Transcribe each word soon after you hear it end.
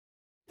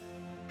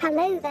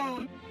Hello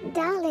there,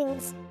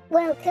 darlings.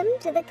 Welcome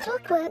to the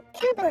Clockwork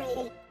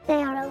Cabaret.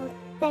 They are old,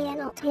 they are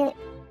not hip.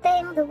 They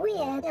are the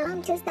weird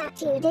answers that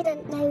you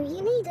didn't know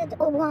you needed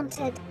or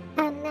wanted.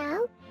 And now,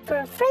 for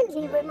a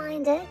friendly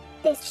reminder,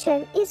 this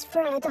show is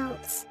for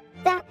adults.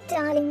 That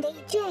darling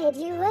DJ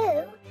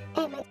duo,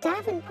 Emmett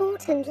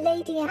Davenport and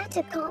Lady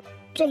Attercop,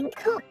 drink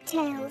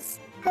cocktails,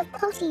 have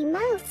potty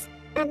mouths,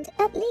 and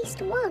at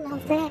least one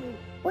of them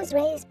was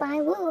raised by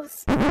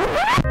wolves.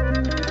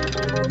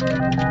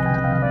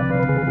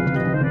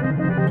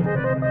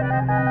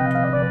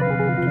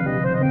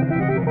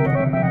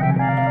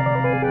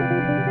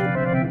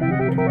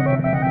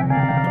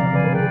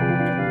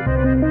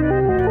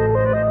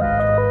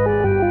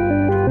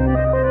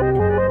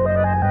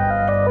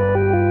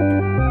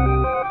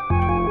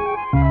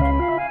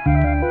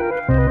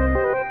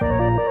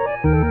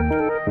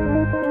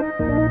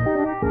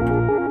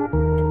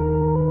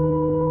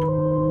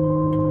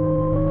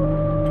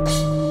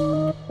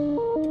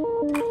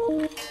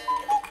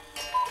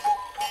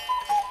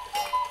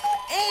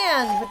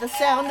 And with the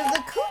sound of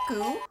the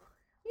cuckoo,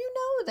 you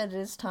know that it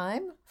is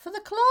time for the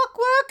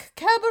Clockwork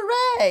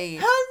Cabaret.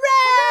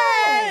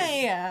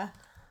 Hooray!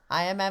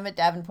 I am Emmett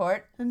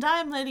Davenport. And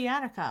I'm Lady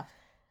Attercop.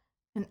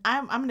 And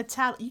I'm gonna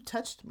tell you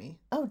touched me.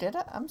 Oh, did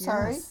I? I'm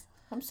sorry. Yes.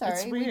 I'm sorry.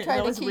 It's weird.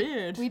 That was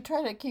weird. We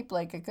try to keep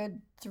like a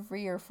good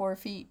 3 or 4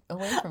 feet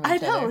away from I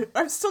each know. other.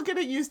 I'm still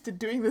getting used to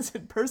doing this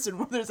in person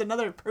where there's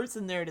another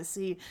person there to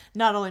see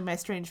not only my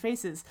strange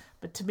faces,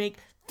 but to make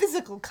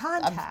physical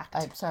contact.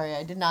 I'm sorry.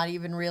 I did not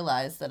even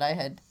realize that I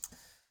had.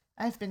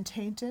 I've been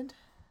tainted.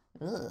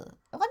 Ugh.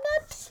 I'm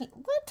not.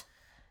 What?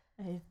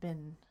 I've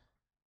been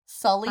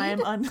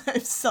Sullied? I'm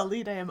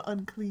sullied. I am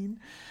unclean.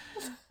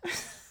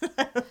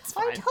 It's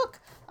fine.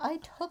 I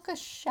took a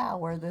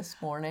shower this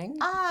morning.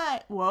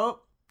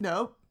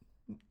 Nope.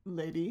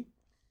 Lady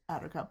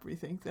Attercop,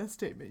 rethink that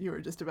statement you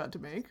were just about to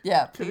make.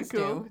 Yeah, please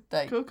Cool.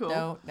 do.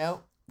 Cool.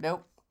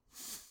 Nope.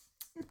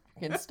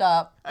 You can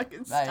stop. I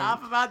can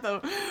stop about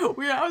the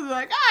weird. I was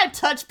like, I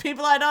touch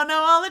people I don't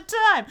know all the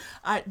time.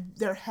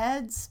 Their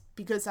heads,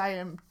 because I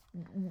am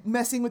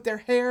messing with their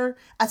hair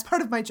as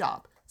part of my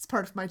job. It's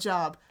part of my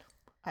job.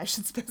 I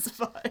should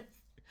specify.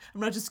 I'm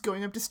not just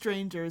going up to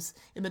strangers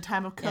in the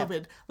time of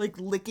COVID, like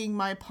licking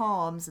my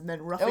palms and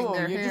then roughing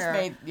their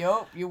hair.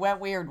 You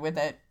went weird with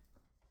it.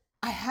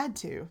 I had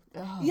to.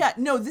 Oh. Yeah,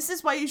 no, this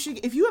is why you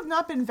should, if you have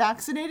not been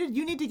vaccinated,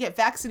 you need to get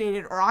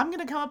vaccinated or I'm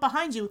going to come up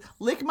behind you,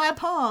 lick my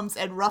palms,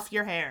 and rough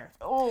your hair.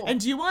 Oh. And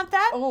do you want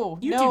that? Oh,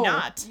 You no, do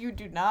not. You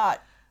do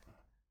not.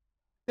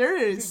 There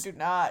is. You do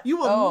not. You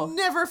will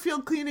never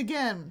feel clean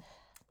again.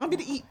 I'm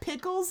going to eat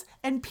pickles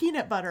and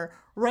peanut butter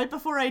right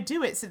before I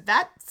do it. So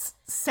that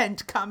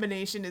scent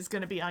combination is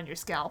going to be on your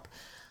scalp.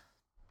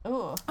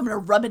 Oh. I'm going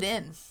to rub it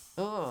in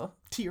Oh.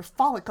 to your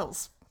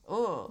follicles.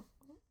 Oh.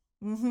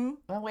 Mm-hmm.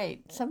 Well,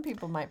 wait. Some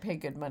people might pay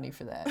good money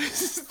for that.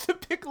 The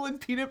pickle and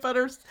peanut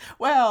butter.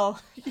 Well,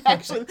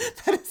 actually,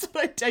 that is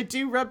what I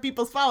do, rub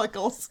people's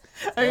follicles.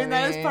 I mean,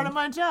 that is part of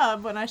my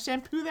job when I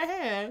shampoo their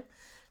hair.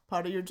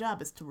 Part of your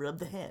job is to rub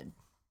the head.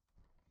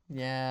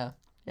 Yeah.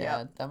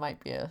 That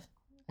might be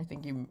I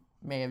think you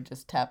may have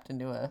just tapped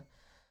into a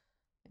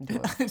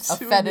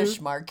fetish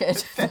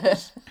market.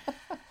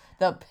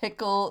 the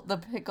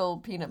pickle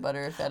peanut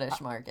butter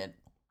fetish market.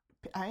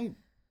 I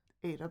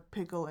ate a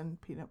pickle and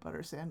peanut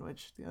butter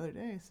sandwich the other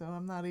day, so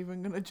I'm not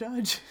even going to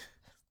judge.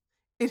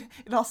 It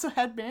also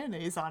had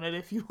mayonnaise on it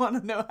if you want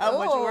to know how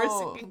much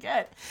worse it can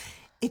get.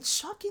 It's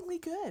shockingly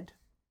good.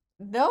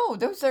 No,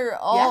 those are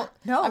all... Yeah,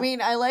 no. I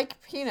mean, I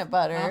like peanut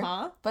butter,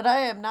 Uh-huh. but I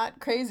am not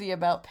crazy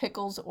about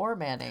pickles or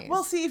mayonnaise.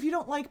 Well, see, if you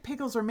don't like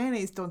pickles or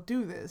mayonnaise, don't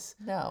do this.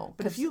 No.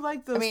 But if you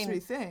like those three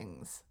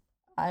things...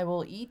 I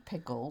will eat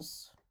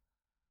pickles.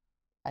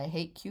 I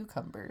hate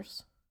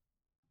cucumbers.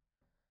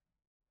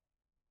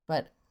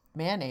 But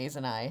mayonnaise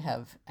and I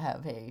have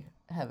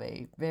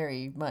a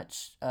very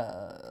much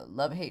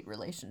love-hate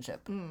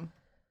relationship. Mm.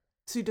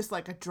 So you just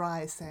like a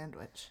dry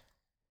sandwich?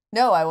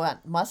 No, I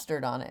want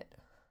mustard on it.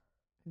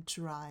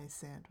 Dry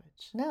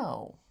sandwich.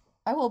 No.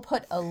 I will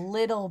put a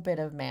little bit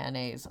of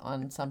mayonnaise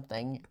on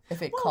something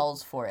if it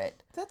calls for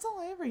it. That's all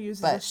I ever use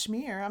is a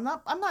schmear. I'm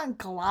not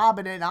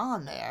globbing it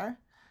on there.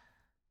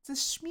 It's a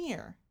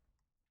schmear.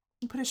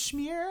 You put a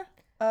schmear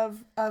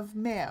of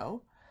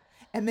mayo,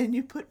 and then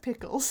you put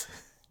pickles.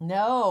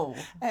 No.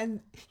 And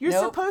you're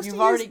supposed to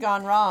You've already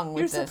gone wrong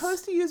with this. You're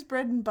supposed to use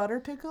bread and butter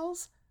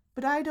pickles,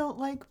 but I don't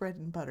like bread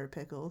and butter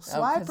pickles,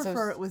 so I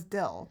prefer it with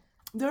dill.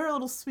 They're a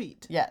little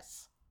sweet.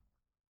 Yes.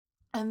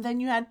 And then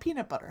you add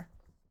peanut butter.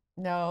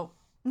 No.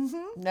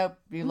 Mm-hmm. Nope.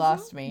 You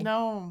lost me.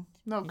 No.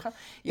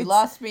 You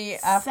lost me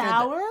after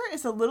sour.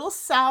 It's a little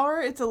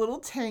sour. It's a little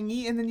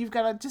tangy, and then you've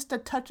got just a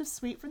touch of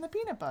sweet from the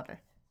peanut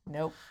butter.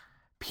 Nope.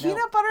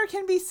 Peanut butter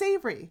can be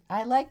savory.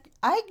 I like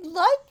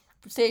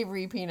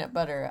savory peanut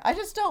butter. I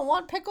just don't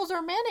want pickles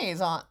or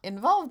mayonnaise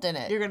involved in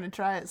it. You're gonna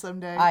try it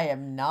someday. I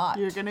am not.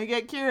 You're gonna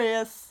get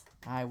curious.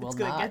 I will not. It's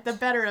gonna get the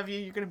better of you.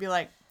 You're gonna be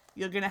like,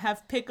 you're gonna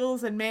have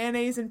pickles and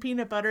mayonnaise and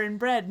peanut butter and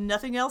bread and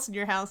nothing else in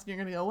your house, and you're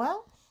gonna go,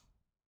 well,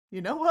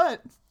 you know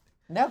what?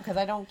 No, because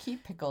I don't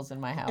keep pickles in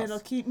my house. It'll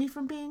keep me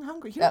from being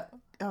hungry. I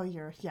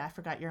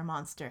forgot you're a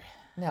monster.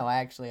 No,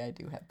 I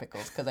do have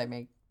pickles because I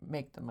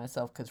make them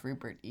myself because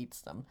Rupert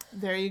eats them.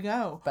 There you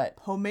go. But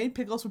homemade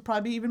pickles would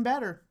probably be even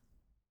better.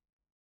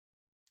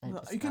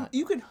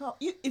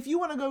 If you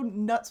want to go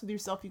nuts with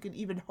yourself, you can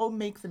even home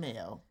make the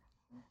mayo.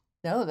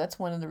 No, that's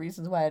one of the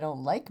reasons why I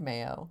don't like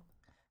mayo.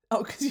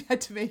 Oh, because you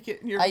had to make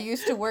it in your... I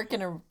used to work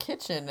in a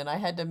kitchen and I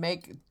had to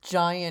make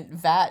giant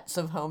vats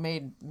of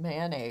homemade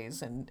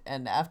mayonnaise, and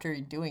after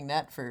doing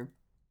that for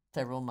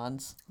several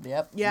months,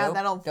 don't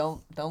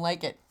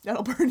like it.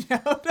 That'll burn you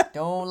out.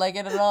 Don't like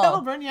it at all.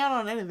 That'll burn you out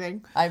on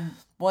anything. I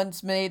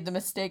once made the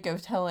mistake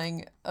of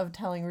telling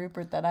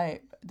Rupert that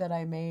I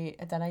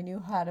knew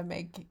how to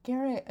make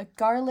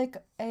garlic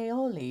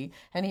aioli,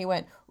 and he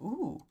went,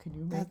 "Ooh, can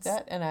you make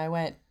that?" And I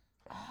went,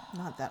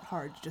 not that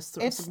hard. Just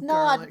throw it's some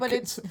not,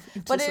 garlic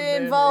but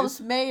it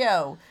involves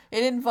mayo.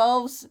 It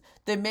involves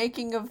the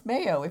making of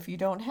mayo if you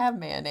don't have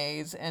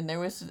mayonnaise. And there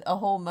was a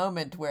whole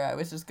moment where I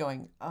was just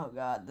going, "Oh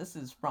God, this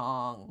is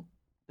wrong.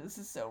 This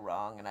is so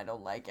wrong, and I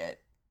don't like it."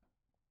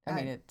 I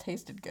mean, it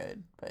tasted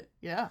good, but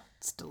yeah,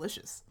 it's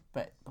delicious.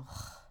 But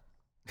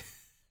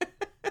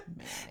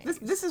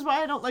this is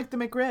why I don't like the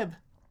McRib.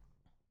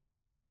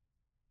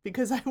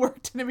 Because I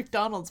worked in a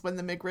McDonald's when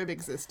the McRib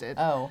existed.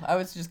 Oh, I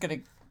was just gonna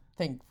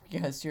think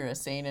because you're a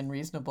sane and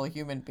reasonable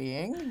human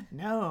being.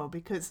 No,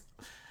 because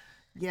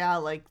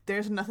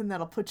there's nothing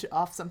that'll put you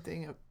off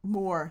something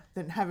more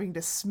than having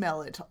to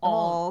smell it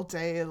all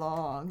day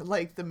long,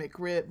 like the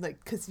McRib,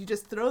 because you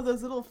just throw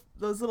those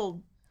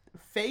little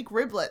fake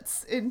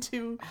riblets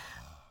into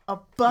a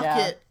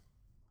bucket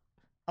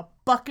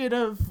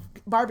of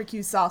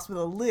barbecue sauce with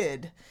a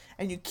lid,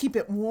 and you keep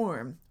it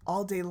warm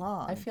all day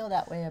long. I feel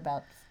that way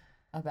about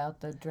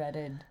the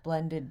dreaded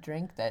blended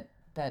drink that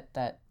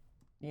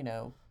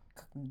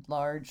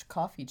large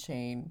coffee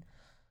chain.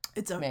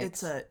 It's a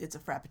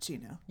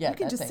frappuccino. Yeah, you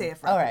can just say a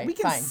frappuccino. All right, we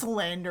can fine.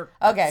 slander.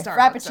 Okay, Starbucks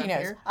frappuccinos.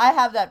 here. I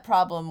have that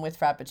problem with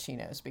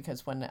frappuccinos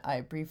because when I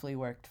briefly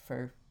worked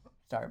for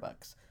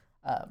Starbucks,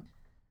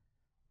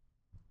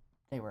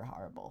 they were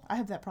horrible. I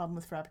have that problem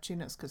with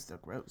frappuccinos because they're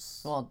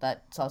gross. Well,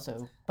 that's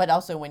also, but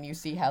also when you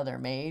see how they're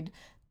made,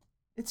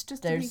 it's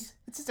just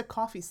a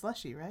coffee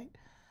slushy, right?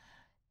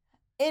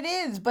 It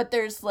is, but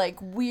there's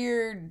like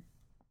weird,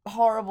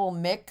 horrible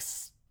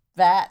mix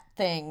vat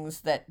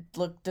things that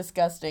look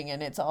disgusting,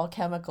 and it's all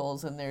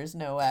chemicals, and there's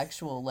no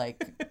actual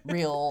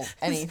real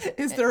anything.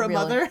 Is there a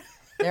mother?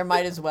 There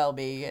might as well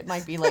be. It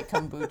might be like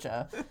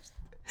kombucha.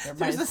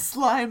 There's a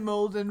slime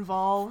mold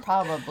involved.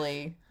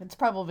 Probably. It's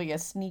probably a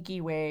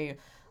sneaky way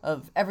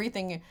of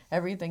everything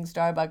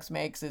Starbucks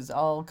makes is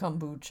all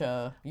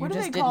kombucha. What do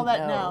they call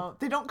that now?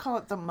 They don't call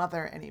it the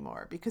mother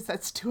anymore because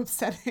that's too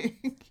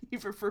upsetting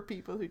even for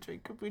people who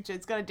drink kombucha.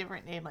 It's got a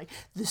different name, like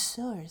the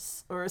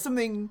source or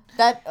something.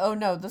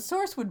 The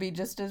source would be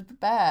just as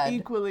bad.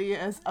 Equally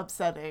as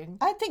upsetting.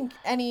 I think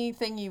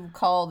anything you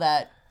call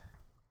that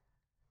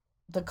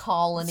the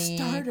colony.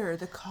 Starter,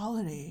 the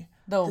colony.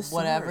 The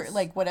whatever,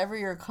 source. Whatever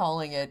you're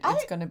calling it,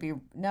 it's going to be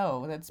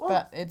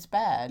it's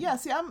bad. Yeah,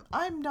 see,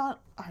 I'm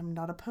not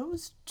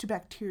opposed to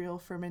bacterial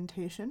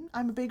fermentation.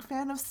 I'm a big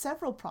fan of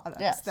several products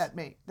that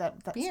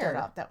start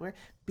out that way.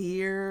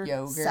 Beer,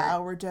 yogurt,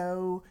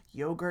 sourdough,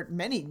 yogurt,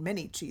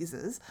 many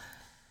cheeses.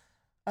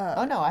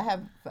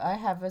 I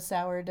have a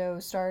sourdough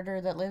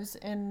starter that lives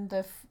in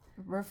the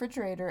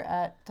refrigerator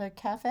at the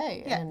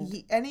cafe. Yeah,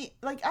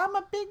 I'm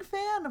a big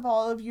fan of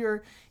all of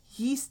your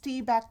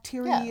yeasty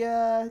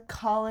bacteria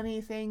colony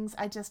things.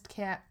 I just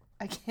can't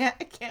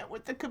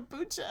with the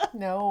kombucha.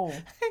 No.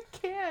 I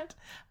can't.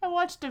 I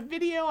watched a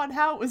video on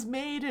how it was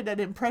made at an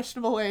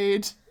impressionable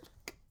age.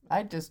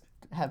 I just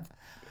have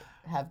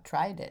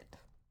tried it,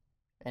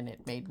 and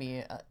it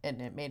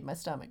made my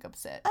stomach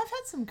upset. I've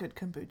had some good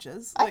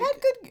kombuchas.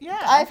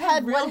 I've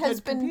had what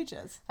has been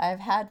kombuchas. I've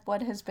had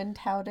what has been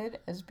touted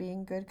as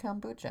being good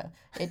kombucha.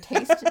 It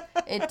tasted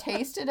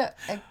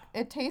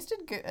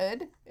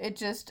good. It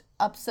just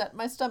upset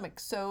my stomach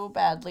so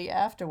badly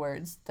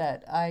afterwards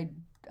that I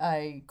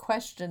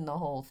questioned the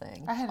whole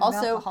thing. I had an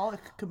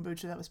alcoholic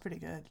kombucha that was pretty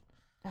good.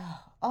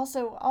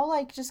 Also, all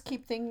I just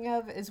keep thinking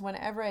of is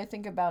whenever I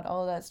think about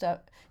all that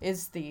stuff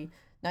is the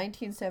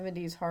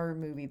 1970s horror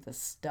movie The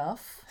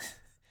Stuff,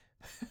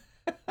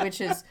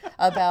 which is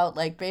about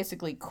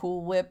basically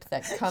Cool Whip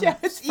that comes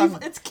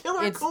it's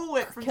Killer Cool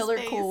Whip from Killer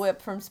space. Cool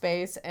Whip from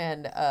space,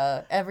 and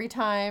every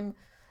time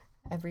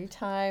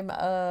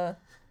I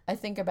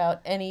think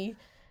about any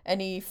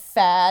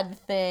fad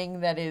thing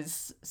that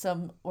is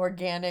some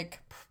organic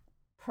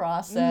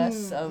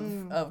process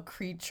of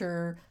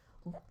creature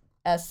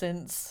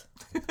essence,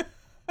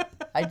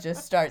 I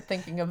just start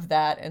thinking of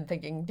that and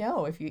thinking,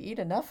 no, if you eat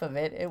enough of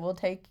it, it will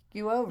take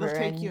you over.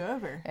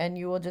 And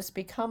you will just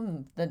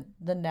become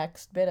the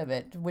next bit of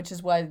it, which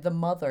is why the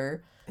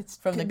mother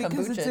from the kombucha.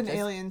 Because it's an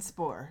alien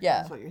spore. Yeah.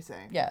 That's what you're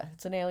saying. Yeah,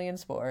 it's an alien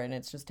spore, and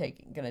it's just going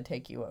to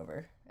take you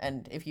over.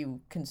 And if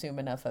you consume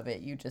enough of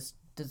it, you just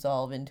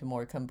dissolve into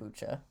more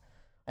kombucha,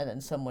 and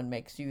then someone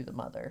makes you the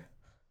mother.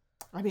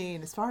 I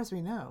mean, as far as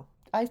we know.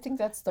 I think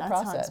that's the That's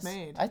how process. it's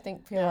made. I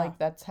feel Yeah. like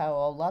that's how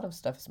a lot of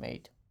stuff is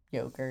made.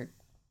 Yogurt,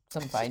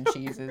 some fine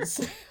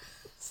cheeses,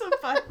 Some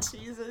fun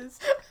cheeses.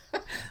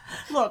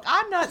 Look,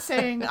 I'm not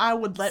saying I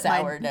would let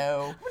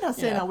sourdough. I'm not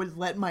saying Yeah. I would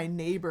let my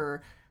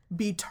neighbor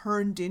be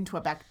turned into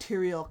a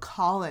bacterial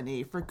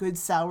colony for good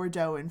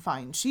sourdough and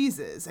fine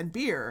cheeses and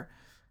beer.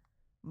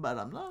 But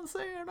I'm not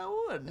saying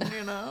I wouldn't,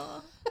 you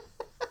know.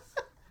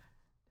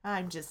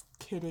 I'm just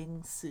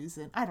kidding,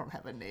 Susan. I don't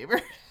have a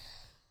neighbor.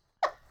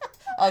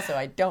 Also,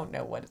 I don't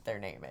know what their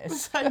name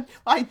is.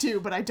 I do,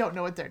 but I don't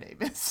know what their name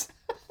is.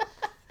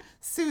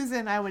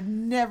 Susan, I would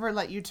never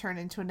let you turn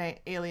into an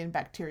alien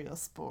bacterial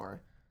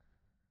spore.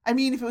 I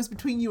mean, if it was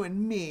between you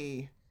and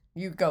me,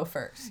 You go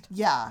first.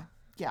 yeah.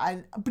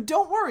 But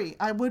don't worry,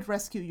 I would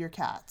rescue your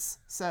cats.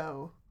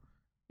 So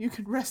you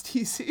can rest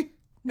easy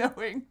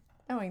knowing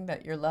Knowing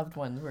that your loved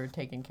ones were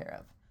taken care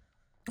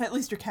of. at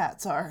least your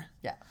cats are.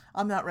 Yeah.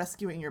 I'm not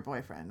rescuing your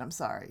boyfriend. I'm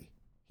sorry.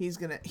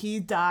 He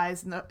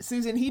dies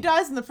Susan, he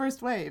dies in the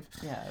first wave.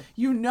 Yeah.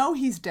 You know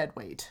he's dead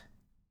weight.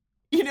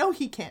 You know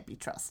he can't be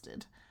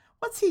trusted.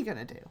 What's he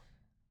gonna do?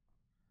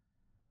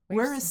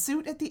 Wear a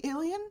suit at the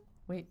Alien?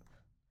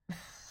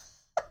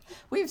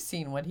 We've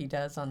seen what he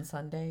does on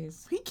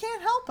Sundays. He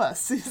can't help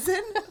us,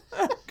 Susan.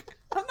 I'm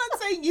not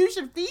saying you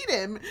should feed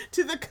him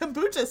to the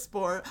kombucha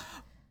spore,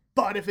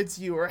 but if it's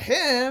you or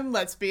him,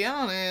 let's be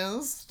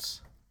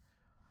honest,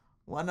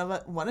 one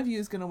of you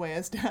is gonna weigh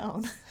us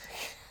down.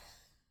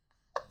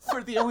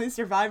 We're the only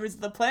survivors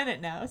of the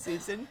planet now,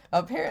 Susan.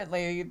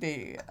 Apparently,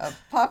 the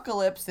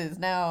apocalypse is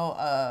now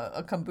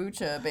a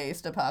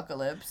kombucha-based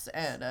apocalypse,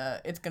 and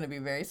it's going to be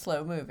very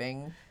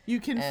slow-moving. You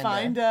can And,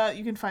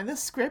 find the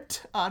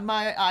script on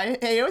my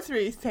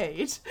AO3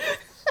 page.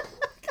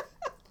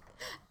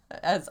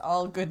 As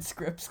all good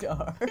scripts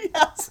are.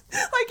 Yes,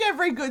 like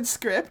every good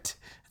script,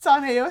 it's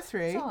on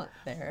AO3. It's not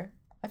there.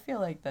 I feel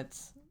like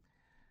that's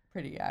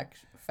pretty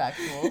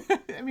factual.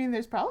 I mean,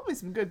 there's probably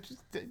some good,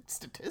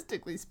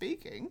 statistically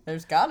speaking.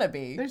 There's gotta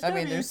be. There's I gotta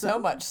mean, be there's so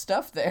some. much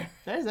stuff there.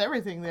 There's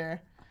everything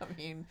there. I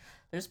mean,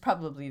 there's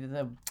probably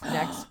the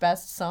next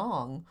best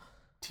song.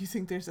 Do you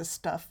think there's a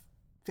stuff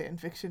fan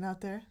fiction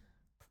out there?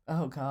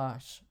 Oh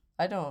gosh,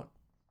 I don't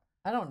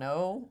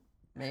know.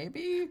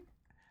 Maybe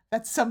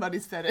That's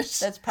somebody's fetish.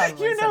 that's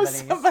probably you know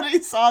somebody's.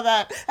 somebody saw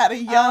that at a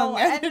young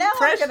and and now I'm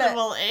gonna-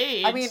 impressionable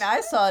age. I mean, I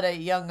saw it at a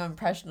young,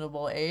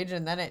 impressionable age,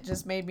 and then it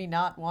just made me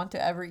not want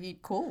to ever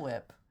eat Cool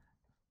Whip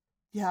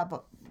yeah,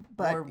 but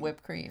or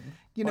whipped cream.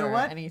 You know or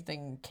what?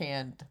 Anything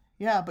canned.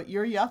 yeah, but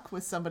your yuck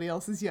was somebody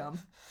else's yum.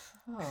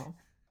 Oh.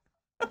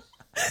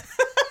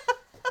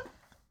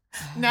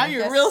 Now I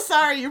you're guess- real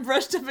sorry you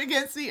brushed up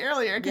against me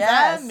earlier because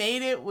Yes. I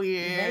made it You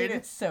weird. made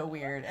it so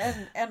weird.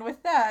 And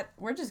with that,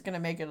 we're just gonna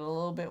make it a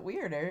little bit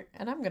weirder,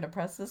 and I'm gonna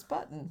press this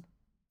button.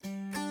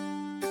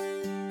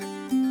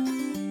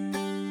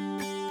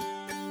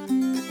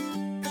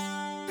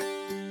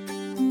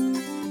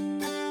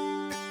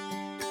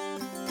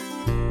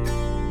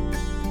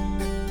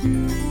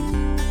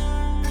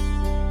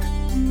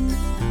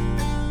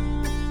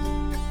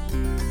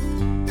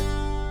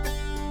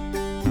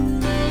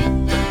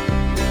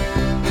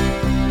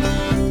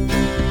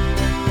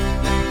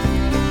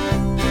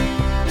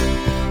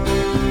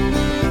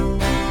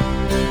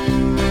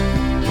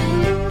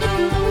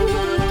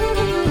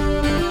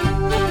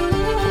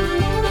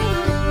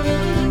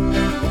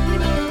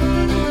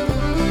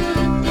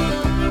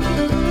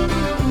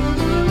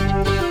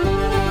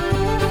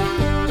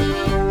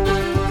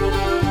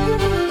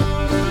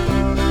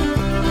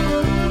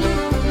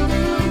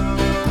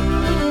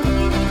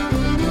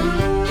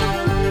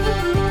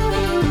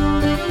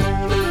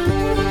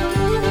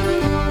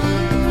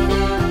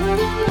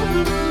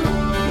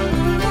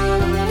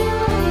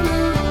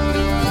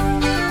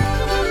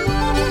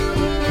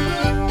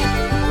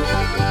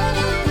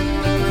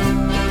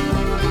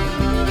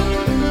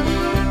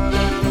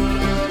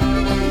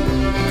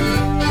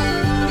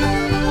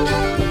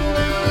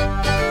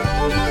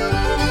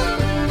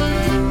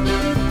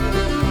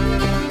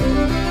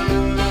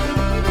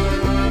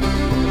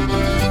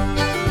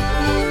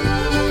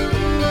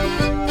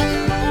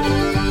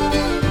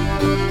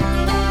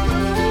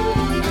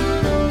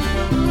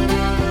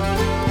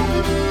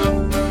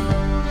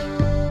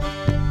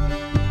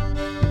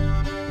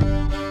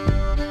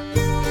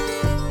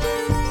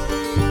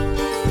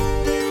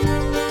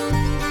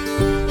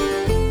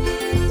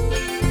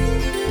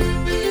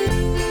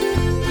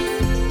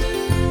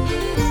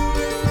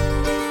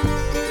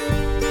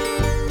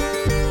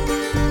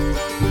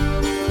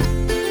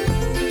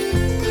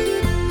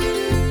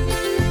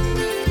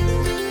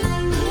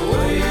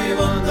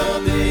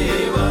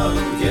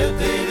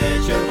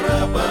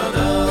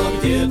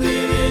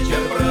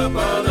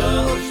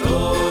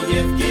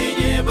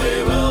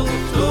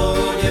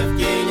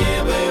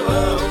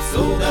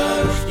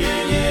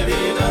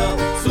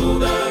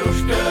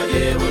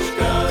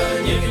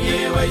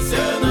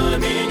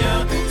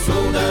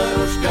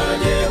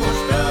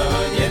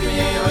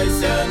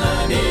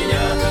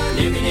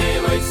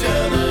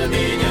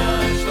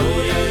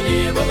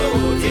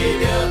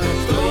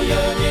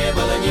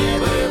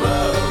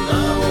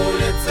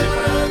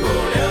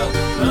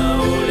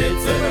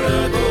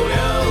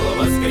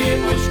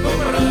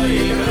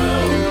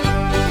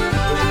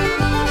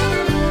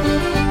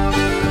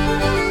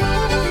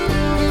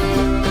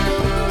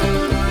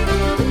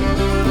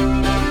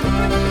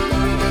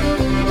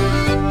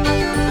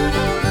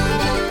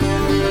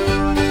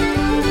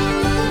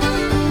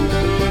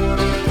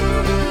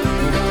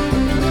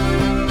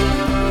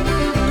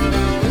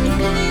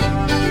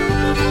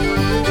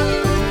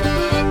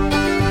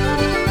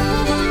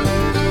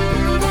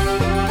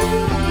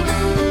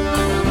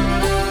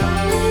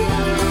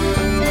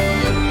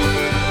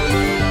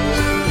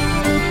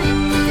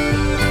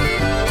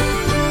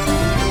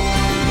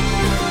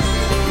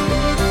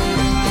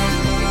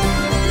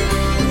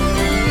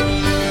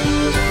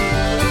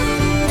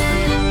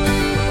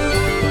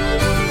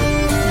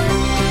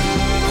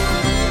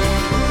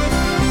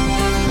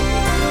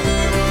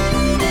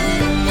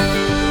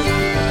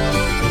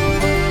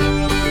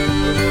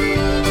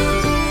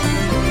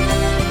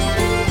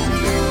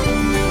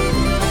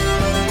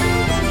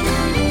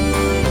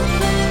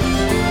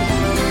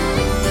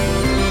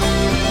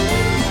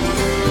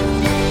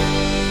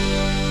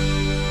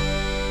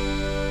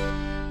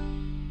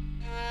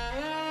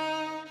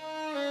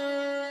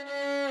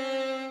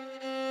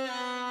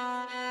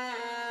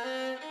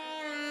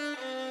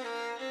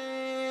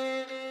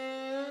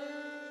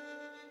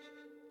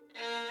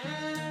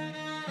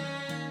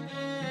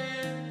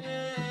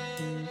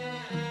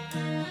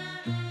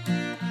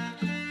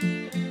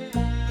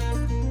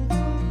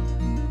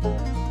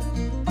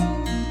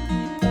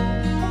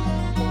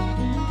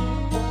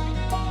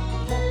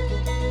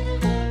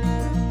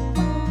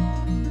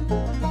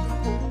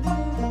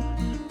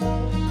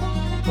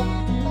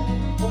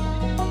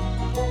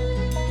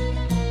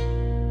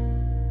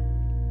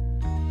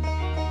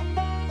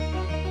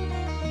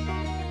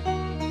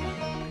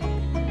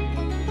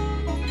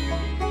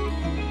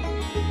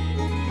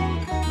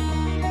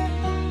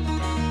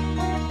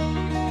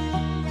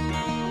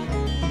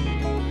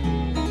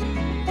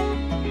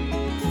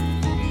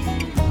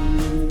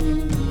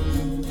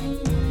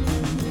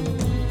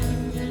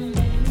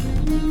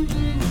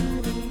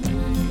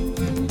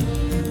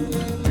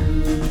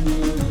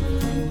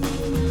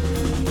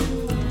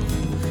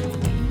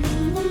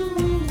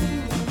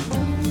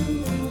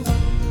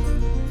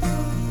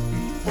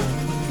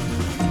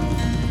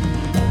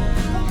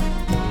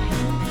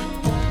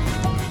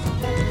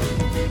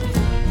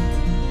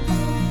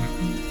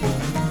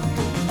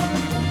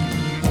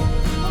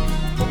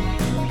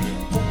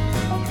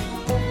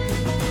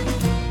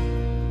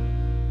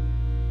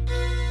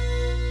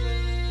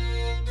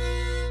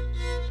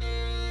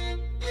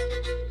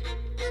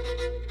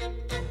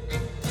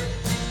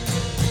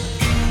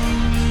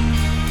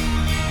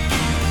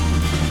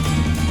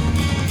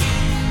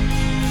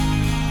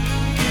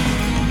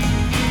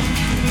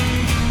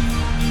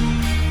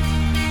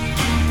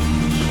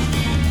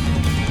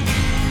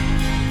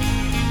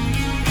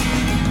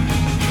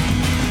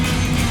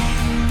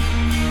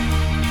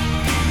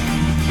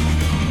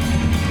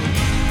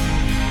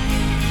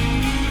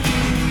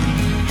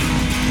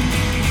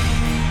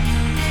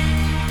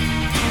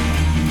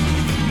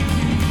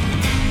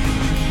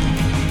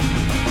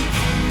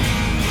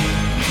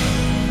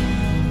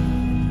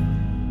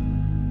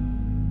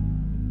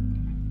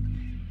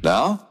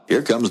 Now,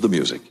 here comes the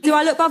music. Do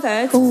I look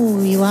bothered?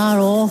 Oh, you are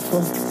awful,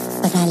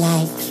 but I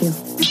like you.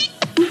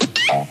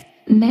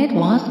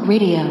 Medwas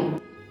Radio.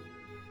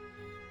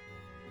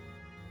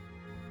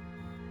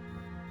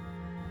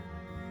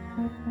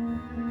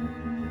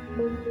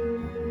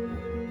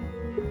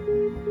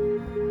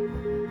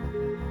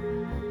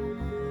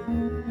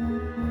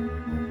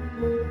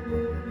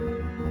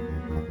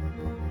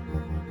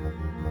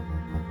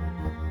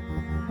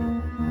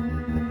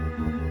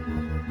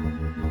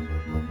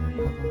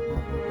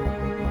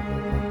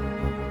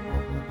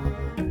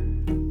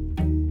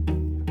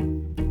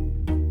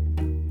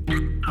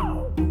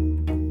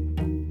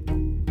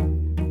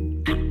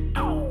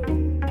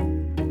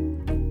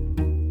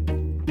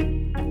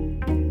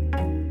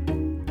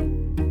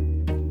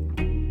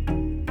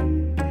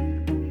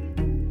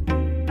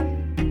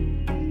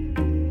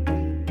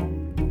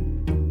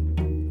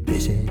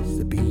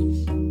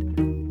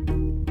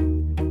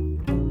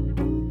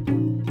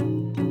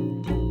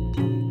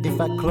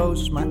 I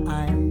close my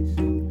eyes,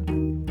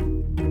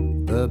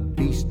 the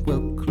beast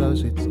will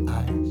close its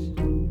eyes.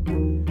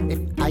 If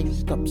I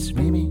stop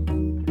swimming,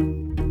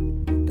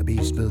 the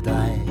beast will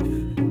dive.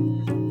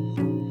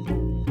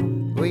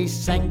 We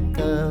sank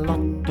a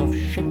lot of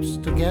ships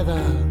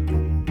together.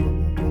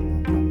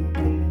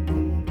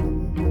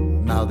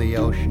 Now the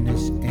ocean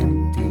is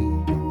empty,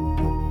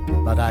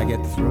 but I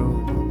get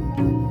through.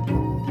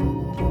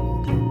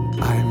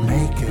 I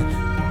make it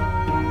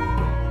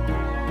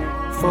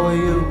for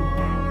you.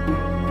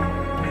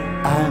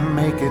 I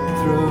make it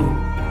through.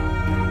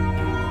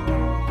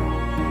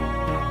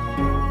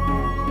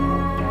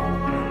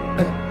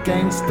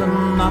 Against the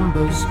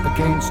numbers,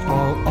 against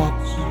all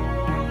odds,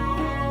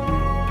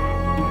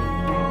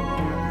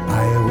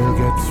 I will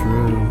get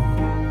through.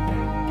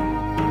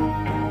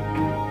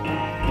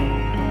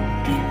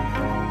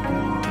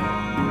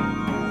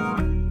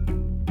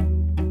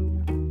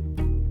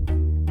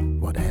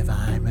 Whatever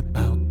I'm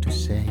about to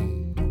say,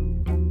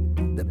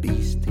 the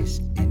beast is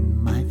in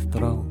my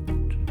throat.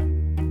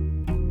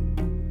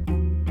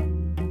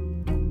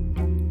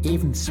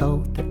 Even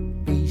so, the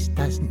beast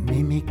doesn't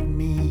mimic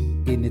me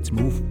in its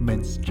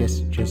movements,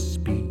 gestures,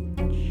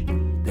 speech.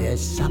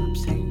 There's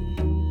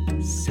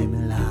something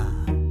similar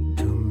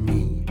to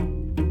me.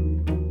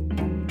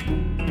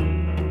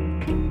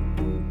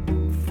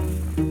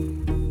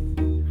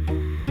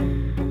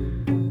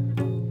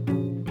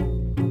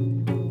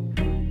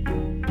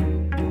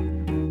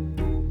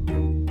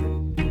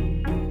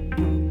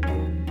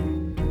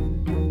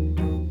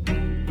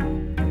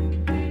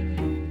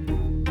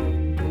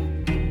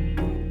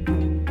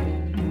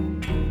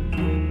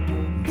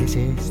 This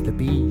is the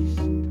beast.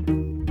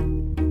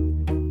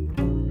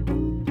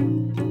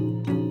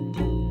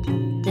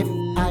 If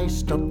I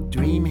stop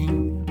dreaming,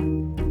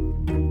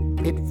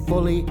 it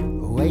fully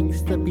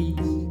wakes the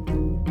beast.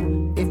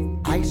 If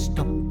I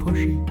stop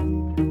pushing,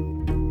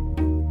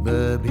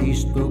 the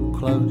beast will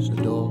close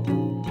the door.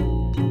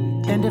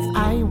 And if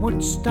I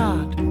would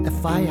start a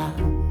fire,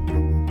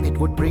 it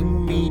would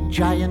bring me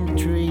giant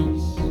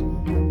trees.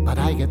 But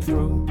I get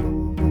through.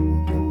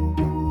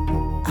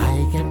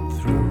 I get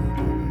through.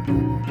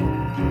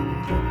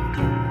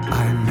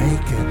 I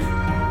make it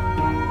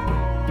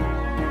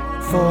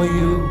for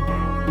you,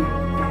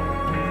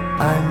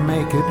 I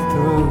make it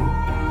through.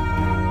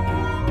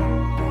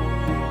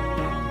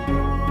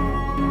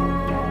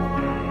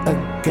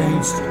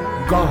 Against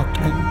God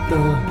and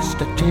the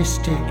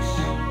statistics,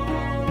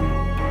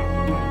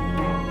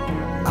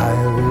 I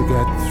will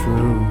get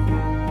through.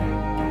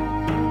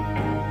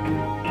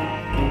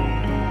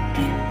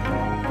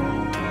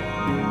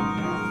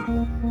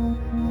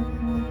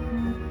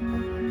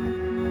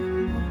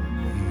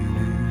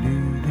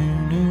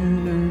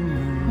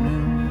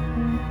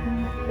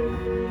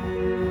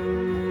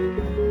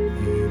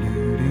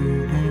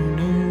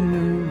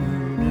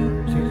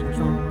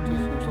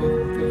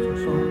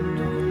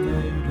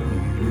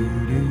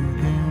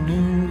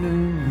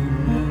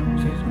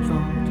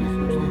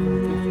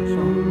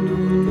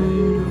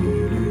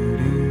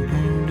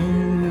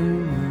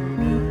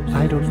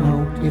 I don't know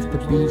if the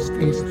beast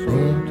is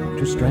there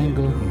to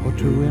strangle or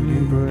to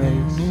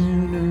embrace.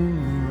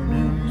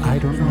 I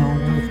don't know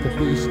if the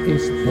beast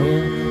is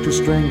there to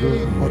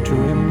strangle or to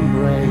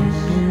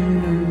embrace.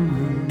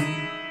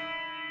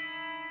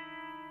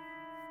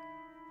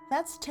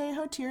 That's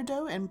Tejo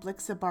Tirdo and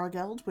Blixa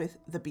Bargeld with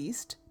The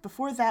Beast.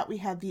 Before that, we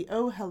had the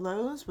Oh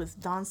Hellos with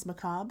Danse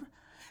Macabre.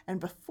 And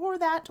before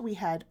that, we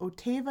had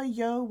Otava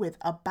Yo with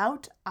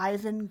About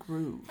Ivan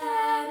Groove.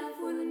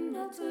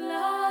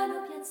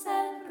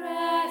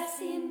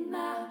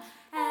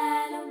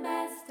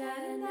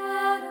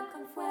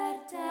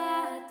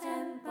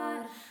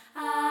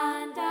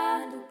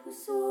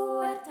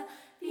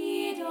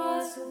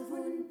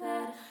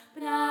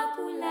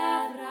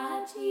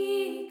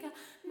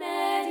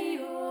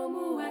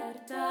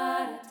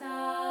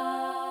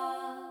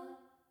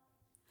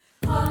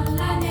 Con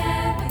la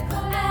nieve,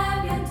 con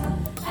el viento,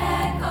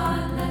 con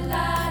la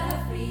lara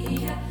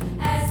fría,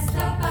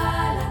 esta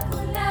pala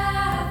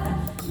culebra,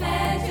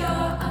 medio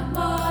a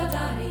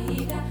moda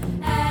rida,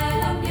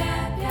 el ambiente.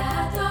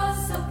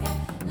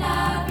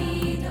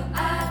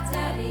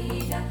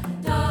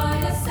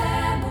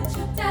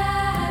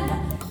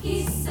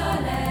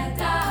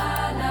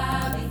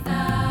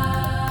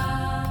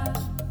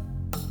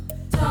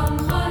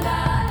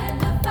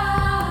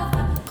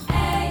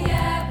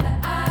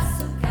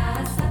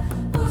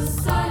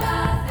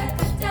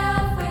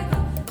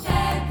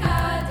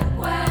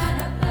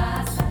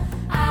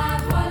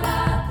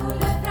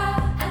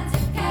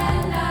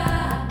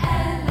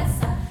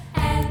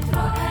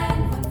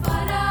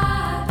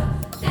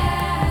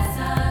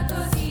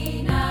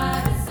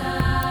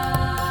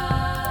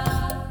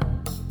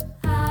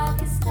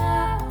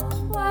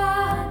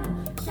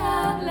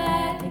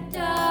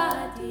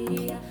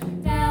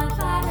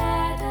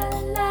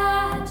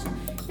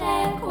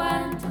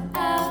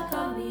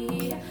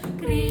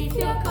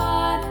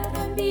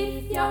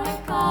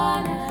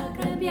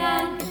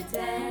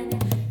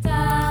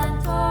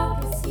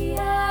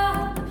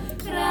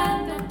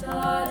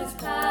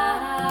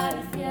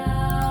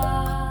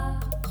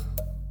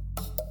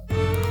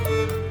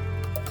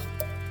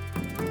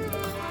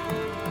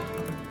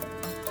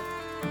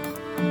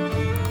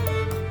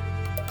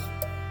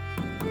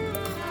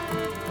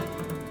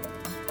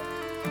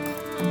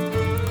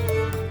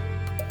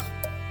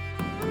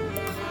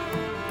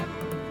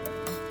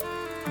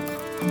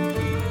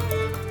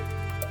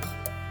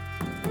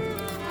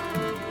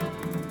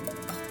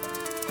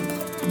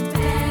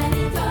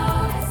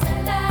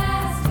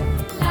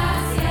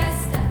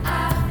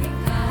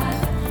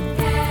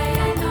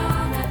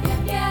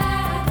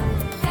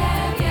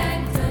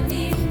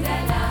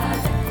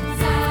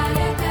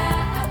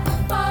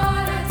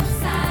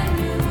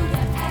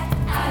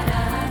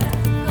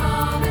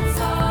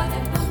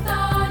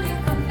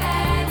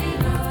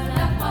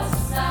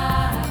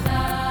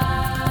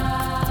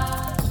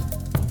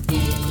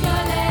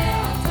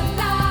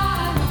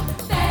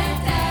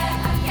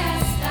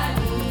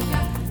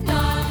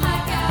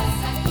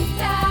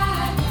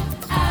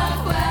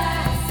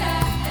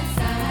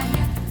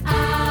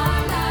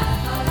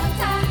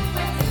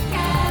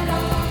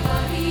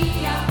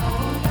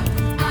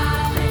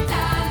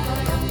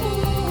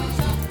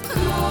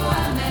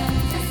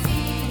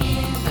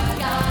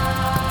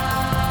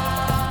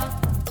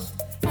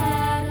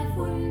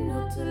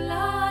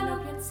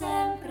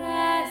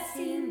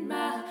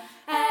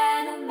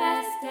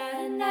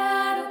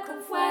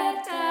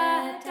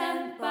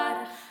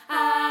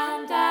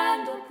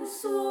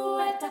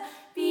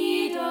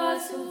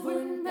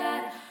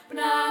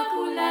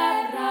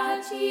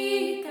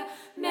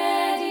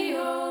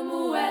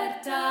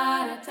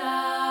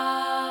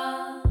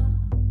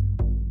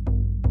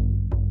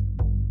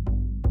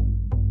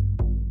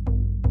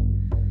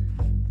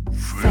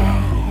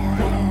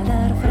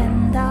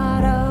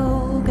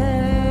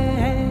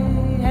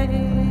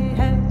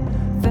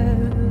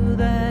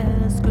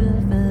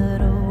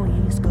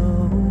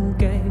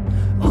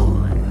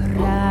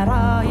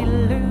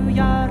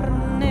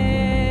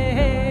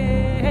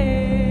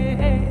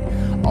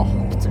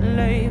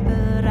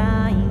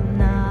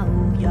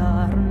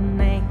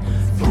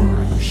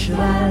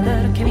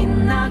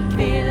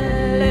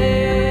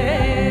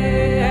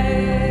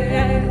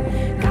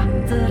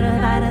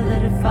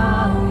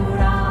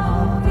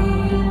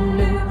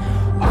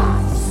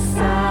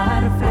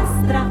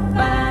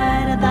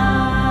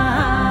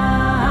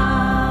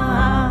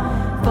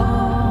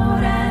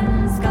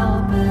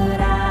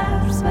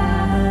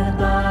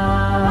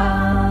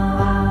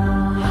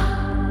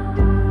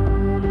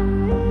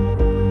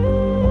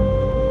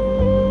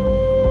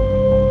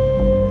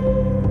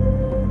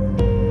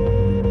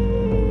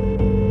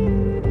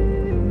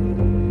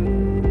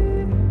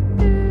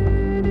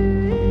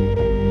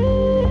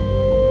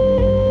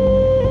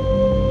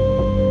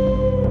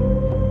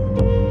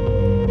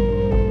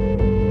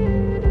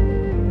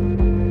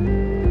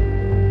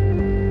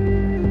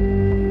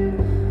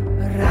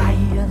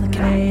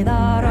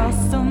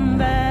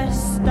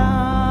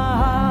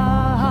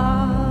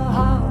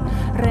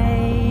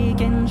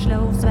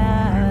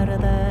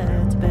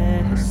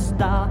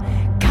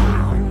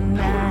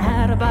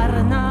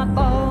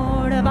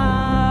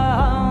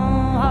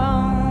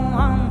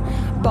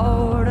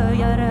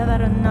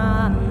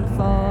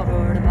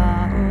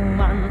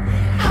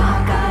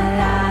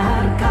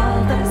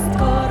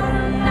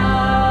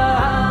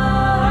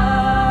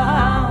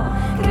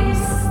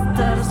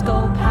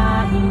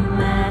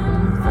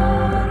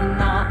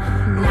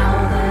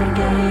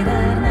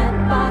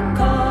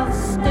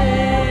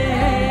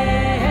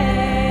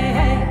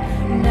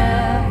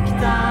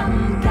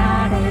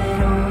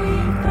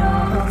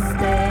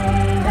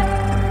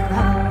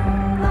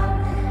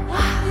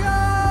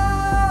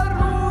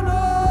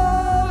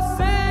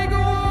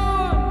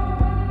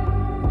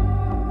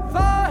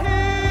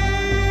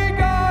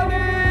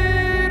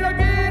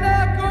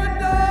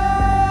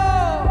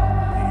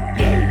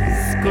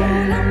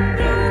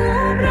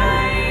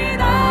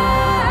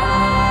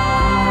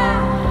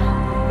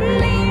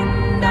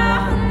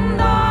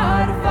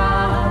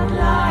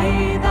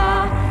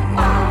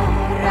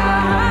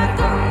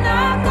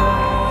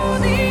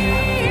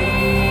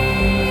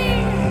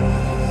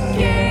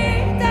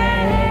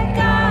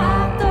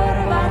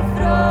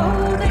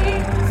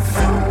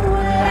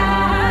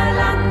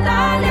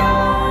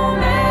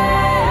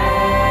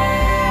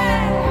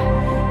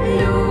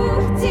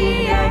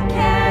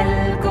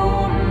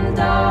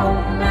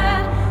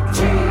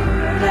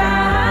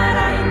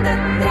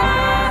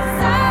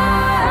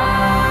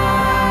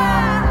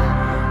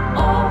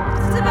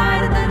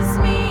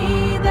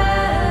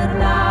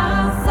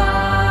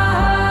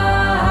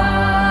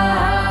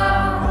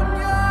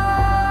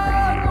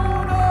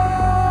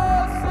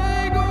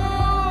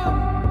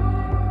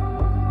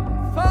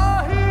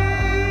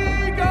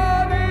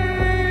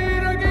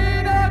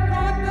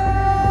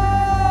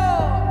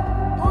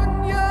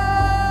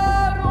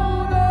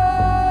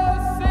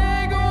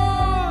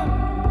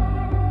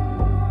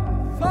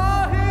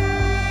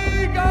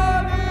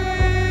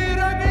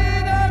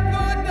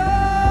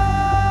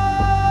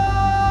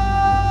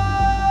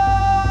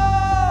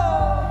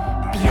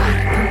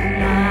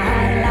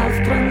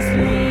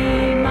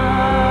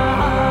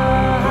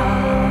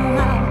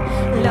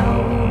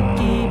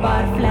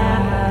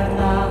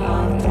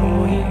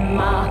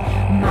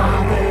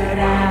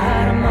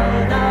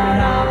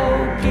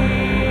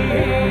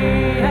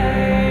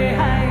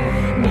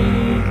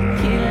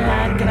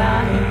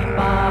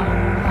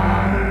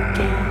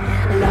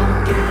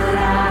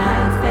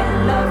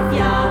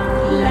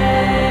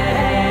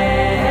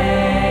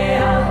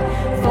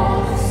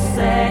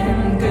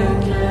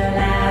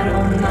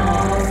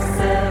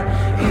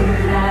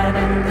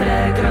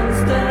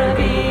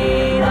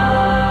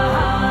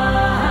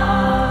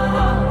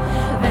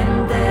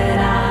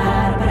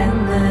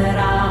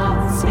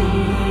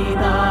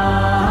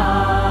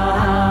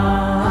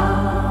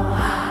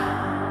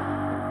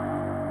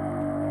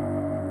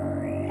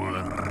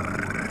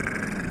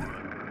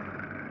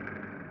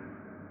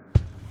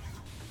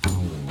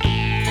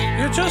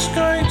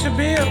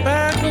 be a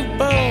bag of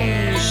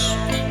bones.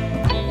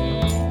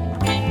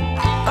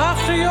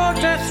 After your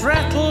death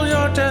rattle,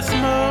 your death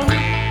moan,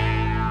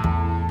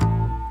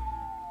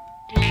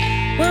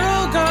 we're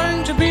all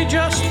going to be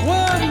just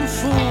worm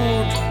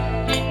food.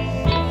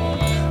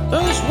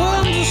 Those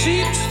worms us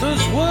eat,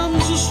 those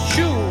worms us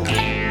chew.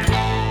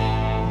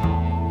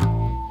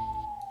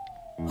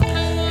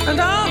 And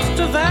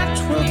after that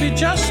we'll be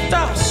just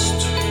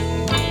dust.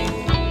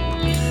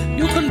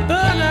 You can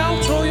burn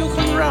out or you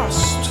can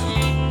rust.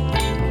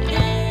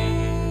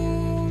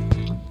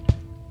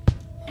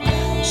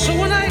 So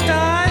when I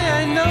die,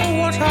 I know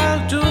what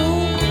I'll do.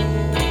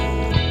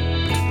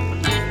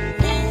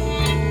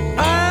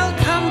 I'll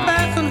come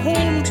back and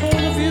haunt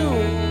all of you.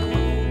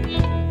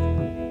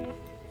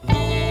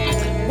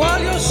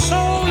 While your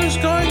soul is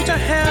going to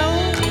hell,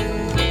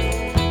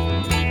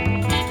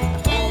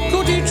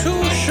 goody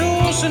two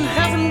shoes in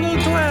heaven will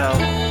dwell.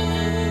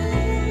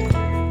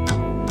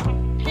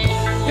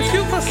 If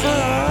you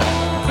prefer,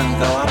 you can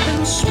go up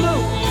in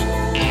smoke,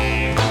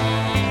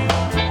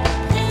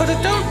 but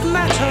it don't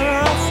matter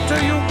after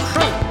you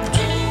croaked.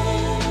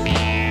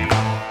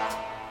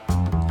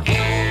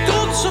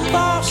 God's a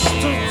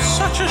bastard,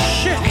 such a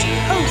shit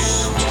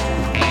host.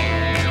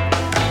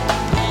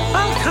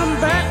 I'll come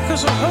back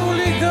as a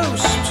Holy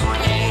Ghost.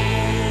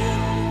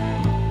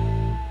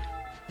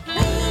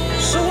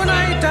 So when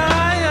I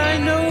die, I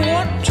know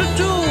what to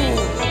do.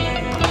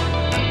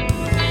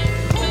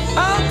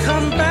 I'll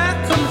come back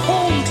and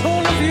haunt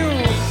all of you.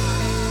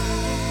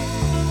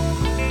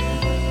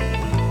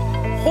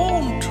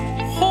 Haunt,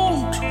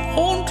 haunt,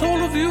 haunt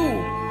all of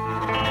you.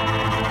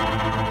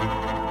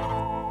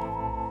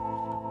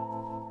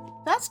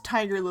 That's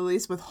Tiger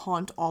Lilies with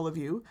Haunt All of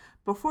You.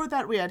 Before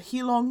that, we had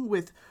Hilong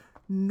with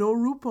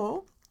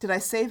Norupo. Did I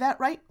say that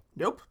right?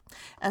 Nope.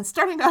 And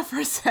starting off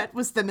our set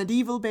was the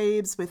Medieval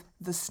Babes with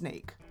The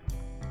Snake.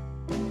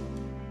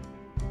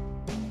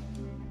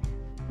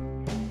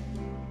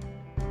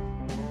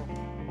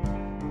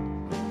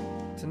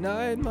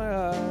 Tonight my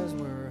eyes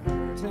were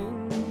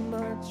hurting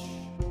much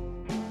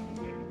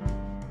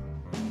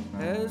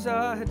as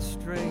I had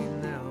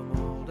strained them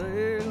all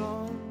day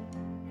long.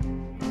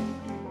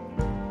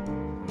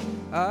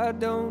 I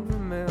don't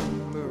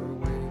remember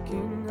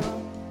waking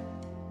up.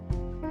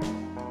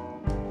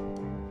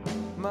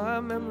 My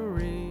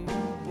memory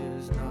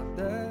is not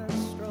that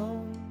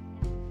strong.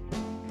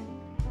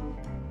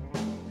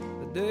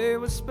 The day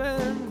was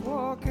spent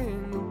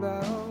walking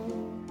about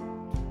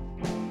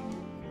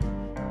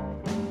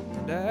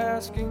and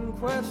asking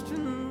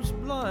questions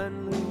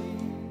blindly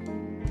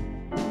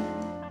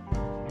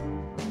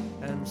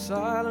and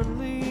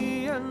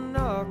silently and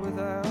not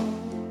without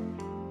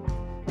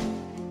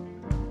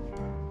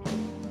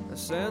a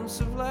sense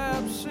of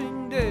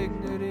lapsing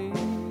dignity.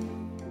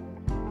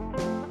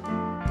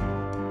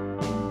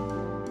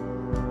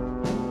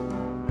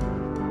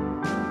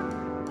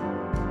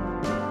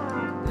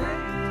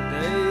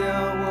 Today I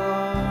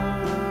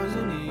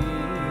wasn't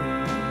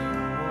even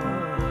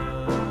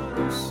one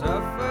who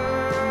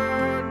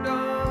suffered,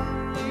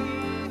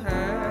 only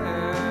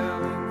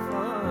having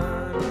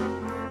fun.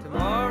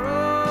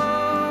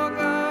 Tomorrow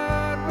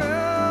God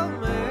will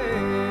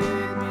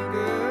make me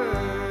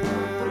good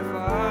if I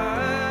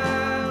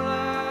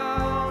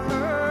allow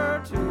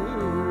her to.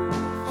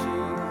 She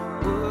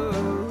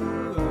would.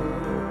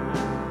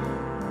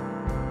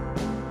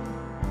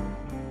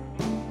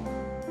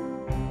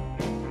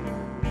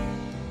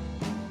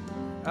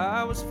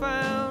 I was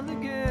found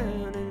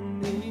again in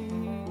need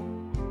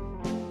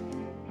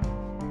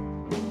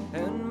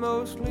and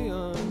mostly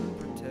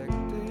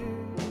unprotected,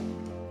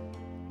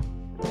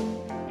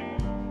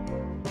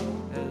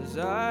 as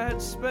I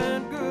had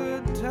spent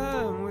good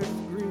time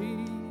with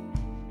greed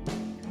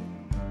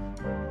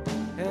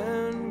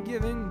and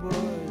giving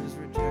boys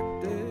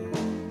rejected.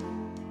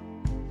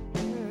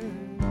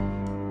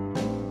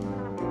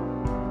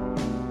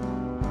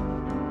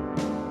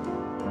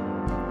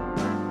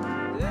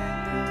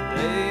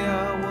 Today I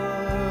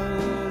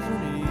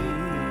wasn't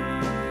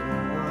even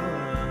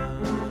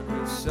one who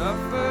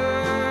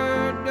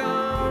suffered,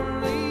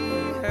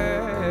 only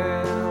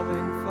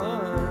having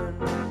fun.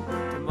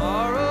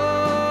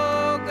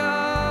 Tomorrow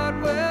God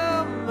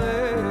will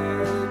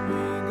make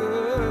me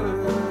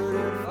good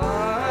if I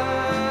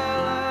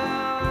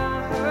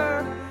allow her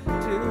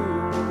to.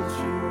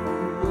 She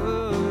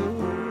would.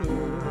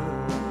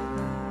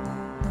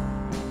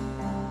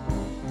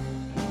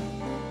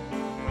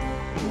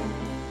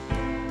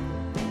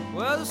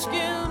 Well, the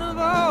skin of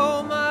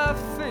all my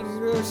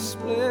fingers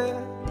split,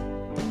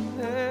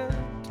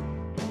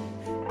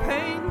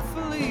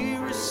 painfully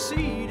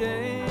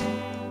receding.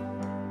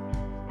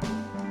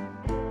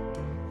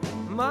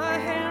 My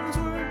hands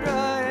were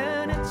dry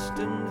and itched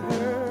and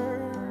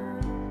hurt,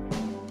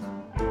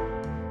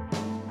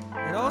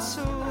 and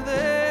also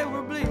they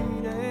were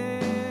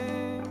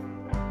bleeding.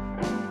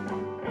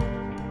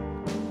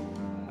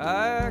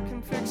 I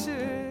can fix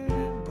it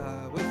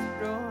by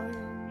withdrawing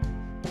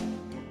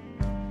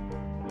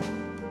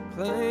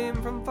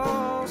claim from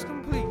false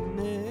completeness.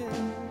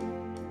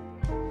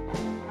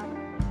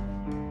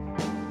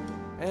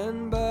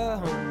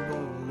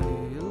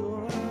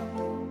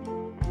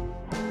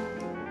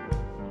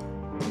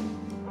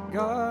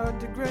 God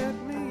to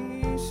grant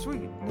me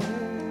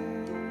sweetness.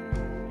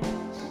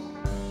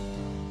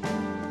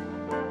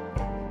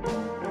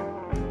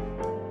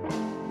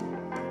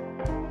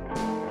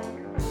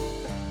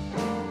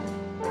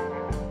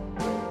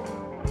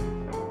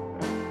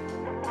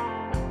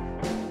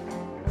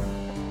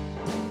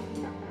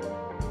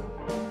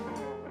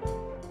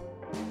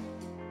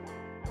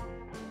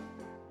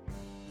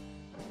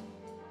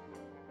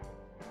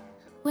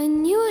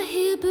 When you were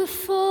here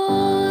before,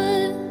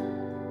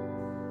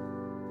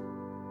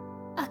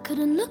 I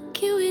couldn't look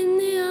you in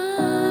the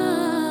eye.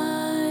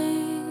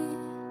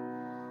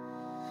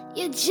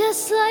 You're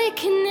just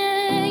like an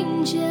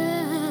angel.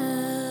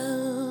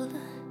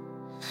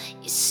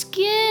 Your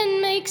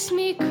skin makes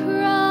me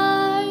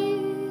cry.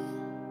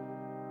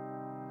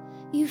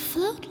 You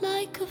float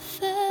like a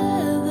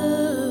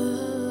feather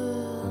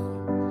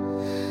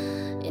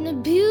in a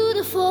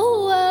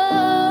beautiful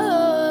world.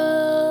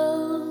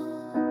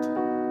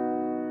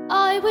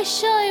 I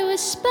wish I was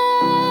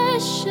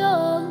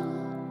special.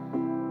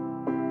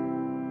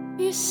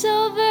 You're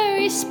so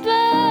very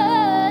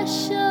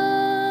special.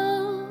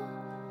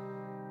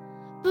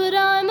 But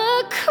I'm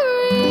a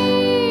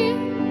creep.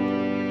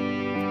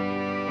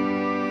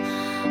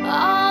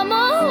 I'm a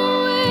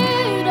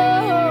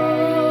widow.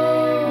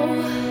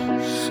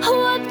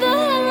 What the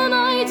hell am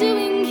I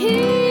doing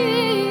here?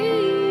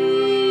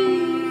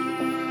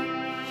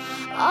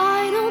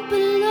 I don't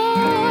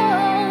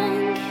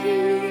belong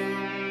here.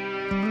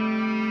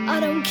 I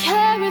don't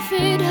care if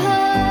it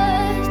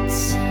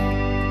hurts.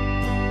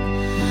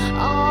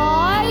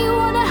 I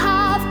wanna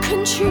have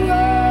control.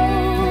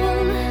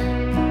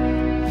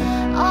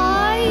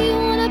 I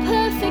want a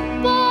perfect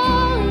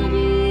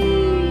body.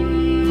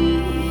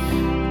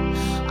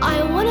 I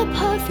want a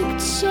perfect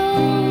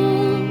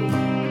soul.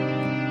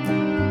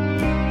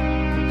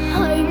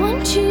 I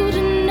want you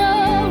to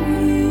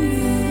notice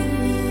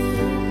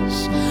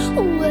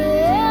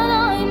when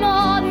I'm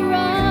not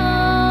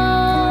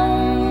around.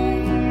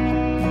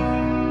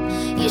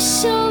 You're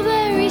so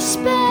very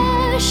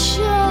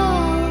special.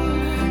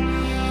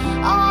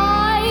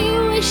 I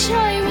wish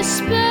I was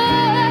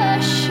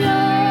special,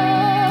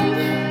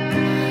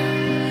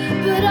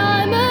 but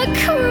I'm a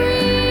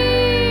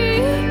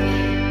creep.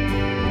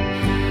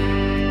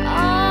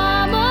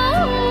 I'm a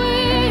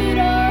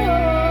widow.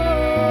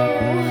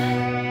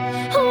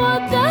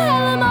 What the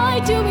hell am I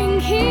doing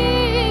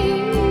here?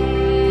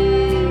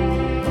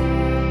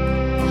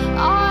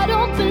 I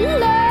don't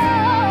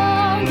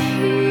belong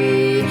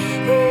here.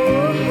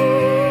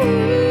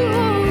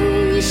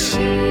 Ooh,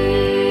 she's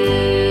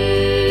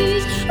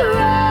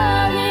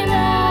running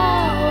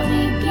out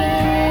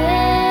again.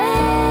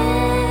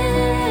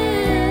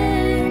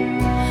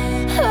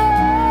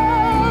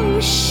 Oh,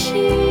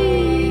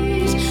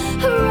 she's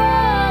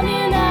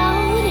running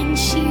out, and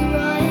she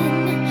run,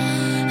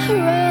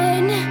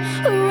 run,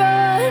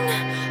 run,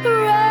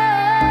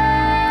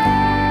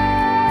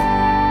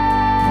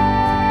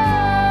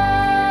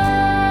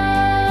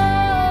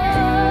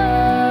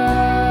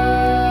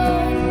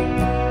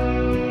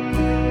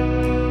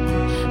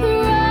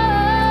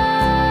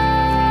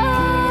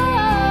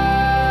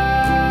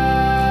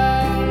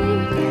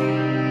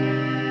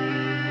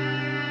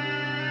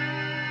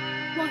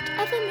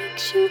 Whatever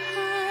makes you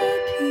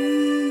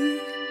happy,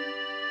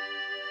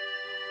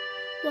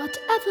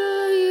 whatever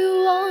you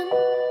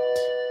want,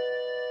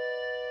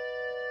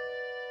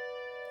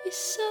 you're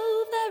so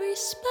very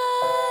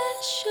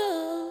special.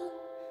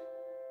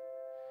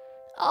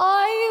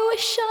 I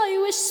wish I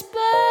was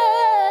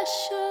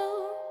special,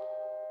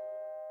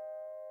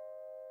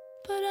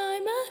 but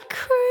I'm a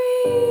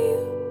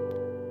creep.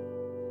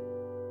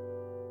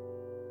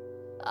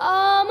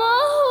 I'm a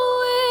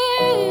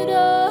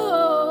widow.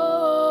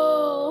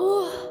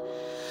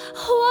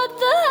 What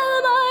the hell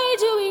am I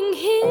doing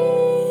here?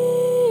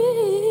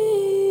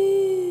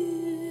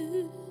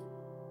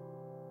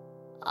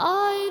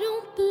 I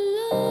don't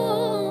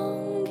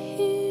belong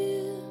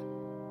here.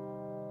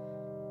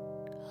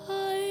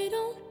 I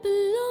don't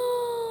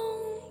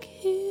belong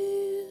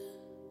here.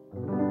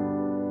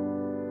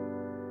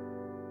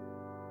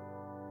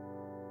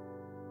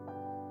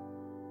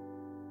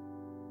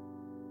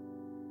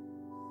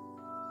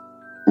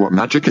 What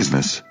magic is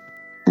this?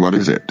 What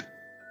is it?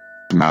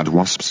 Mad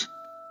Wasps.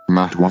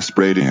 Mad Wasp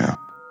Radio.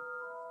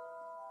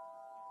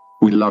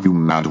 We love you,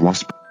 Mad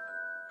Wasp.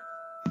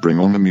 Bring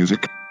on the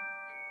music.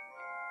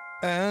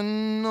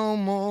 And no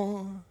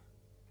more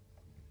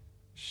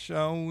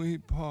shall we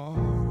part.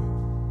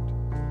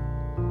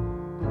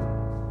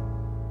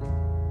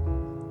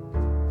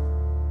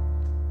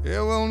 It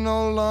will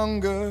no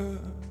longer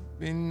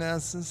be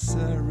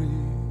necessary.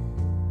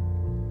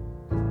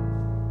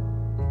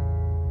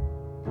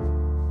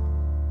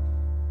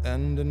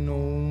 And no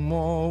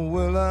more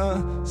will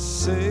I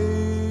say,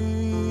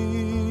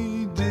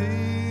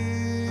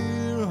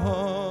 dear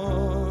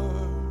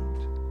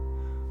heart,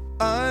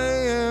 I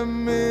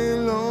am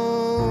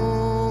alone,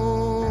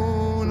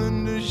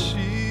 and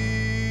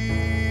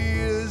she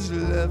has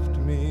left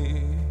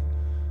me,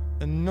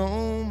 and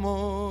no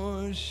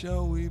more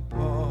shall we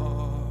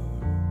part.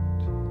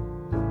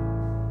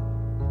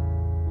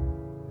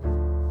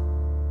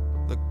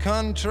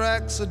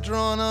 Contracts are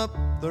drawn up,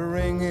 the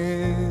ring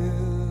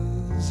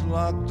is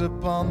locked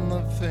upon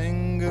the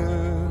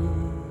finger,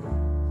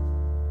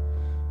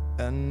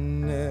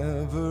 and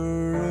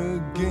never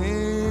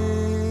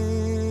again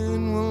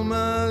will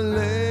my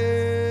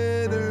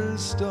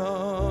letters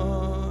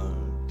start.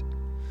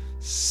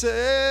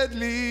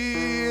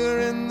 Sadly, you're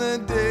in the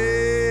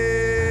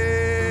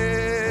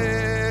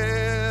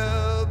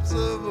depths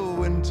of a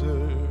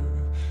winter,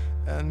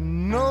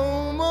 and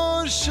no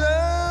more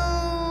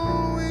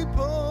shall we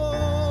part.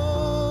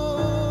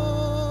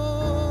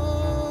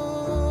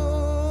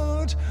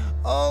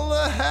 All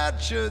the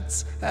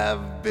hatchets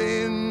have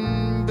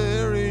been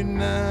buried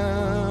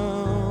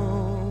now,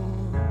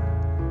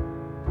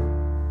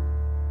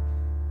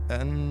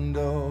 and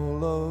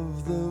all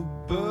of the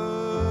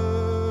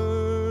birds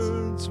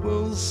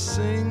will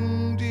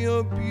sing to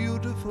your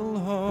beautiful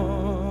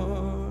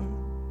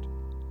heart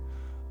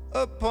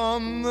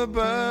upon the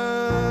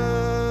bough,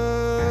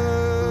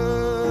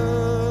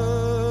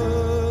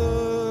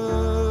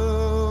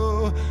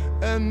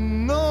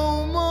 and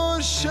no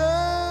more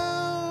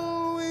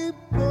shall we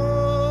part.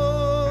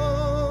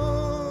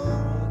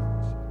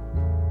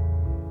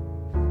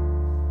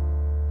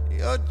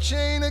 Your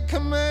chain of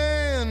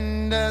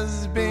command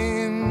has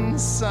been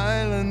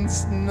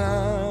silenced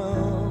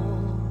now,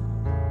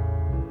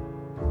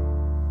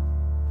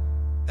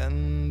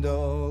 and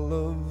all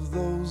of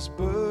those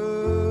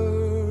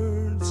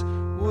birds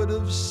would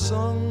have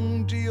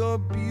sung to your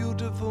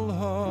beautiful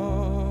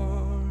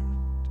heart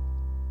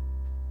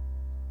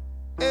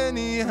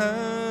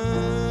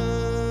anyhow.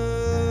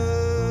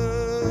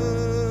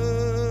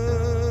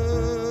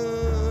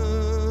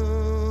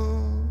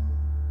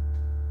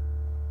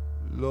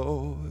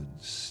 Lord,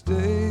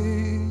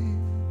 stay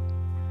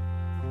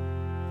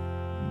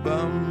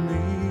by me.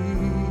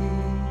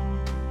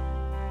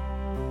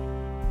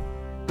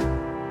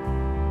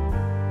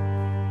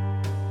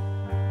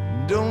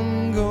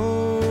 Don't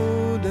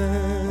go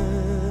down.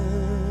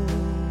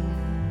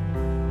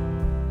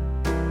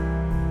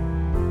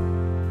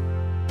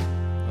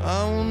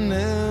 I'll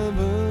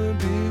never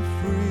be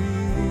free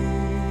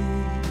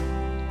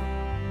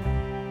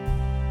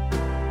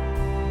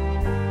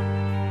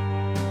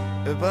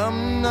if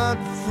I'm not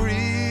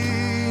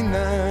free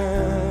now.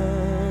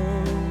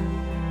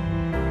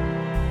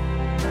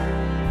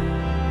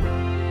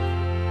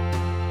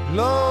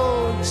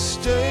 Lord,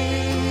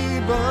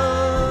 stay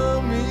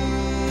by me,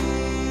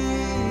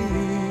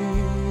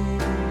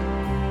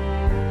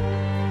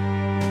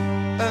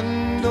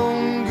 and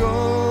don't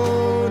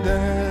go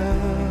down.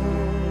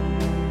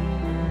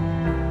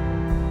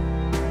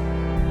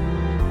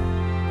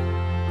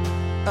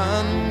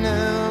 I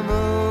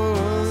never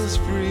was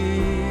free.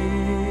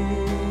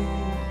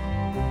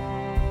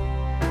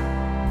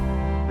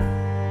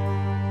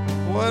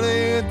 What are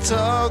you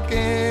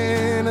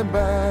talking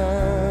about?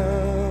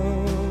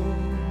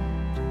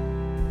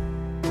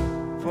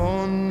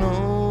 For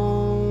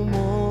no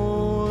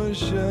more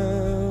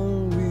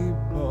shall we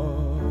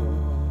part,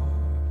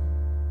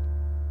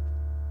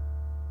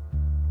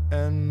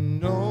 and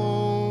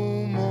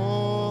no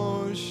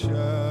more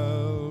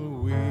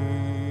shall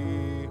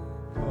we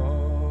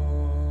part.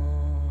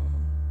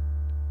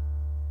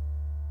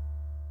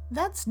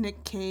 That's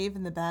Nick Cave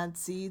and the Bad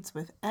Seeds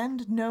with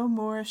And No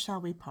More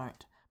Shall We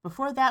Part.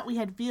 Before that, we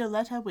had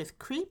Violetta with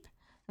Creep,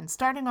 and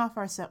starting off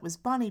our set was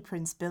Bonnie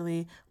Prince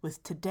Billy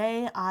with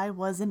Today I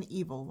Was an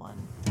Evil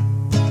One.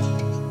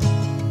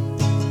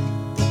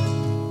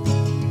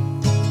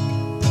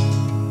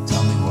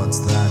 Tell me what's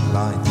that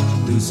light?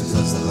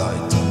 Lucifer's the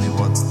light. Tell me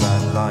what's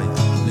that light?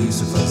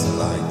 Lucifer's the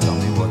light. Tell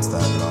me what's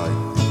that light?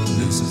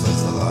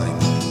 Lucifer's the light.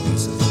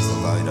 Lucifer's the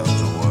light of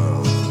the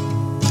world.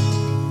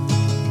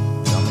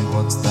 Tell me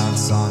what's that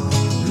sun?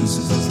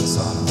 Lucifer's the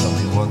sun. Tell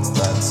me what's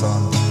that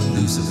sun?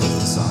 Lucifer's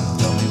the sun.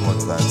 Tell me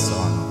what's that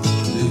sun?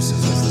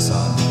 Lucifer's the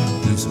sun.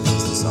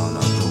 Lucifer's the sun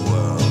of the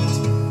world.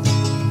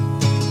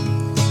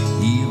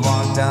 He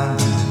walked down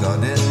to the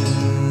garden.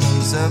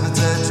 Servant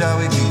said, shall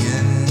we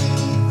begin?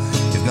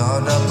 If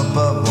God up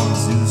above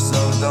wants you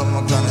so dumb,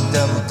 what kind of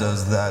devil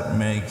does that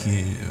make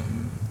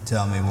him?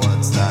 Tell me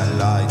what's that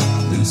light?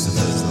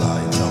 Lucifer's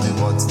light. Tell me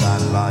what's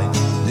that light?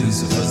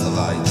 Lucifer's the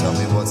light. Tell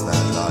me what's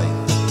that light?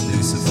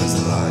 Lucifer's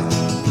the light.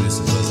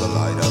 Lucifer's the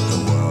light of the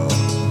world.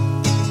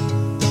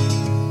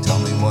 Tell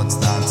me what's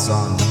that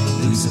sun?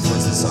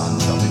 Lucifer's the sun.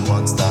 Tell me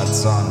what's that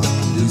sun?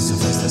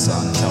 Lucifer's the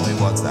sun. Tell me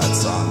what's that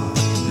sun?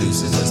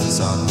 Lucifer's the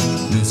sun.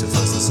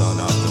 Lucifer's the sun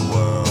of the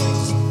world.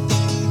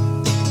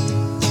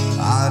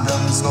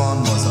 Adam's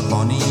scorn was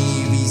upon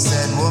Eve. He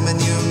said, woman,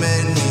 you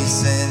made me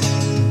sin.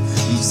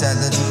 Eve said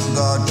the true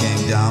God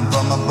came down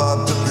from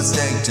above, took the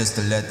stake just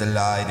to let the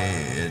light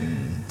in.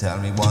 Tell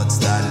me what's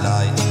that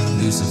light?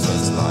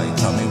 Lucifer's light.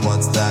 Tell me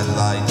what's that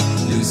light?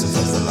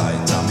 Lucifer's the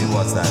light. Tell me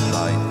what's that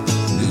light?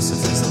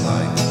 Lucifer's the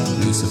light.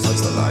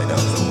 Lucifer's the light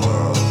of the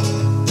world.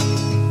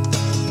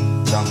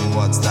 Tell me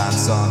what's that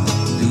sun?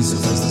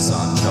 Lucifer's the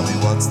sun. Tell me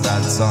what's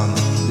that sun?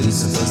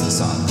 Lucifer's the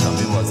sun. Tell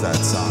me what's that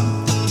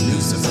sun?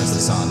 Lucifer's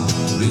the sun.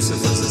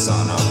 Lucifer's the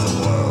sun of the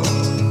world.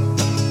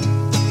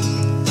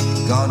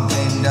 God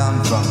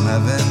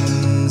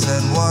heaven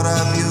said, what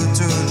have you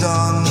two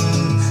done?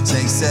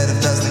 Snake said, if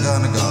that's the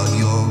kind of God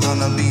you're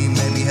gonna be,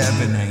 maybe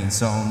heaven ain't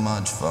so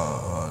much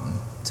fun.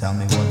 Tell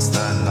me what's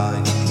that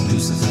like?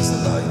 Lucifer's the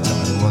light. Tell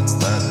me what's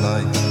that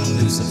like?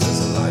 Lucifer's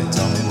the light.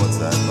 Tell me what's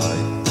that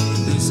like?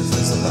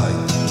 Lucifer's the light.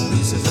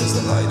 Lucifer's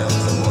the light of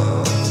the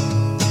world.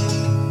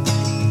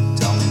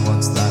 Tell me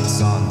what's that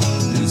sun?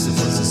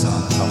 Lucifer's the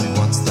sun. Tell me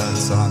what's that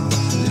sun?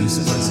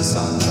 Lucifer's the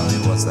sun. Tell me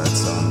what's that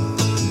sun?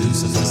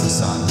 Lucifer's the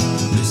sun.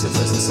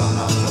 Lucifer's the sun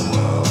of the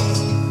world.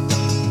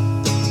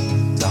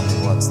 Tell me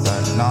what's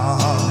that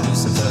love?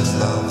 Lucifer's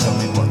love. Tell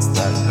me what's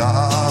that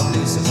love?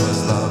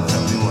 Lucifer's love.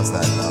 Tell me what's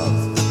that love?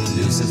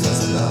 Lucifer's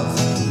the love.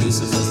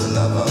 Lucifer's the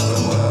love of the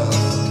world.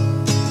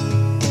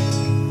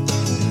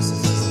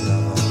 Lucifer's the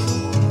love of the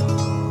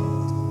world.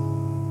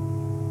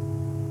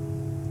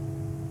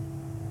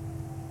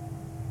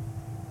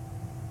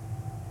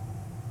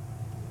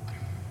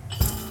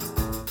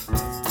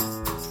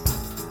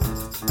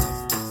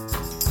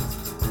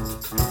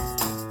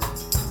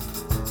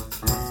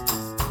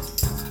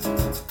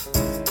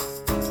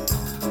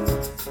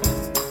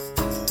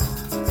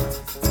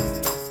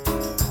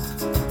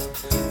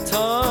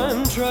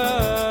 Time travels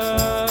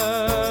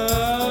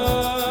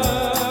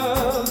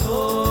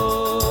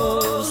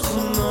to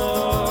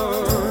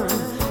learn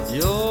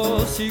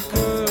your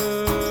secret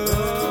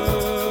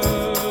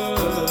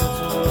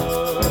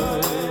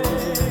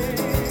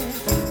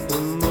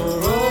in the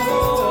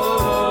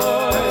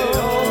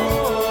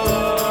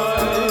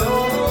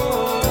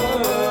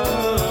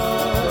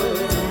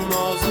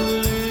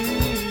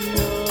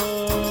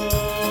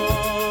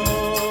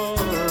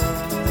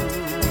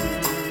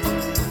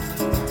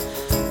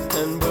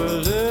and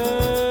Berlin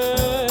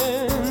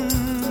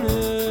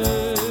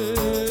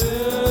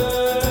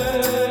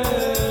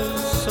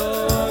is so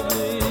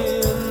ugly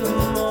in the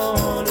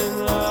morning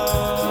light,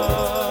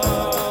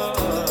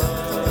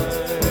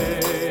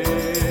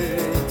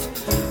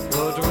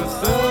 but with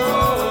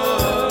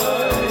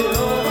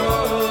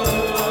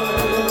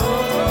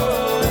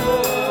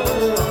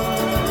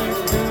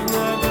it can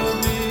never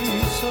be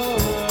so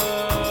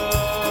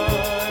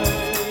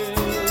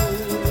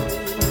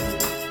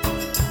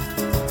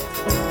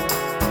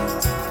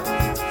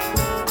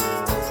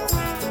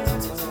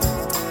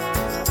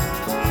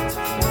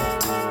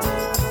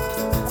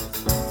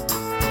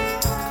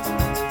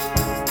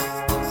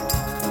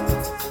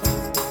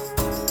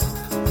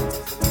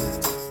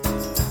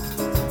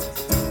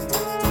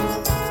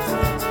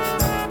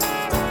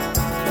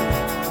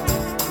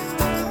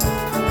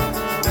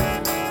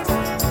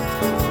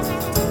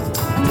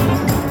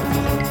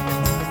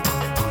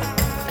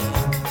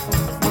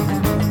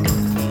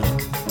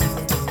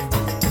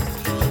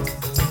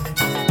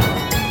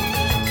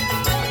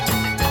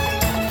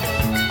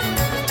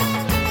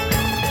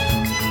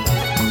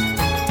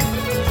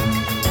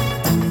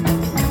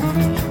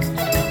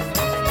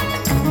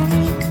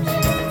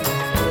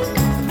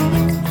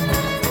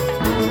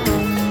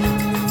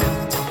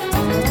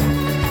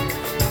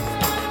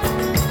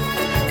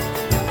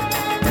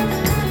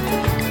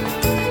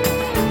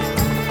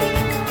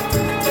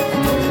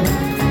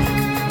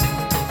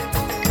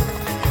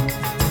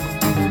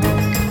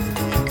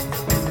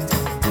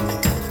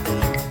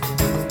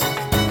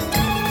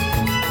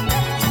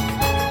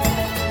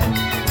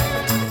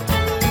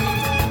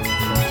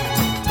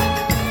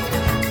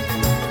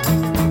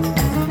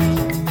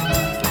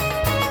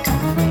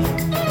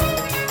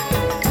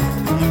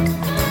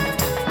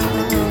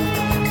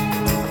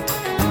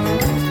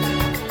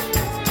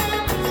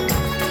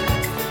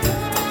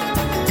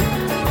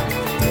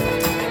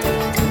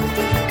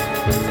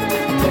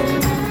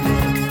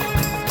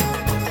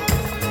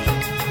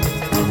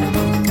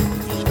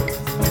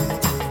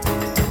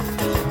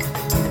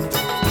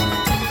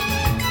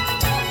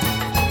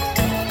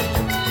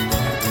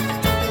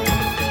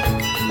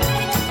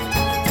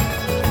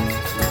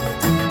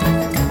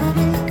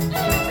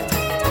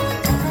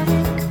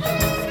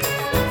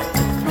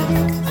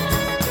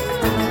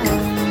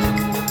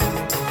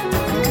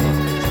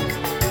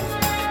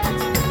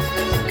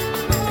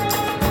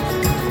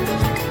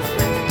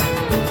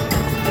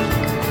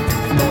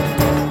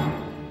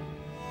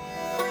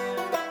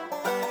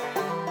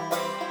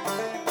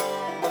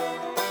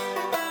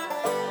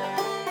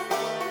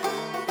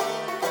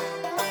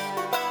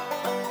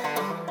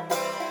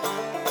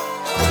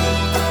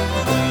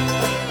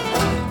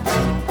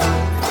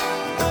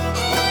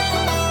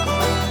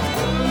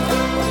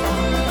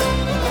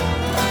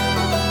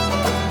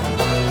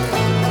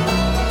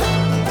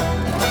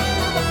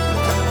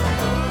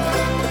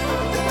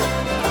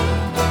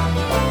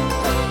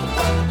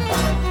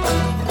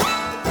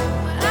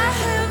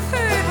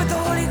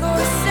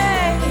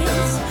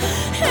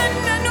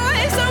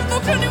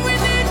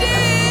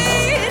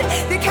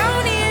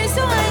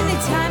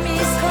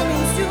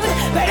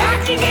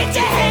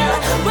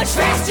much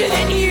faster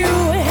than you.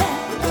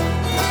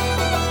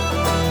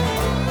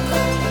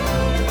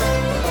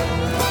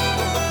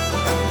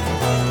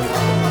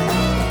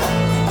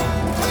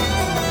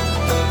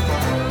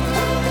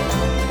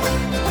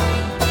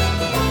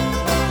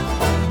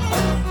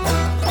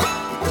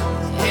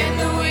 In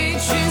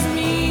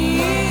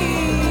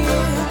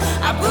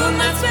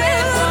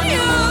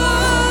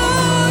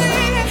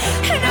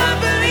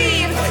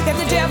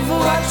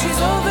watches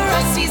over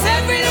us, sees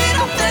every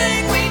little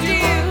thing we do.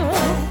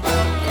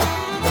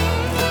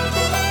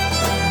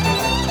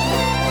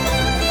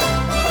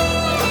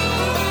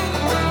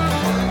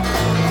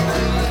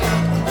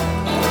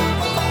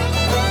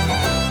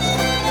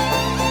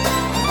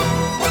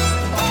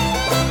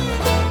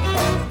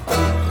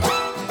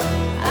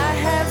 I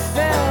have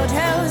felt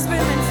hell's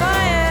burning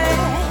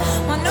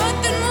fire, want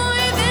nothing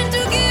more than to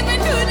give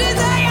into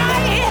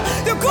desire.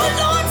 The good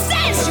Lord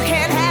says you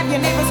can't have your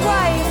neighbor's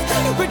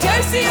wife, but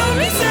that's the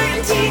only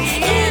certainty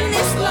in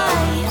this life.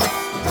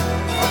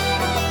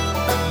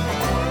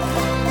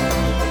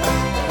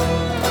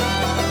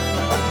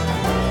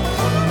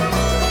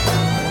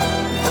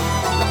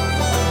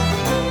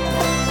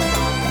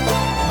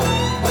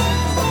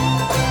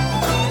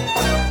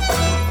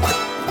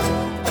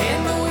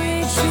 And the way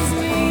you choose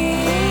me,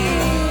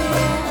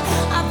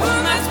 I put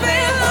my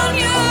spell on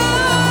you.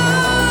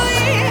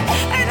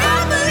 And I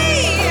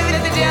believe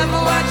that the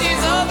devil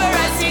watches over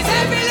us, sees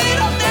every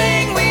little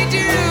thing we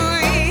do.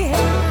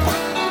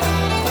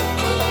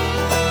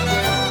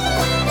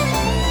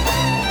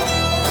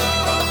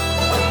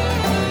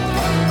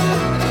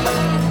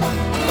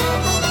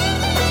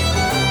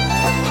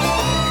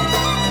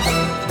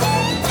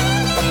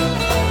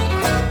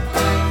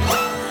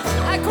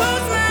 I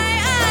close my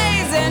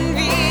eyes,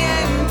 envy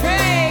and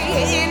pray.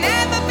 He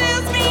never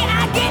fails me,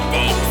 I get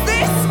things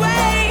this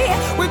way.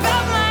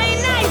 Without my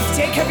knife,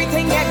 take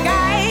everything you got.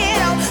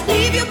 I'll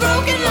leave you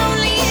broken,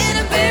 lonely in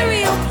a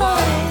burial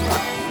plot.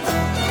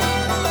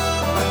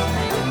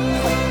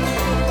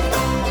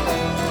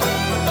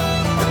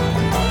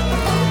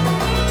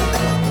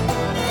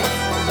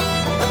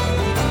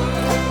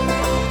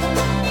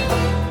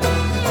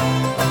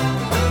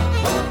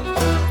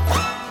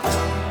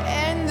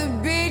 And the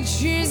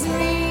bitch is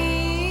me.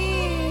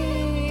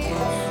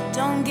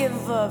 Don't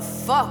give a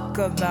fuck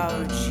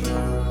about you.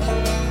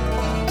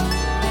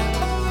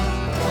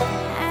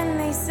 And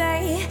they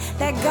say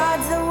that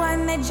God's the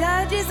one that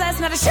judges us,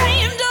 not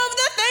ashamed of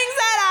the things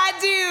that I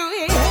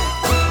do.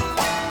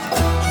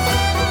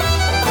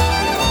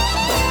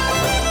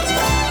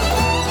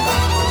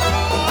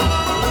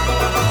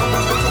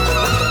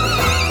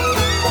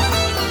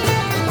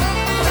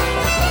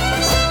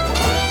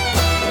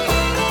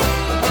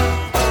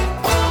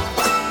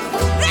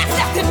 There's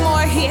nothing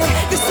more here.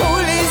 The soul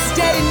is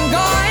dead and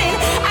gone.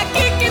 I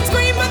kick and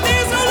scream, but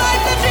there's no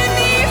life left in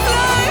these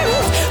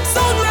lungs.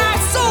 Sold my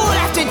soul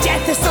after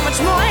death. There's so much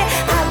more.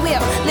 I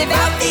will live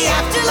out the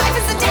afterlife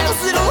as the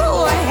devil's little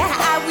whore.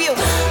 I will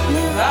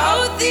live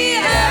out the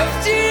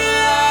afterlife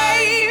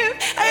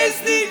as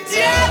the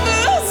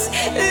devil's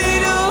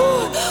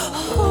little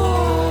whore.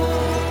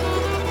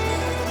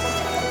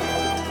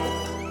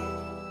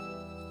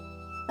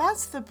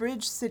 That's the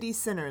Bridge City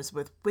Sinners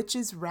with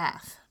Witch's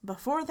Wrath.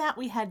 Before that,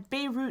 we had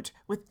Beirut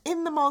with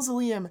In the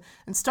Mausoleum.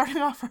 And starting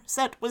off our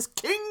set was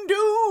King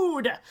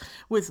Dude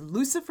with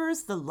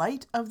Lucifer's The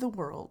Light of the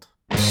World.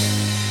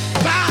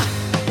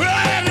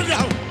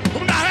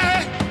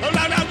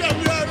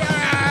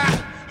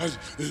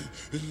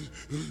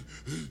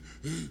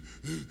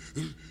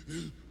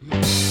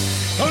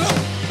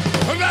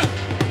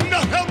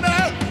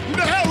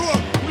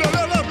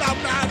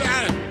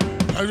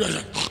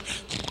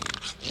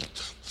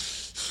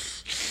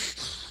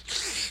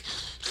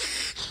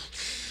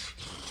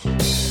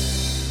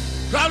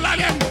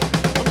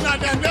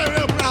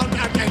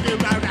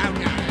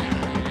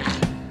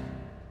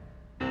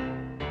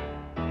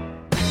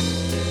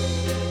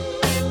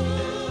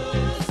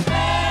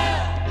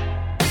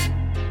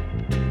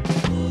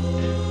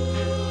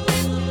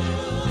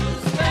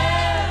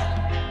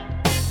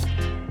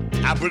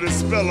 I put a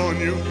spell on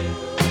you.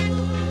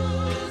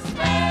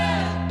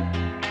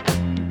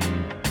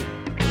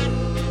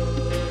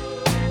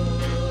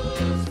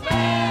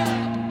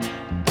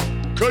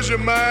 Cause you're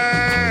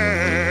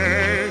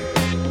mine.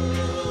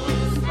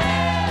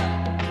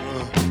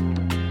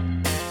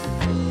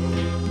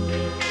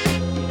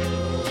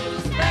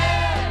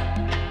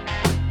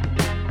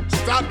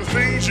 Stop the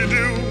things you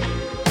do.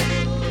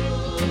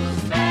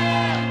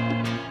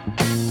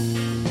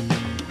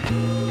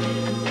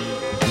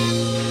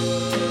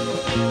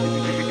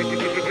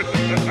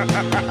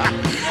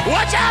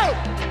 Watch out!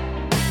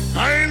 I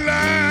ain't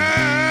lying.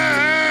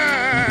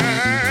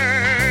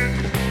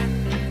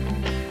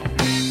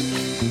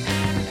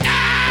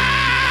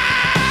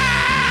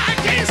 I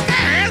can't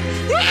stand.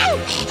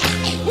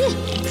 Woo!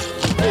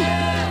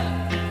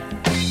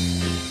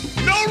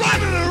 No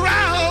running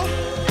around.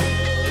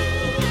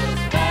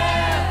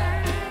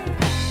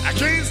 I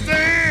can't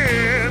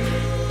stand.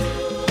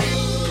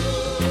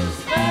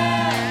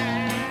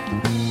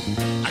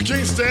 I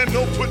can't stand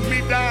no putting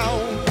me down.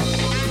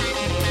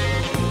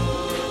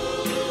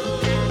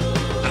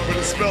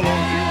 Spell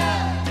on you.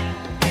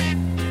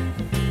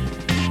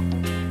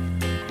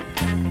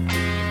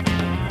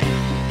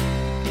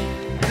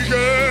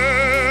 Because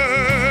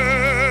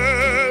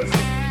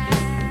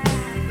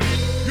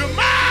you're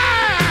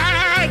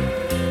mine.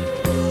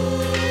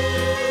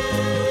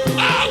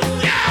 Oh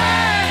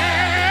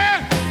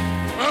yeah.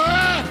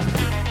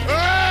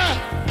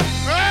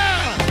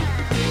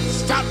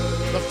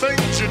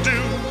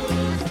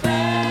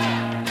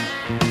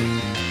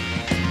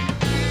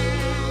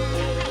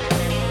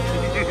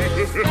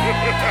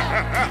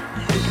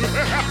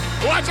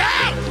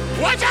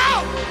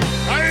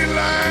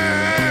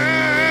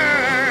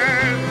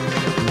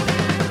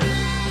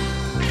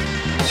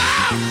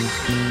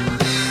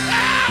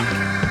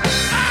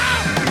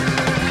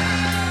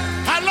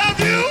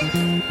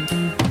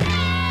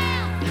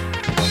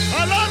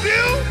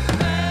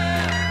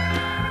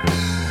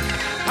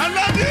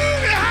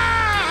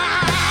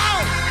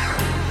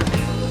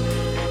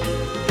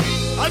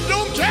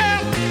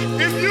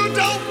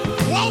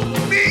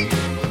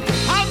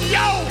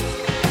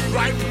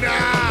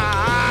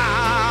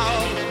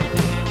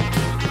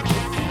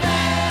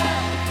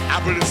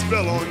 put a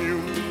spell on you.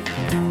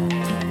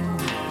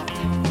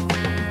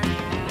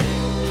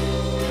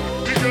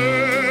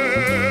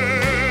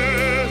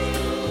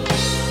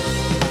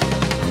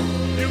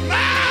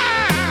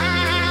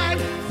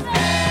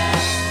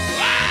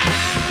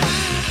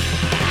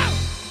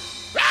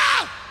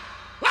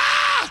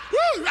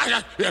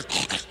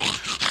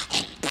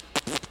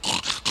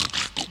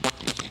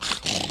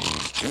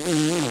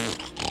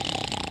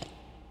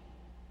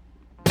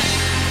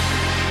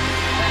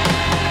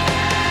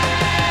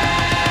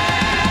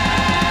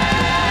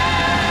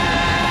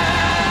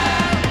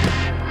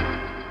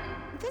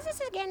 This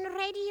is again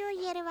Radio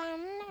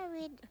Yerevan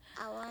with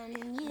our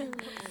news.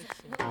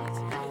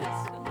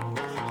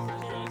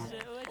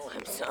 Oh,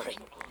 I'm sorry.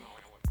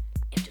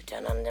 You have to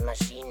turn on the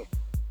machine.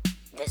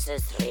 This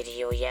is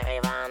Radio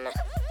Yerevan.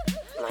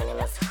 My name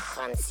is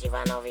Hans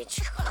Ivanovich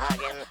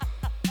Hagen,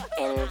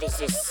 and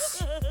this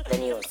is the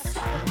news.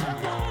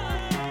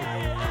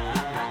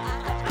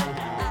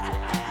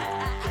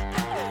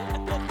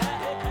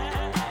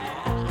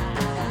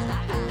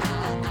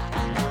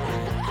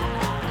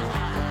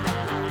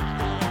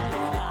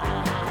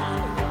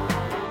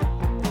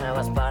 I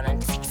was born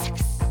in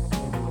 '66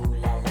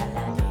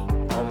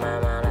 on my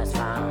mother's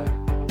farm.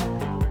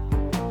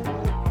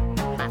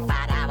 My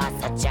father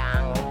was a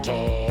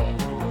junkie,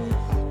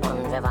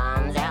 und wir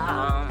waren sehr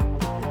arm.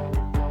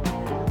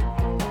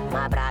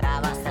 My brother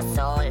was a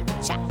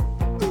soldier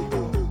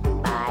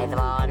by the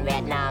war in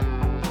Vietnam.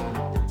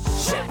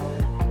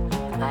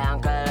 My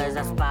uncle is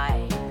a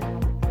spy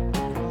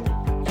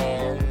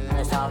in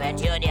the Soviet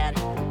Union.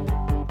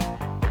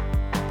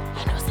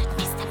 He knows that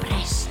Mr.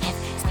 Brezhnev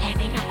is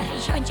planning a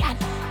reunion.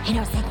 He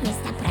knows that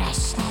Mr.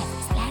 Brezhnev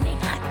is planning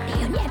a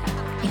reunion.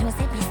 He knows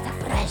that Mr.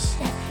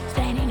 Brezhnev is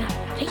planning a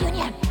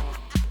reunion.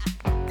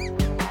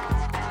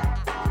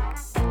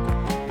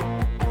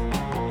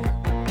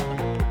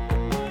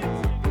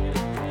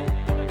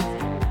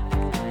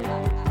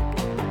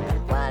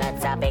 Well,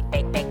 it's a big,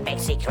 big, big, big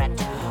secret.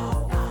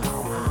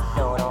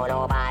 No,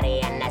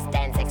 nobody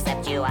understands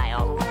except you, I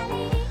hope.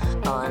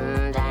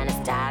 Und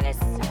eines Tages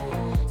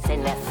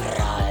sind wir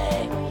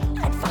frei,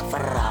 einfach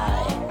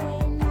frei.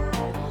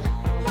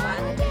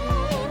 One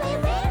day we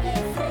will be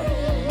free.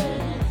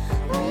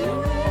 We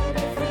will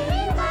be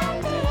free one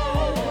day.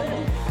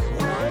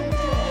 One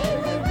day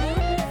we will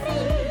be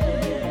free.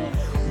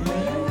 We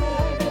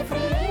will be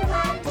free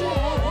one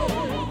day.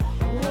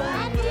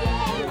 One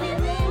day we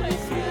will be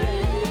free.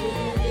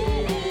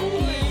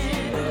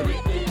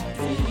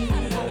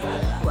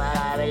 Well,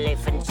 I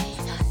believe in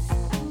Jesus.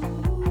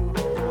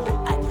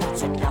 I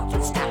preach it loud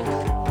and stark.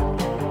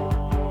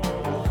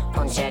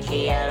 Und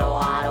Jackie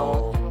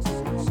Eloano,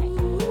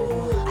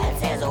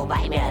 als so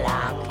bei mir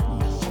lag.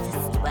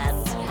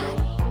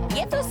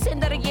 Get us in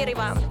the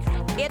Yerevan.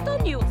 Get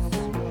on news.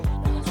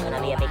 It's gonna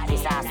be a big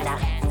disaster.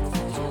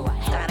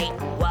 It's gonna be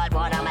World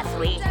War number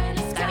 3.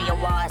 It's gonna be a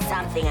war or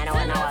something. I know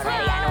it now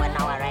already. I know it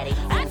now already.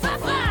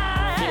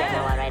 Feel it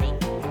now already.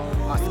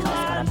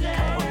 Moscow's gonna be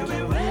kaputt.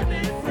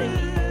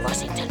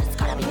 Washington is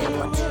gonna be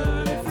kaputt.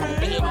 It's a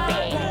big,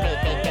 big, big,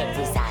 big, big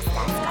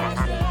disaster. It's gonna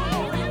come.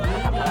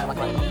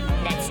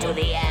 Let's do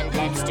the end.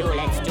 Let's do the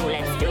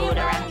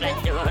rock.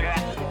 Let's do the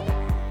rock.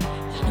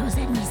 He knows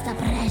that Mr.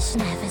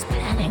 Brezhnev is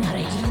planning a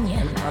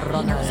reunion.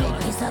 He knows that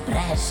Mr.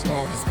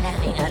 Brezhnev is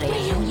planning a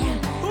reunion.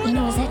 He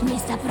knows that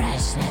Mr.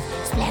 Brezhnev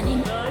is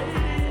planning.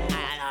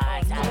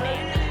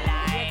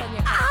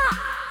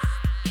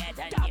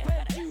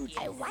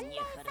 I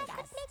wonder if I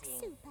could make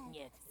soup.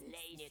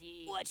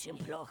 Очень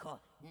плохо.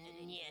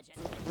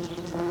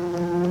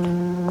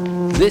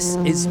 This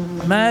is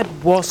Mad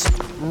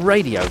Wasp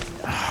Radio,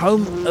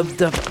 home of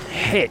the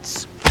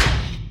hits.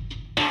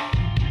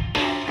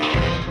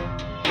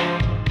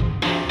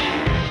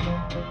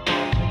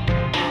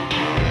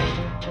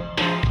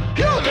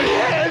 You're the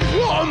head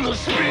on the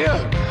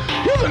spear.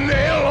 You're the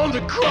nail on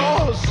the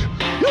cross.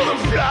 You're the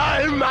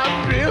fly in my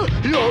beer.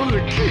 You're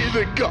the key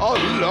that got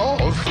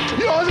lost.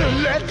 You're the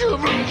letter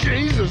from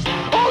Jesus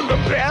on the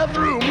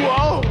bathroom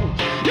wall.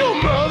 Your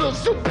mother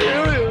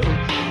superior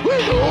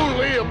with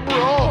only a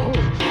bra.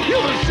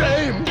 You're the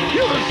same,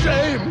 you're the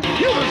same,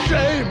 you're the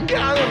same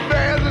kind of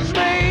bad as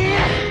me.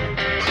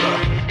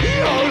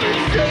 You're the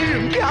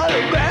same kind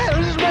of bad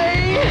as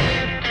me.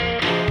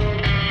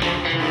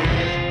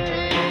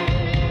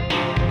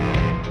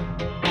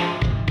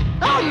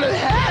 I'm the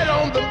hat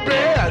on the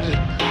bed.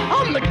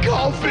 I'm the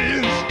coffee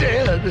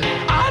instead.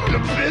 I'm the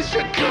fish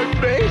that could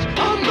bait.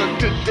 I'm the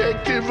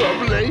detective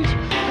of late.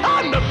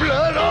 I'm the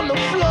blood on the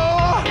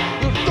floor,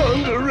 the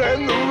thunder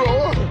and the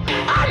roar.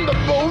 I'm the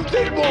boat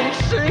that won't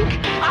sink.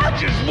 I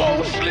just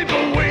won't slip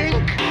a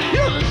wink.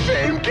 You're the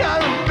same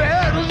kind of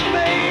bad as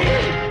me.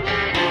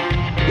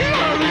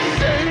 You're the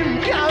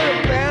same kind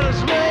of bad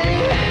as me.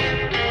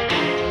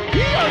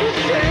 You're the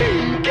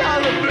same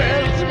kind of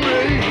bad as me.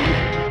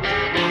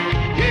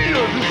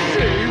 You're the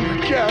same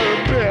kind of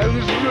bad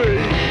as me.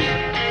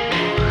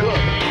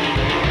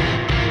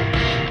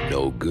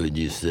 No good,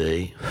 you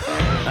say?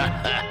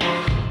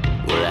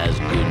 Well, that's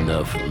good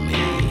enough for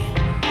me.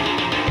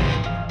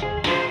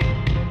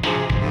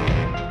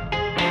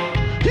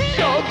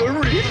 the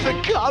wreath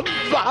that caught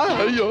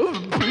fire. You're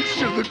the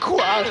preacher of the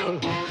choir.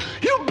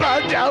 You bow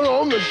down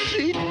on the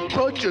sheet,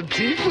 but your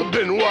teeth have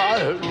been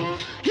wired.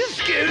 You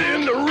skid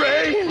in the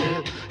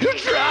rain. You're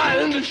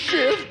trying to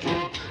shift.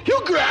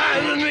 You're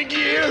grinding the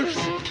gears.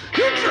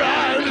 You're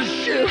trying to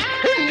shift,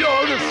 and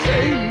you're the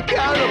same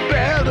kind of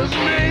bad as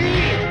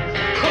me.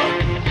 Huh.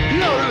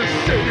 You're the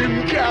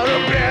same kind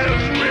of bad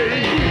as me.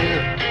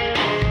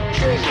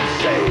 She's the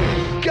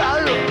same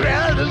kind of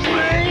bad as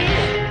me.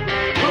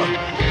 Huh.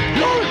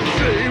 You're the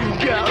same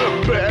kind of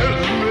bad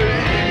as me.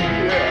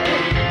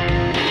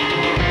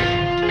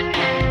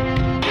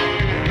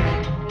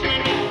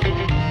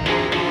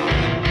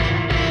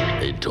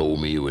 They told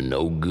me you were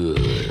no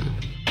good.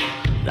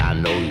 I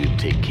know you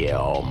take care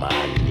of all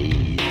my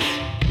needs.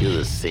 You're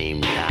the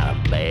same kind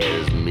of bad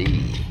as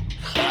me.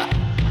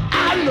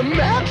 I'm the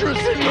mattress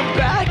in the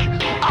back.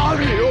 I'm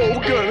the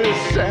old gunny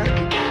sack.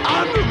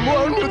 I'm the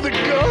one with the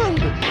gun,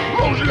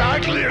 most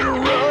likely to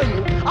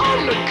run.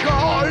 I'm the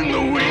car in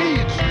the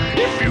weeds.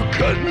 If you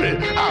cut me,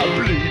 I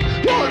bleed.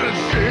 You're the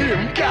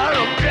same kind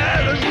of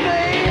bad as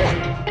me.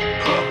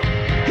 Huh.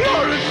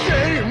 You're the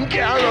same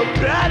kind of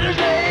bad as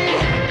me.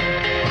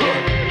 Huh.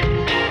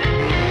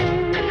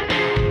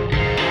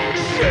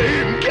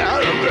 Same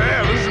kind of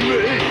bad as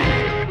me.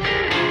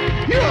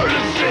 You're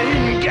the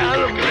same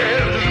kind of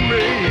bad as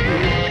me.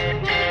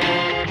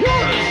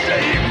 You're the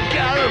same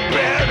kind of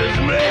bad as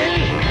me.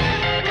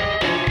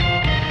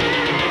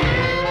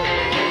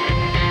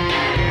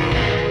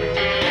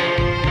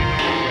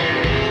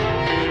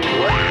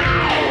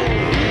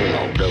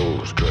 Wow!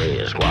 Those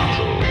tres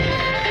cuatro.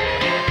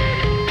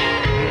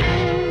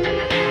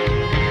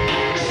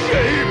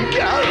 Same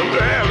kind of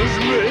bad as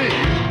me.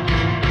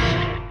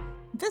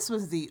 This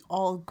was the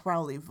All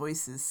Growly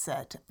Voices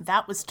set.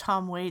 That was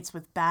Tom Waits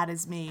with Bad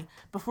As Me.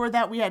 Before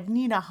that, we had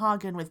Nina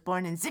Hagen with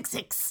Born in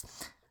 '66.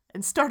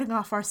 And starting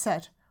off our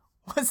set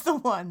was the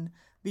one,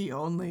 the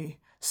only,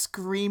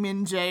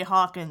 Screamin' Jay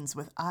Hawkins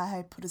with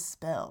I Put a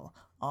Spell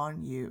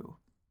on You.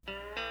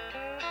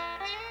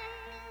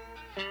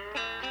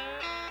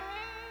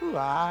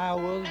 I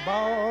was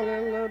born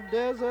in the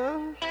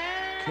desert,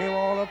 came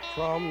on up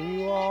from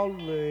New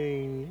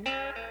Orleans.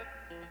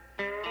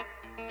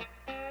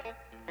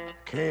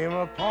 Came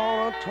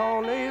upon a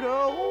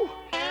tornado,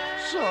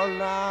 saw a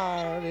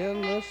light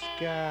in the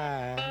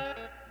sky.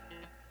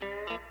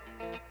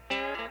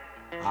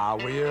 I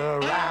wheel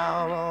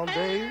around all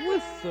day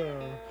with the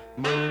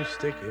moon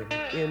sticking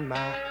in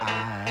my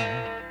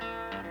eye.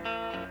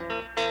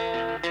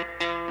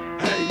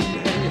 Hey,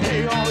 hey,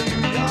 hey, all you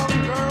young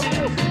girls,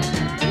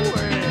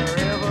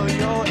 wherever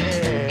you're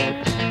at,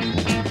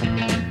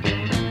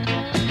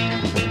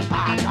 I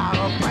got a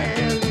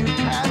brand new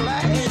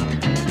Cadillac,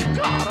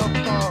 got a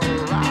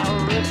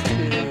Ferrari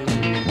too.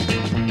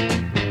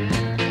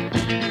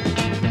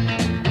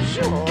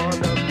 Sure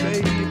enough,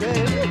 baby,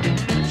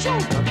 sure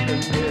enough,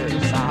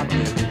 yes, I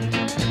do.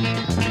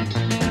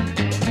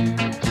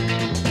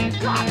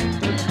 Got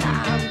the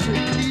time to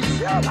teach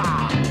you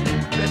now,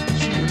 let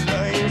you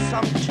learn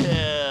some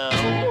too.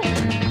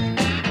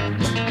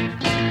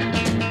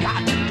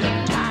 Got the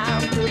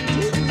time to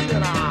teach you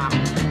now,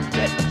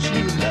 let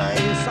you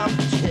learn some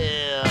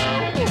too.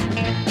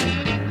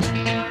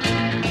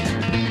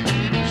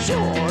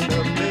 Sure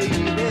enough,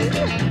 baby,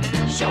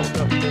 sure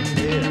enough,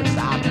 yes, I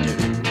do.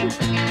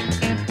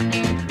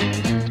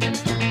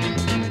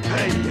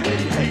 Hey,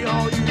 hey, hey,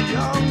 all you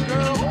young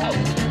girls,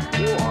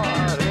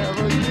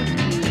 whatever you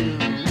do.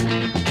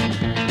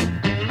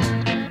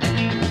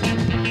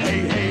 Hey,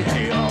 hey,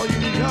 hey, all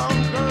you young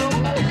girls,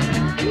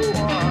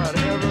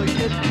 whatever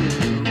you do.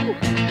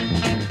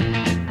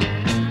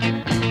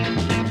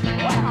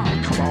 Wow,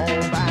 come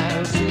on by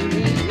and see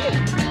me.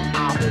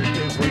 I'll be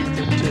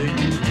waiting to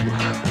you.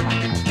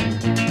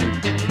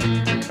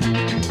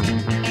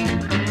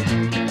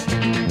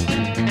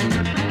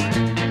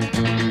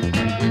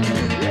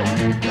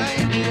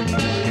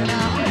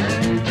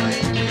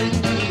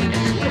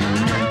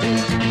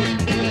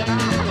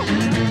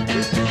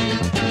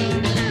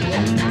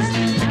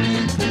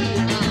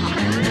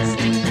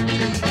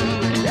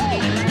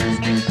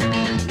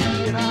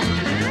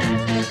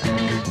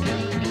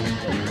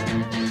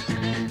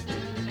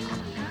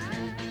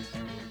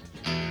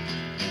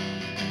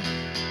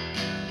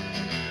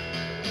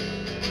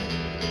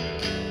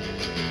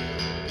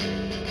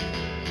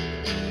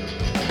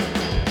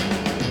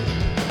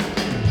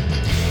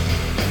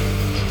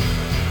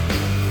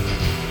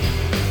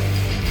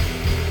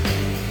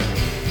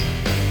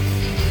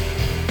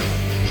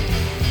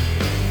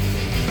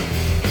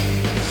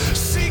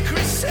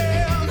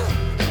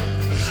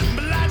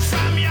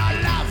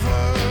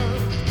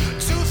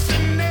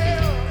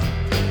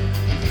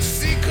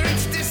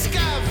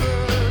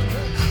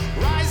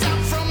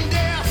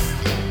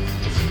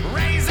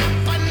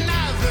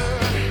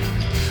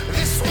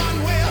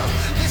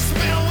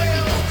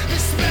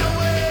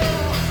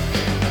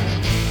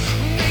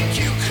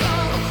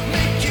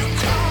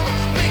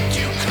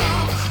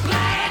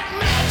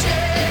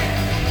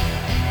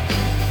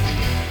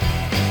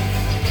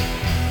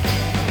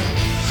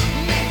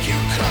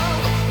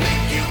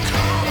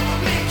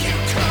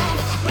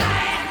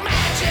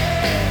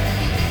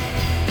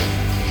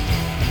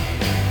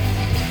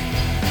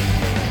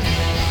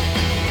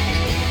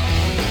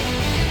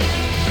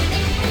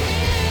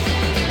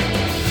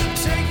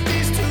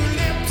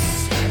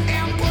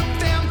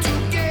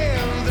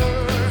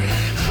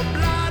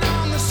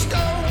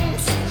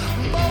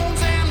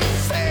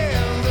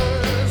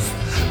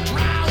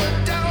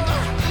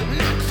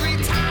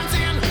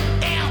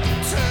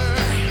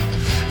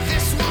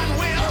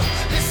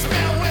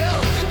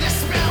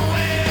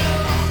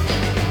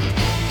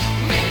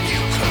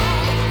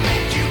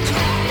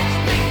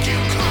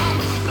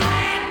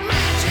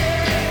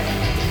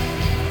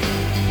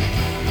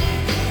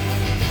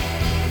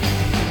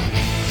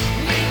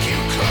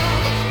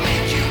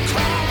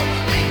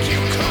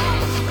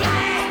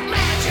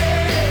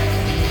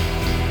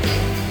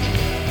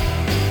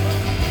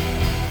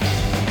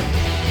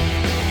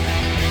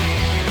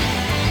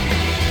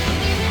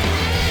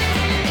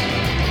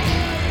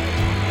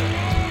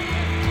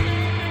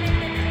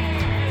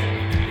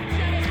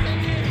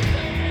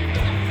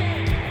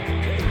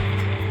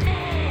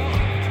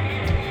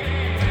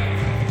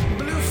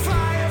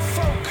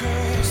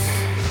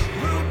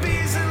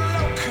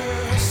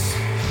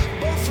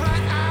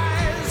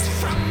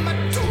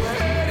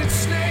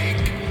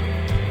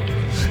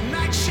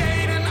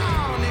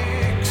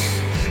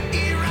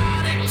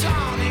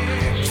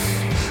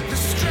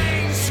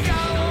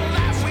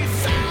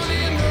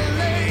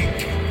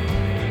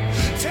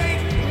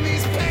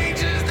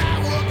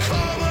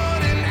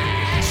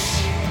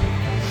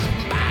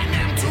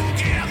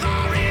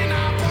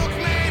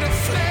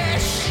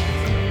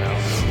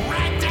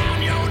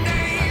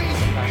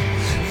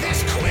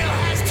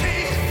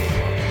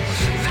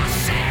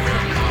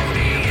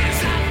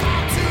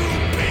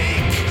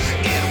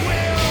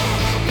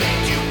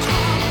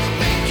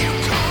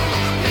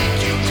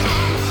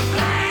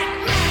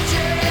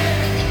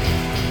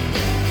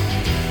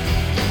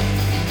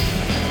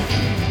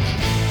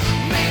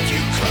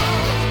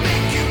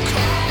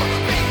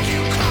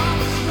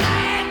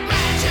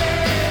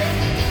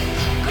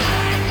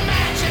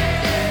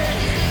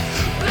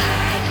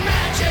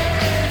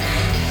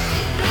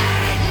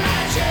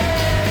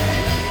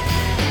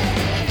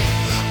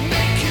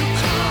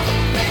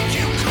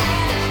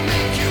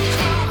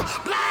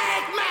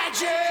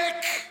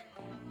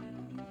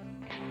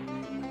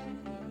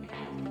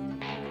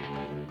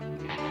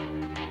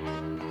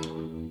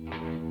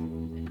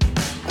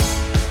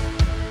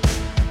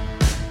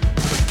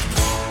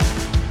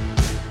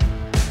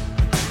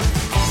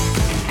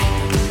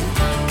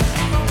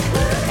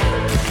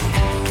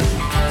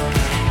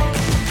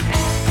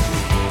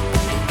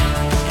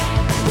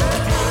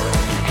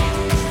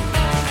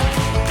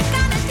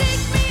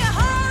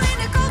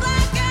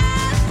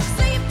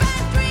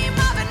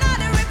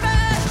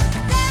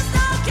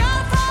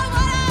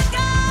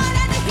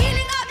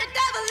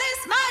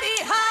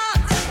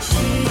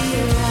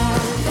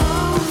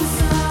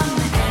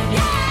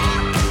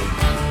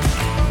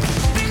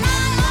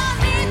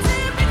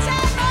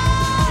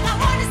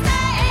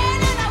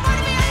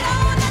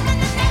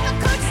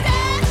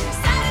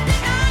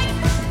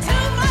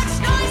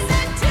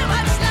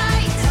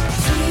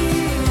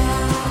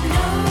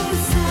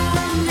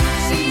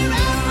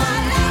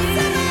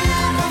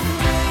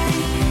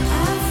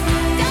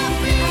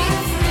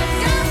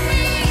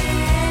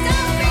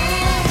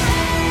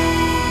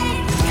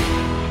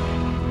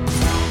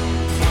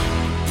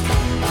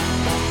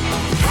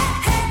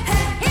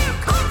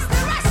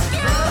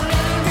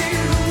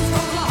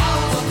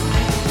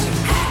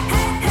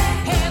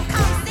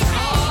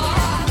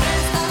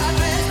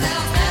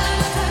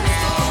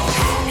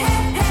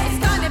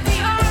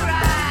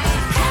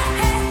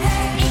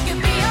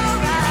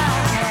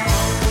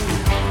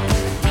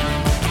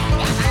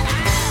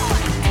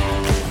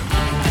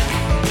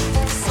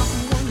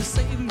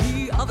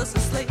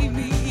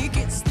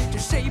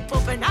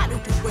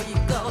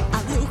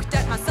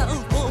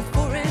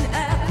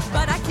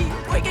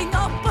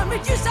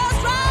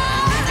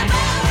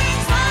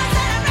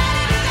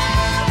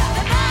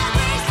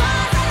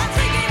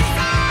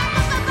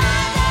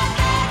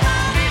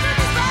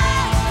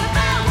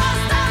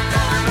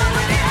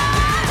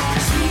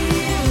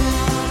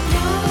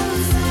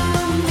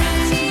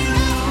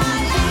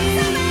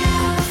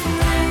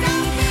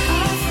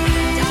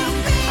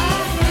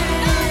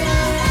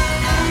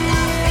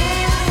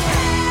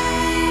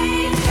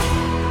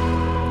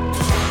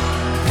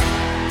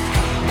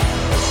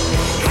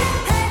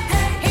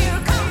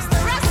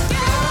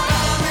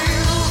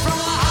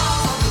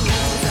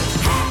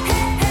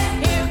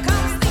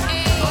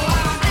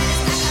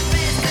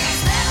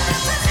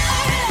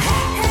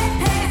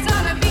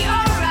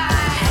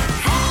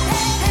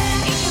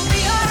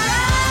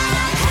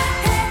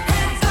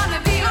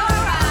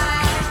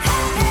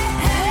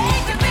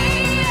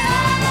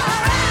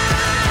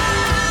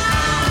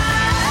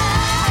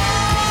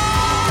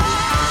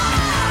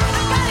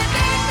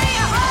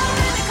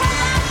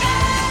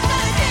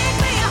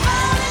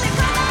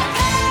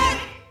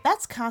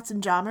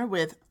 Katzenjammer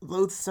with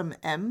Loathsome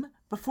M.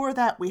 Before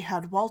that, we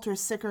had Walter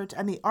Sickert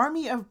and the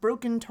Army of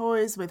Broken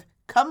Toys with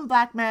Come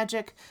Black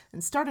Magic.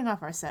 And starting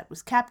off our set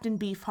was Captain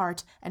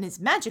Beefheart and his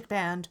Magic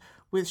Band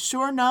with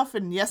Sure Enough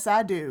and Yes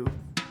I Do.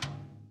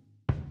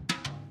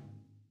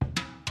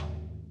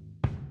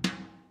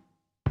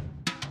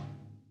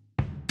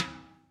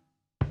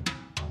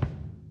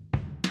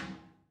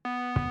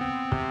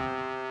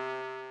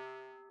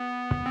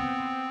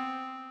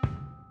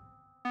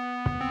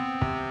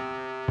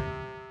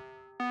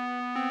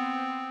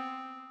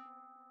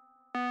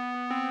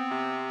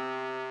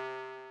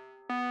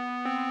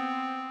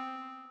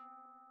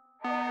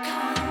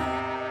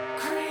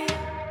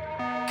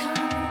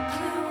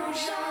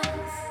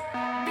 Conclusions,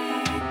 be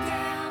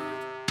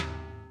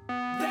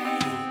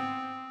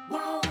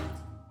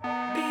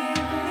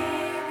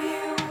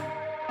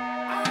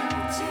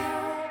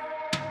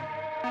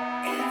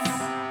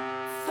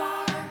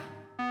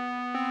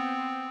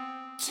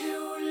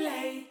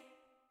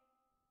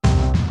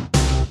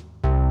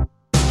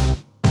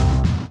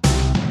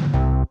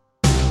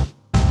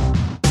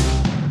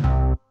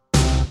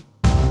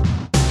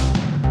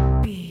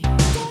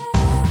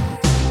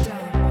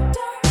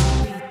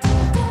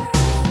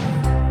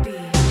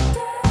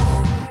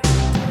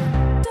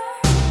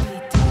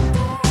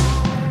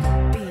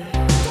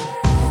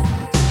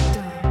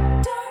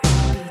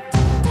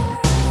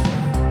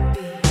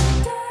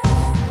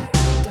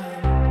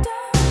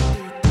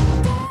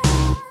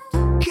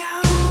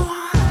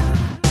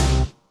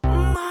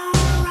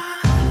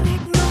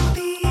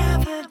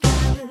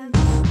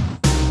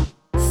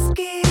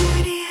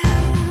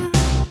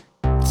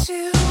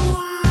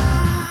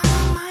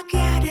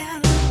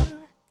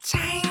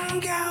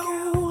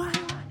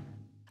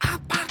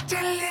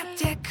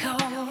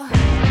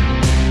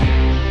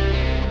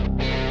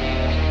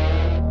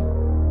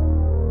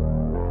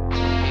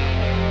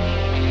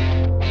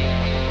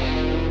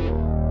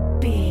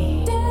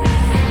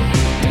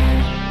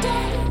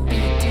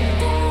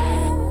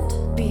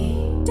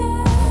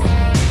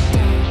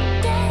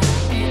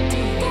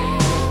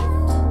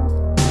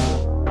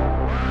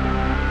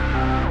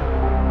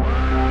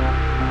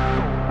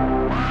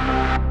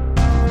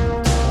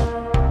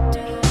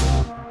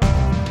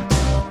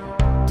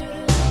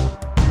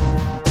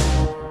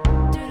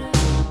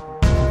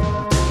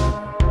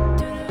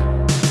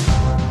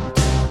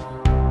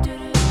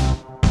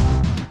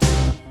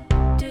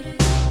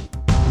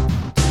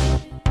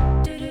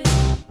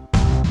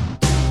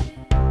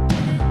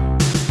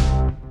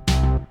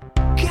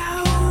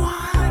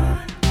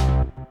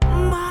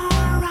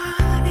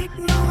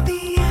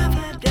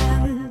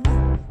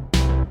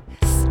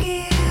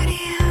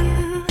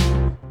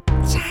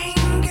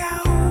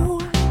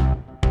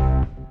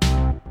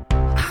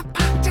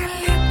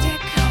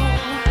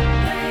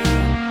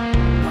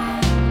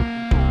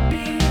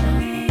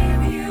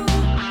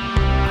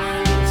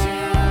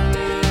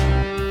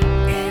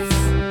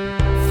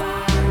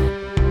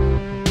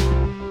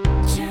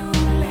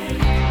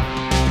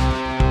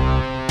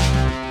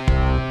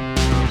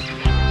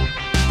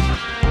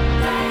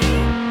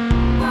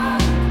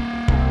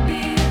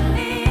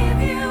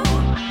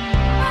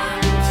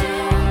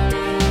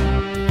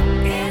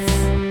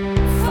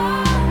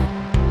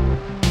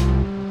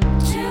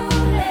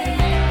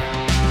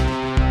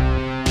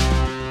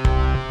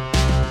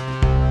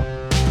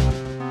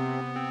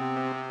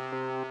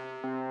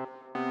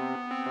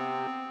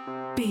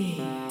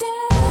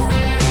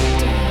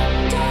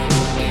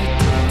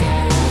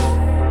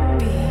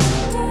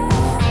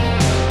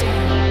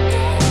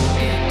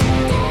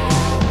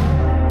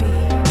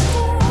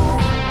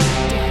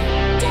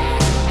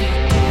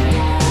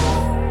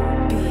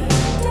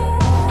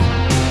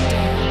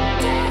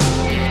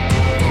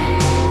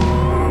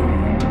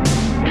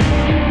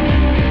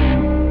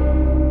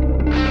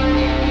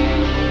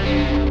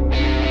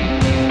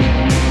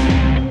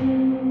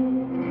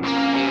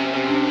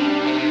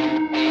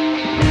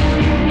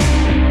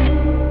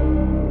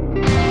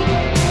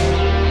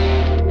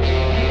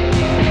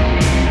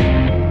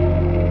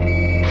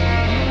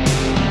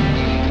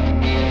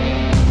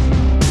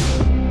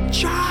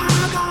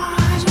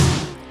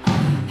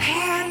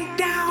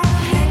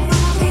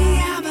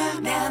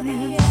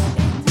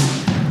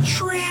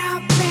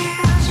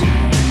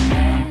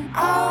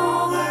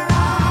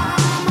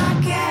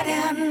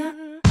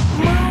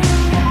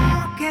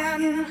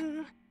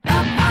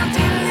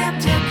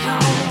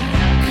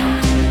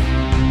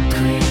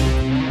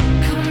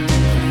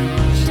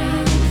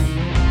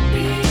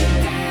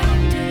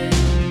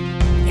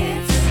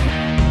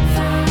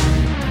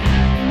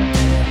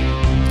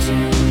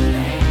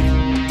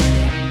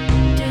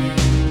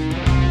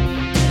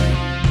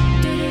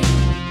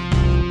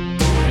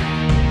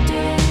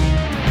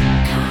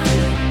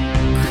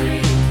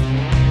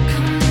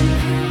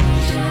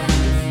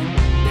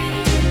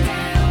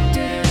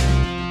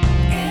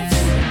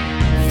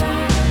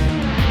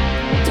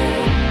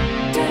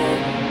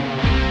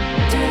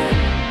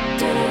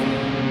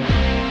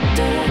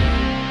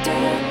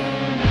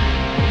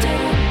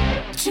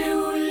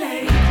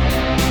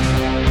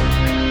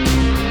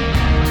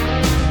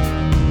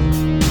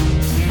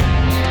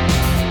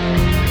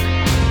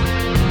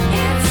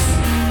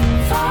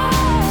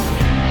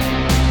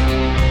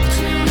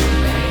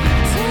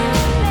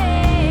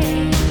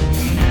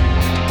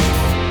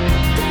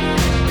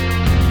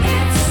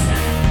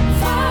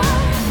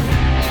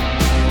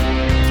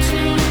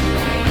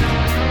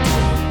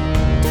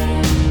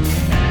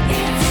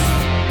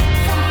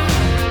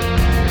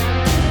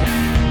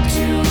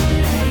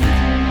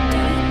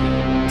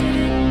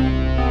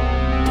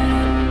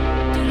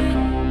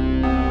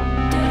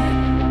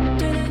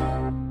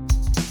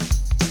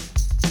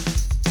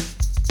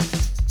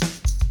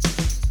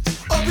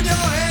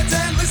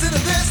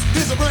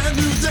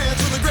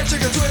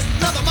chicken twist,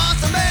 not the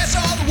monster mash,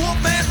 or the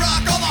wolfman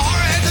rock, all the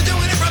horror heads are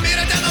doing it from here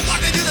to down the block.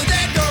 They do the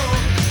dead go.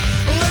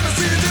 Let me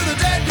see you do the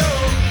dead go.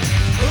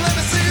 Let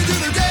me see you do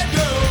the dead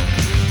go.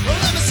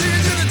 Let me see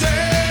you do the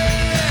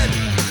dead.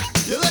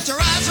 You let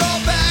your eyes roll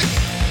back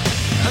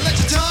and let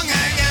your tongue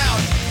hang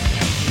out.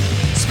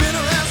 Spin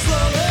around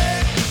slowly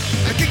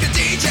and kick the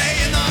DJ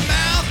in the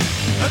mouth,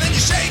 and then you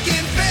shake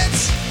in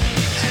fits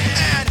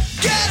and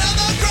get on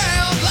the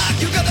ground like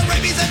you got the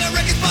rabies and the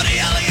Ricky's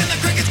Buddy Alley and the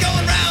crickets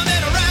going round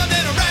and around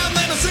and around.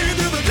 Let me see you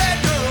do the dead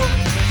go.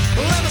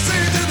 Let me see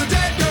you do the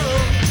dead go.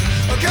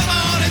 Come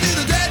on and do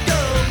the dead go.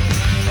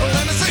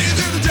 Let me see you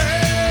do the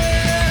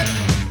dead.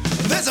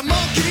 There's a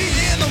monkey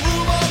in the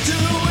room or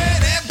two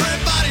and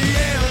everybody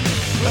in.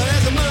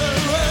 There's a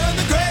murderer in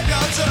the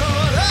graveyard, so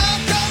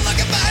I'll go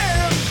looking for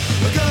him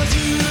because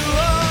you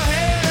are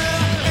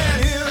here and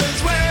here is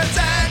where it's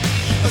at.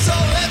 So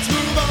let's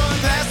move on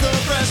past the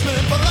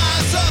freshman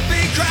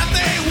philosophy crap.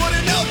 They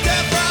wouldn't know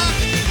death rock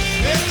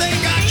if they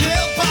got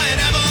killed by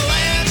an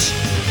avalanche.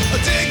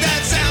 Dig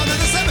that sound of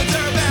the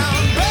cemetery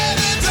bound.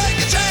 Baby, take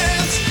a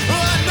chance.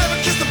 I never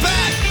kissed a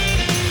bat.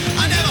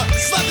 I never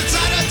slept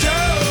inside a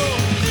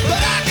tomb. But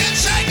I can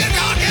shake a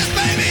carcass,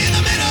 baby, in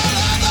the middle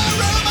of the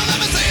room.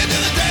 Let me see you do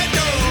the dead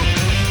go.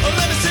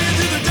 Let me see you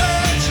do the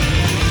dirge.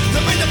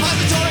 The main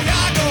depository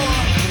I go.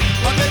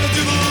 I better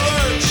do the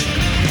lurch.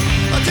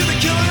 I do the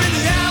killer in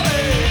the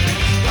alley.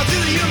 I do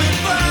the human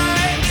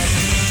fight.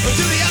 I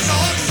do the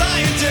alcoholic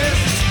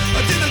scientist.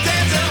 I do the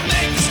dance and I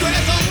make the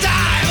squares all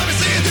die. Let me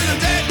see you do the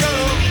dead go.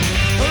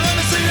 Let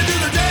me see you do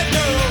the dead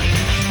go.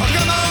 Oh,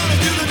 come on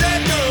and do the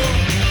dead go.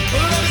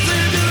 Let me see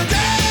you do the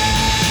dead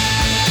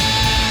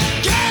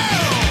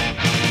go.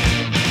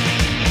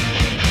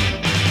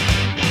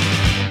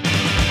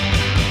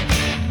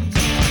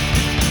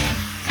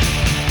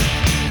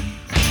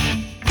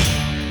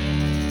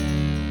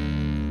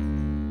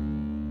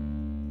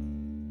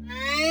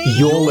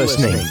 You're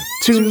listening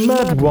to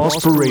Mad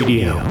Wasp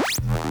Radio.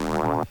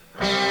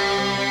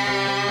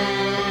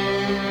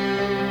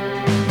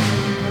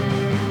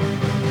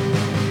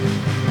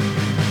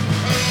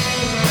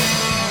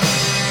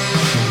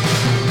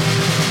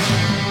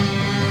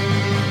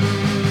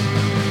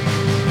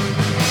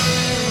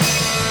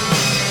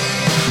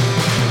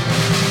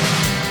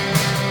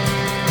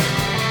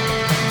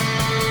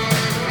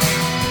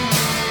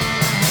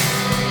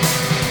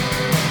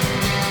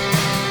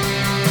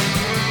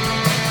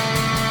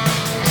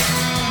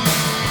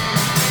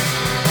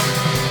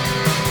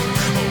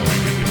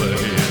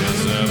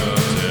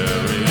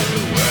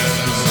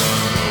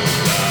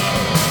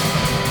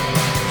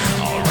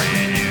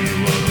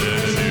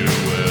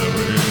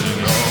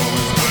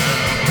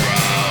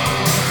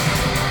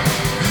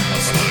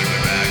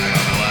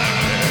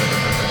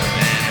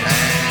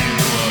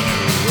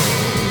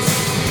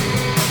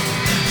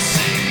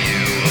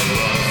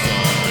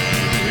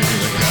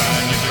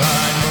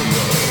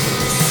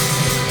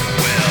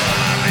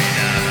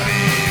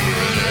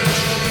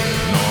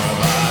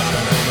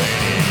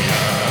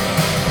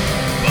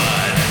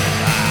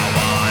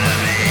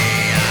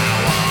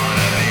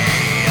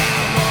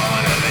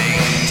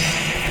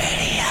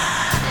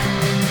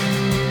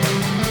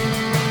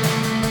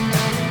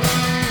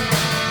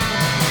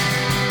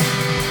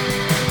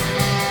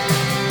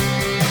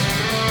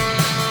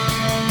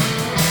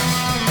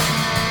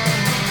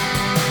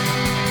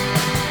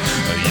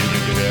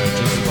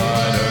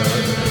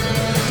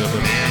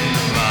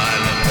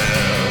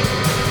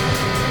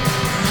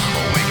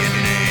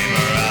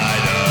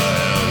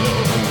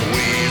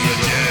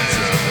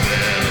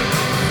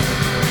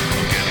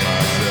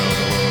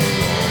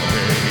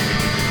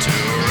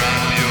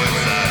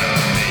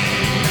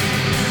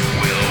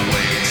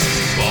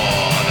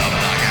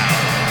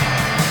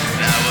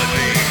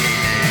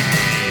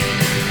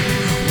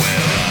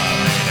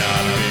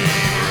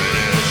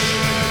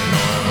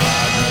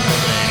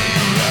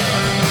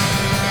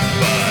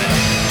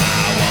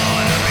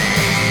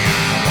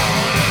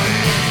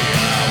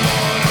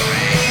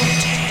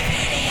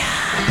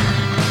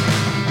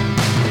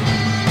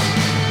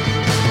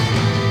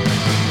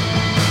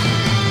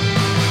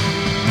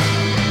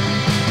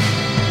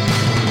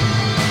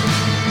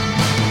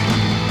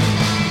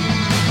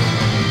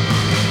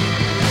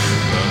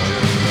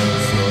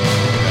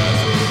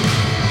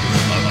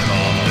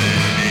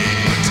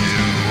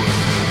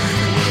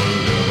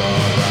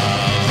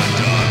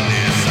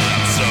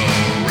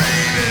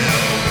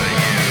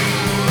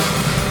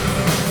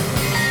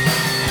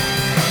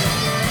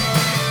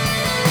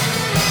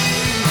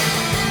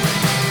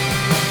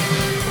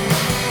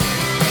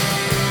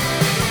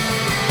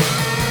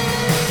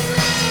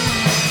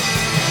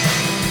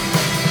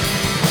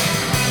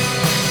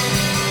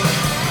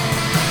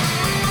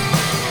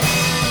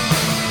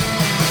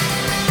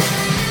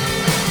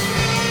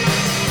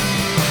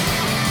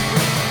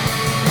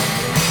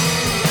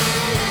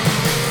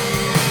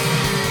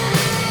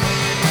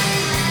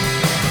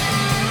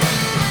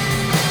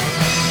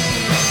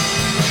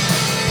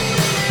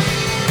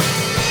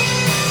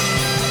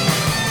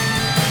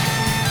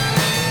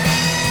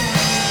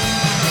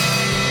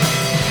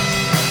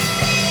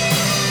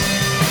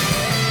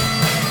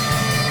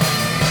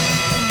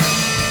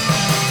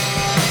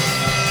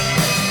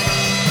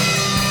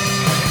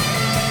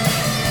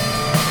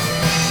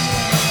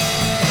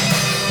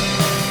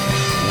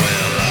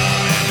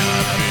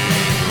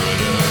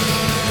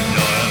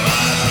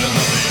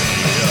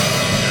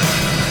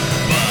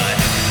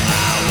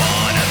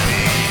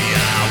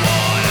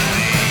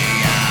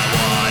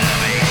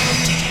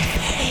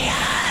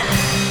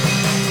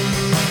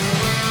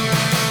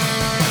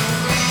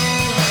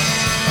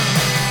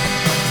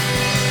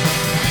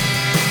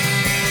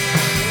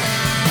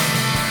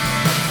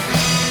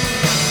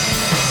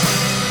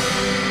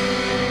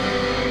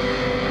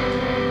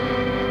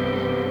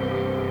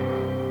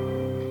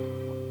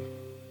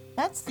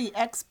 That's the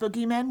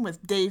Ex-Boogeymen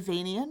with Dave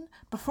Vanian.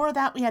 Before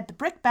that, we had the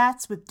Brick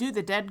Bats with Do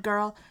the Dead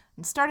Girl.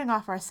 And starting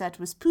off our set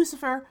was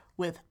Pucifer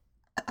with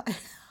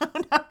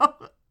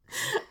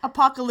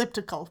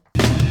Apocalyptical.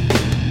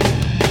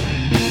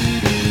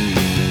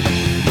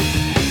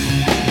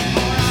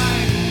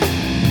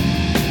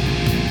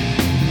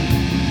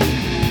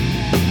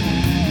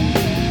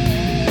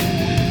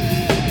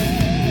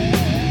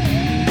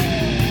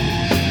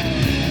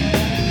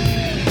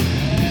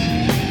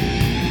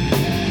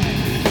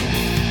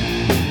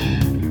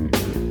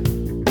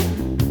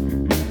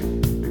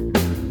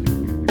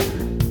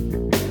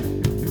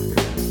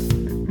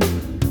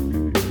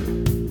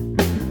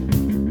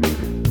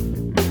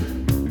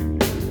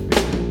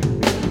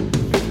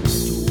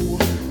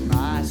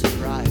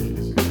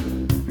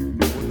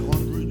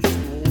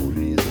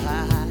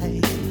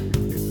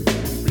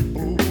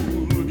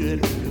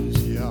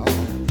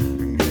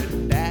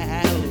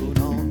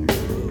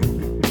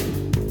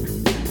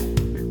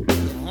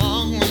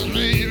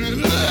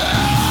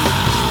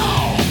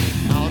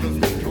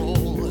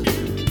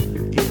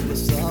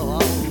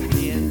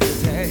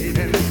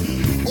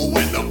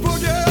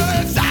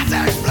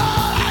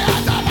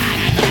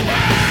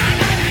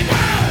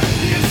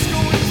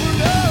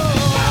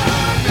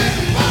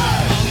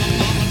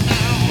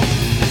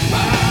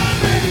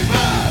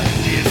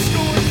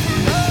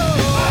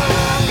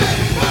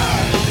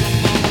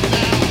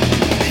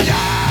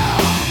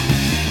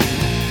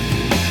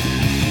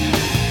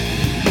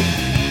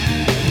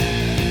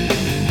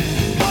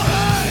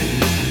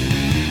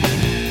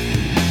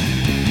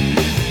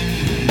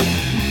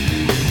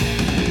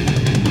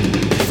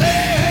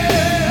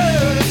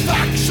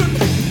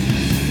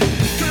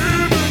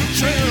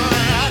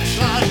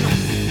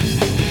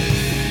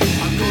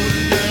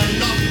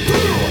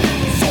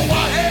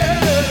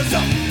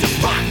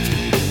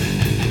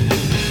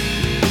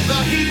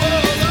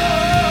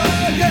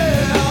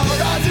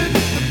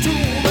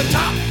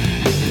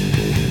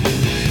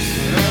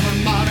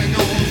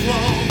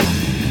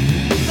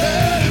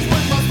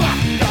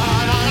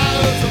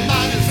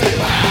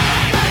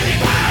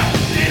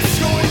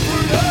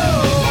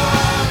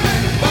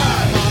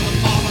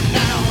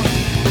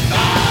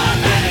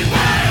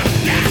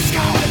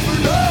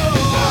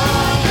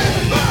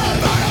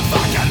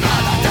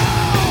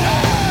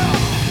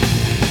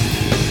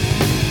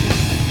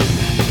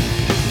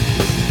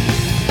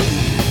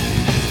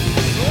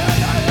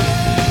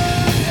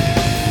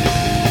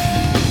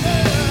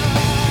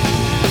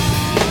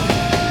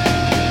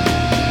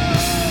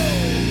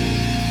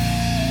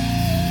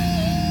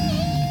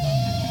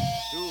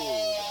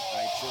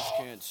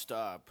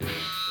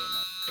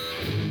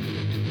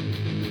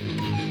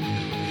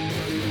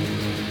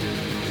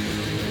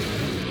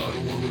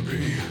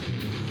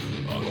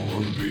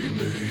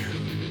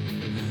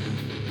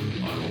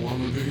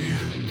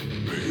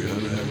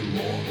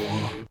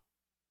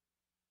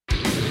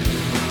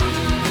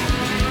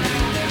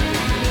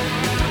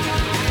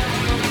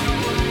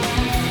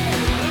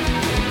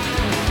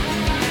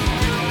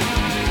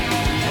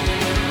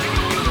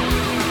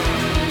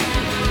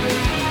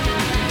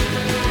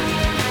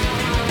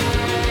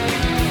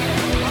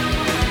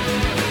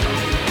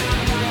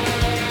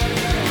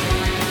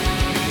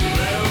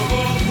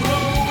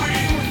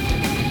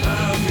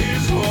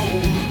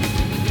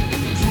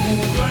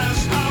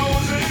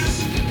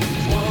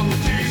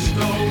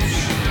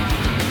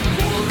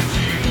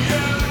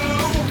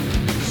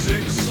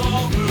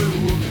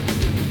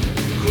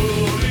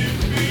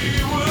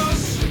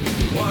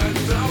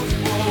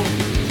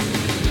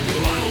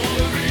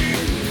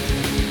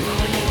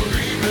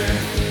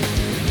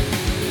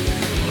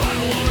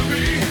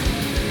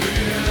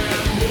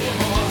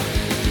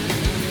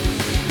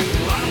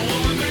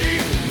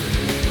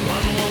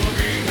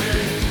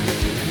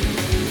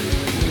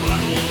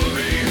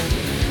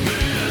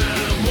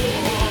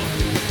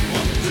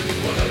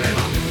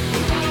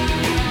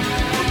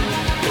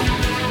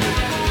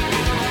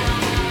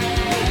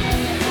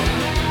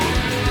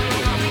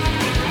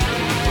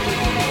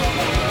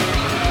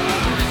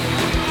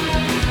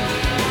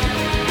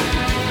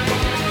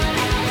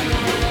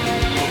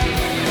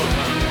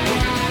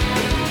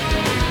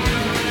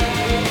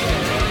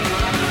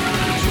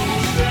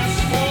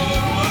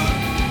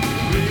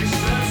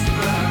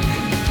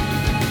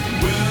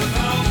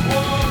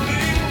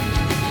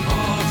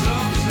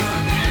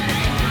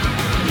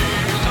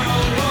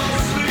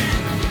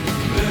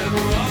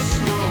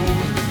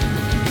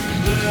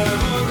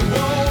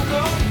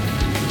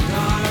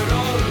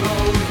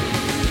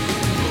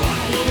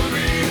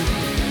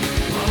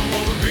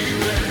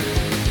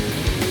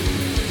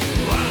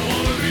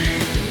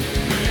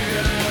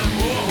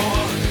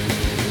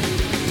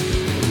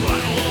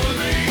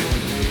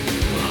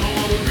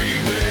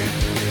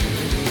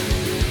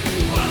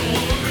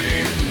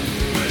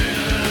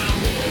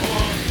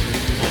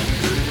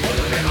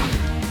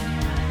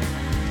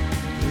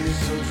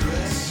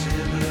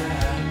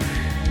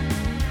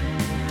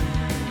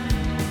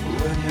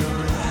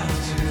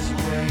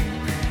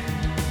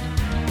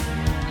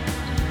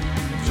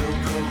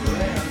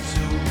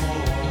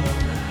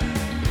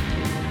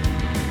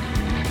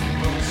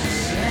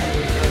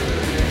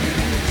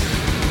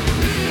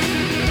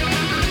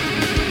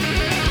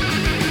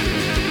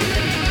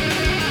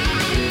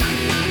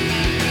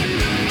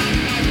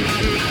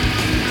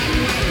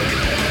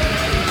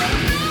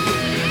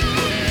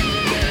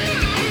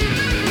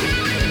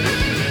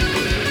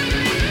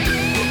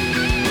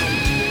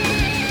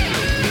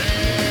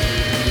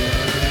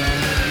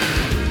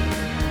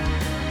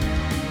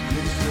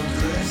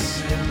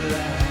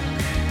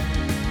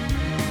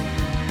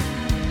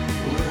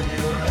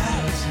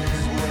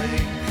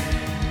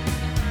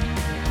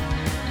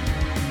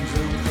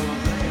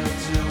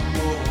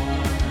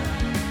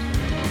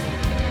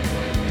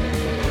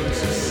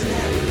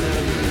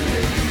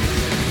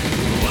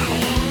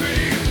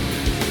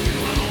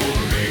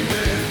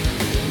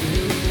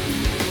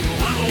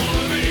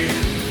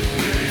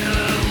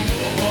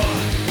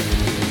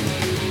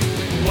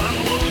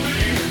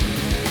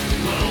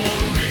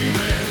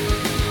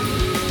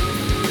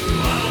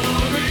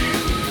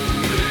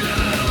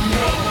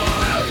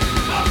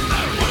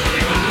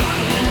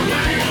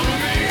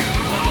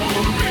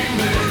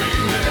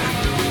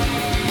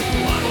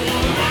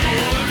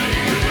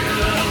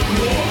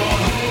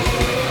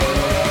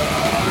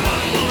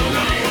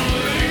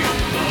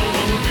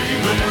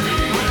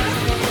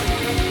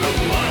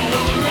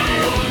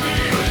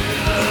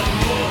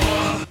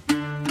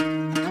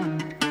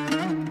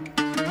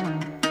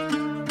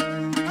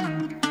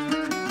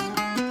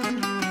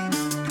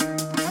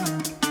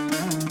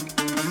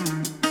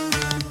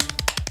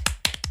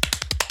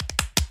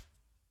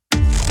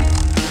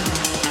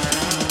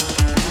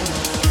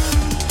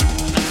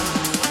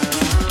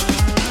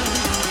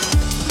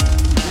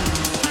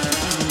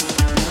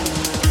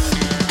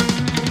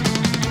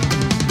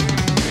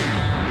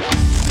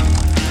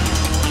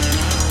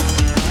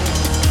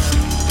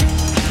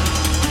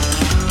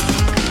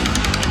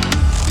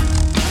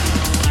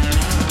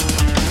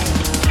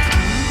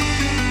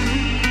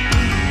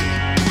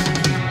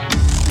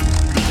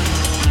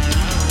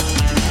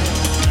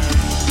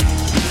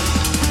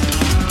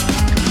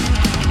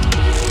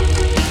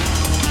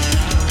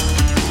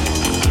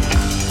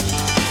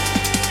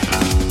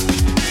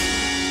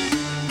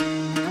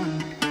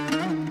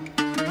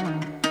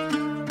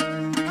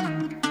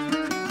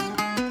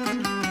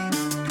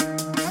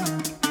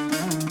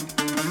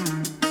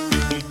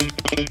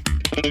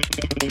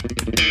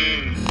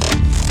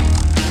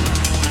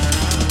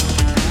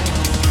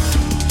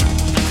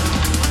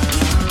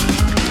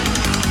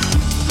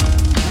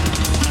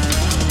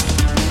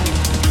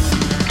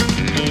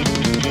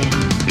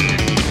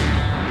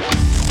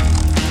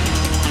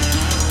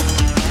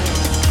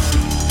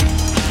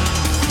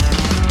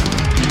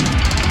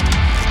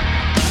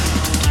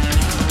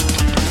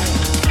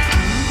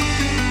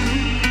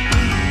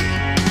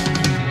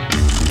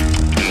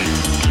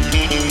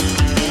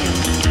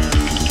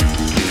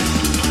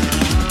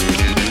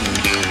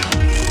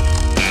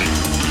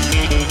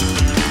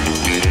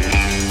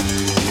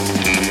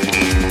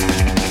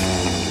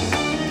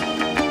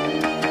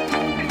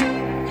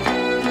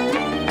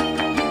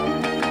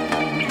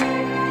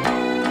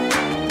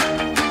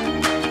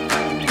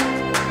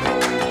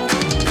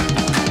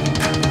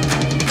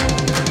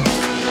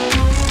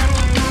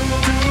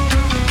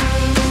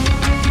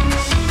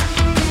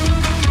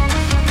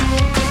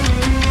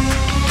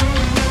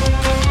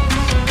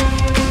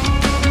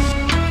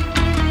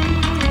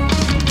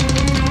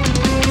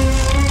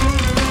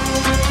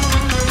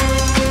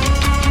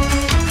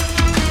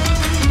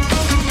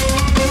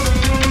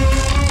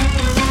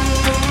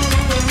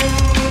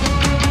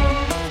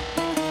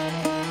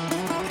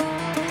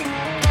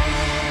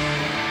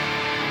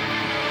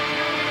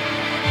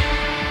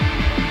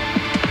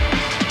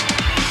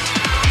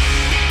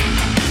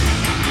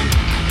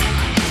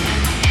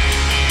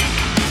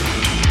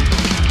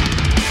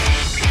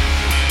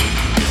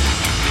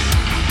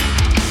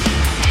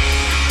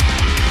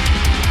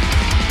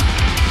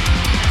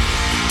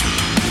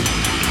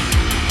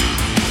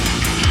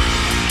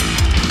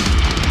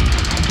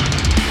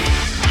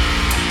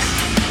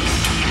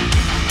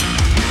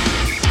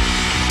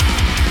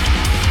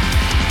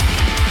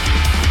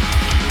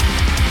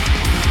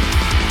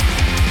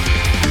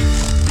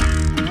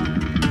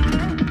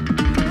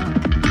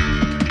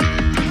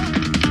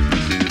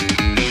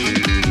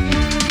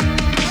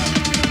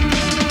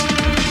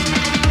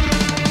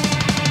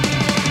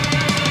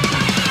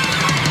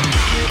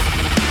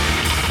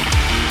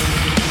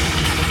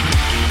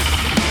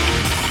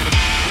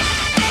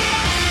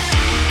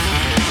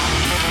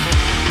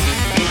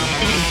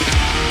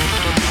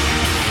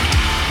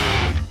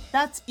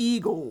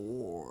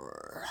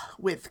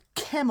 with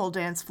Camel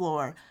Dance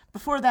Floor.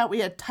 Before that, we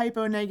had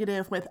Typo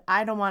Negative with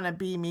I Don't Wanna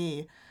Be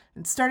Me.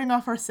 And starting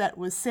off our set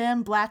was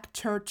Sam Black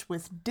Church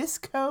with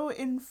Disco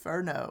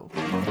Inferno.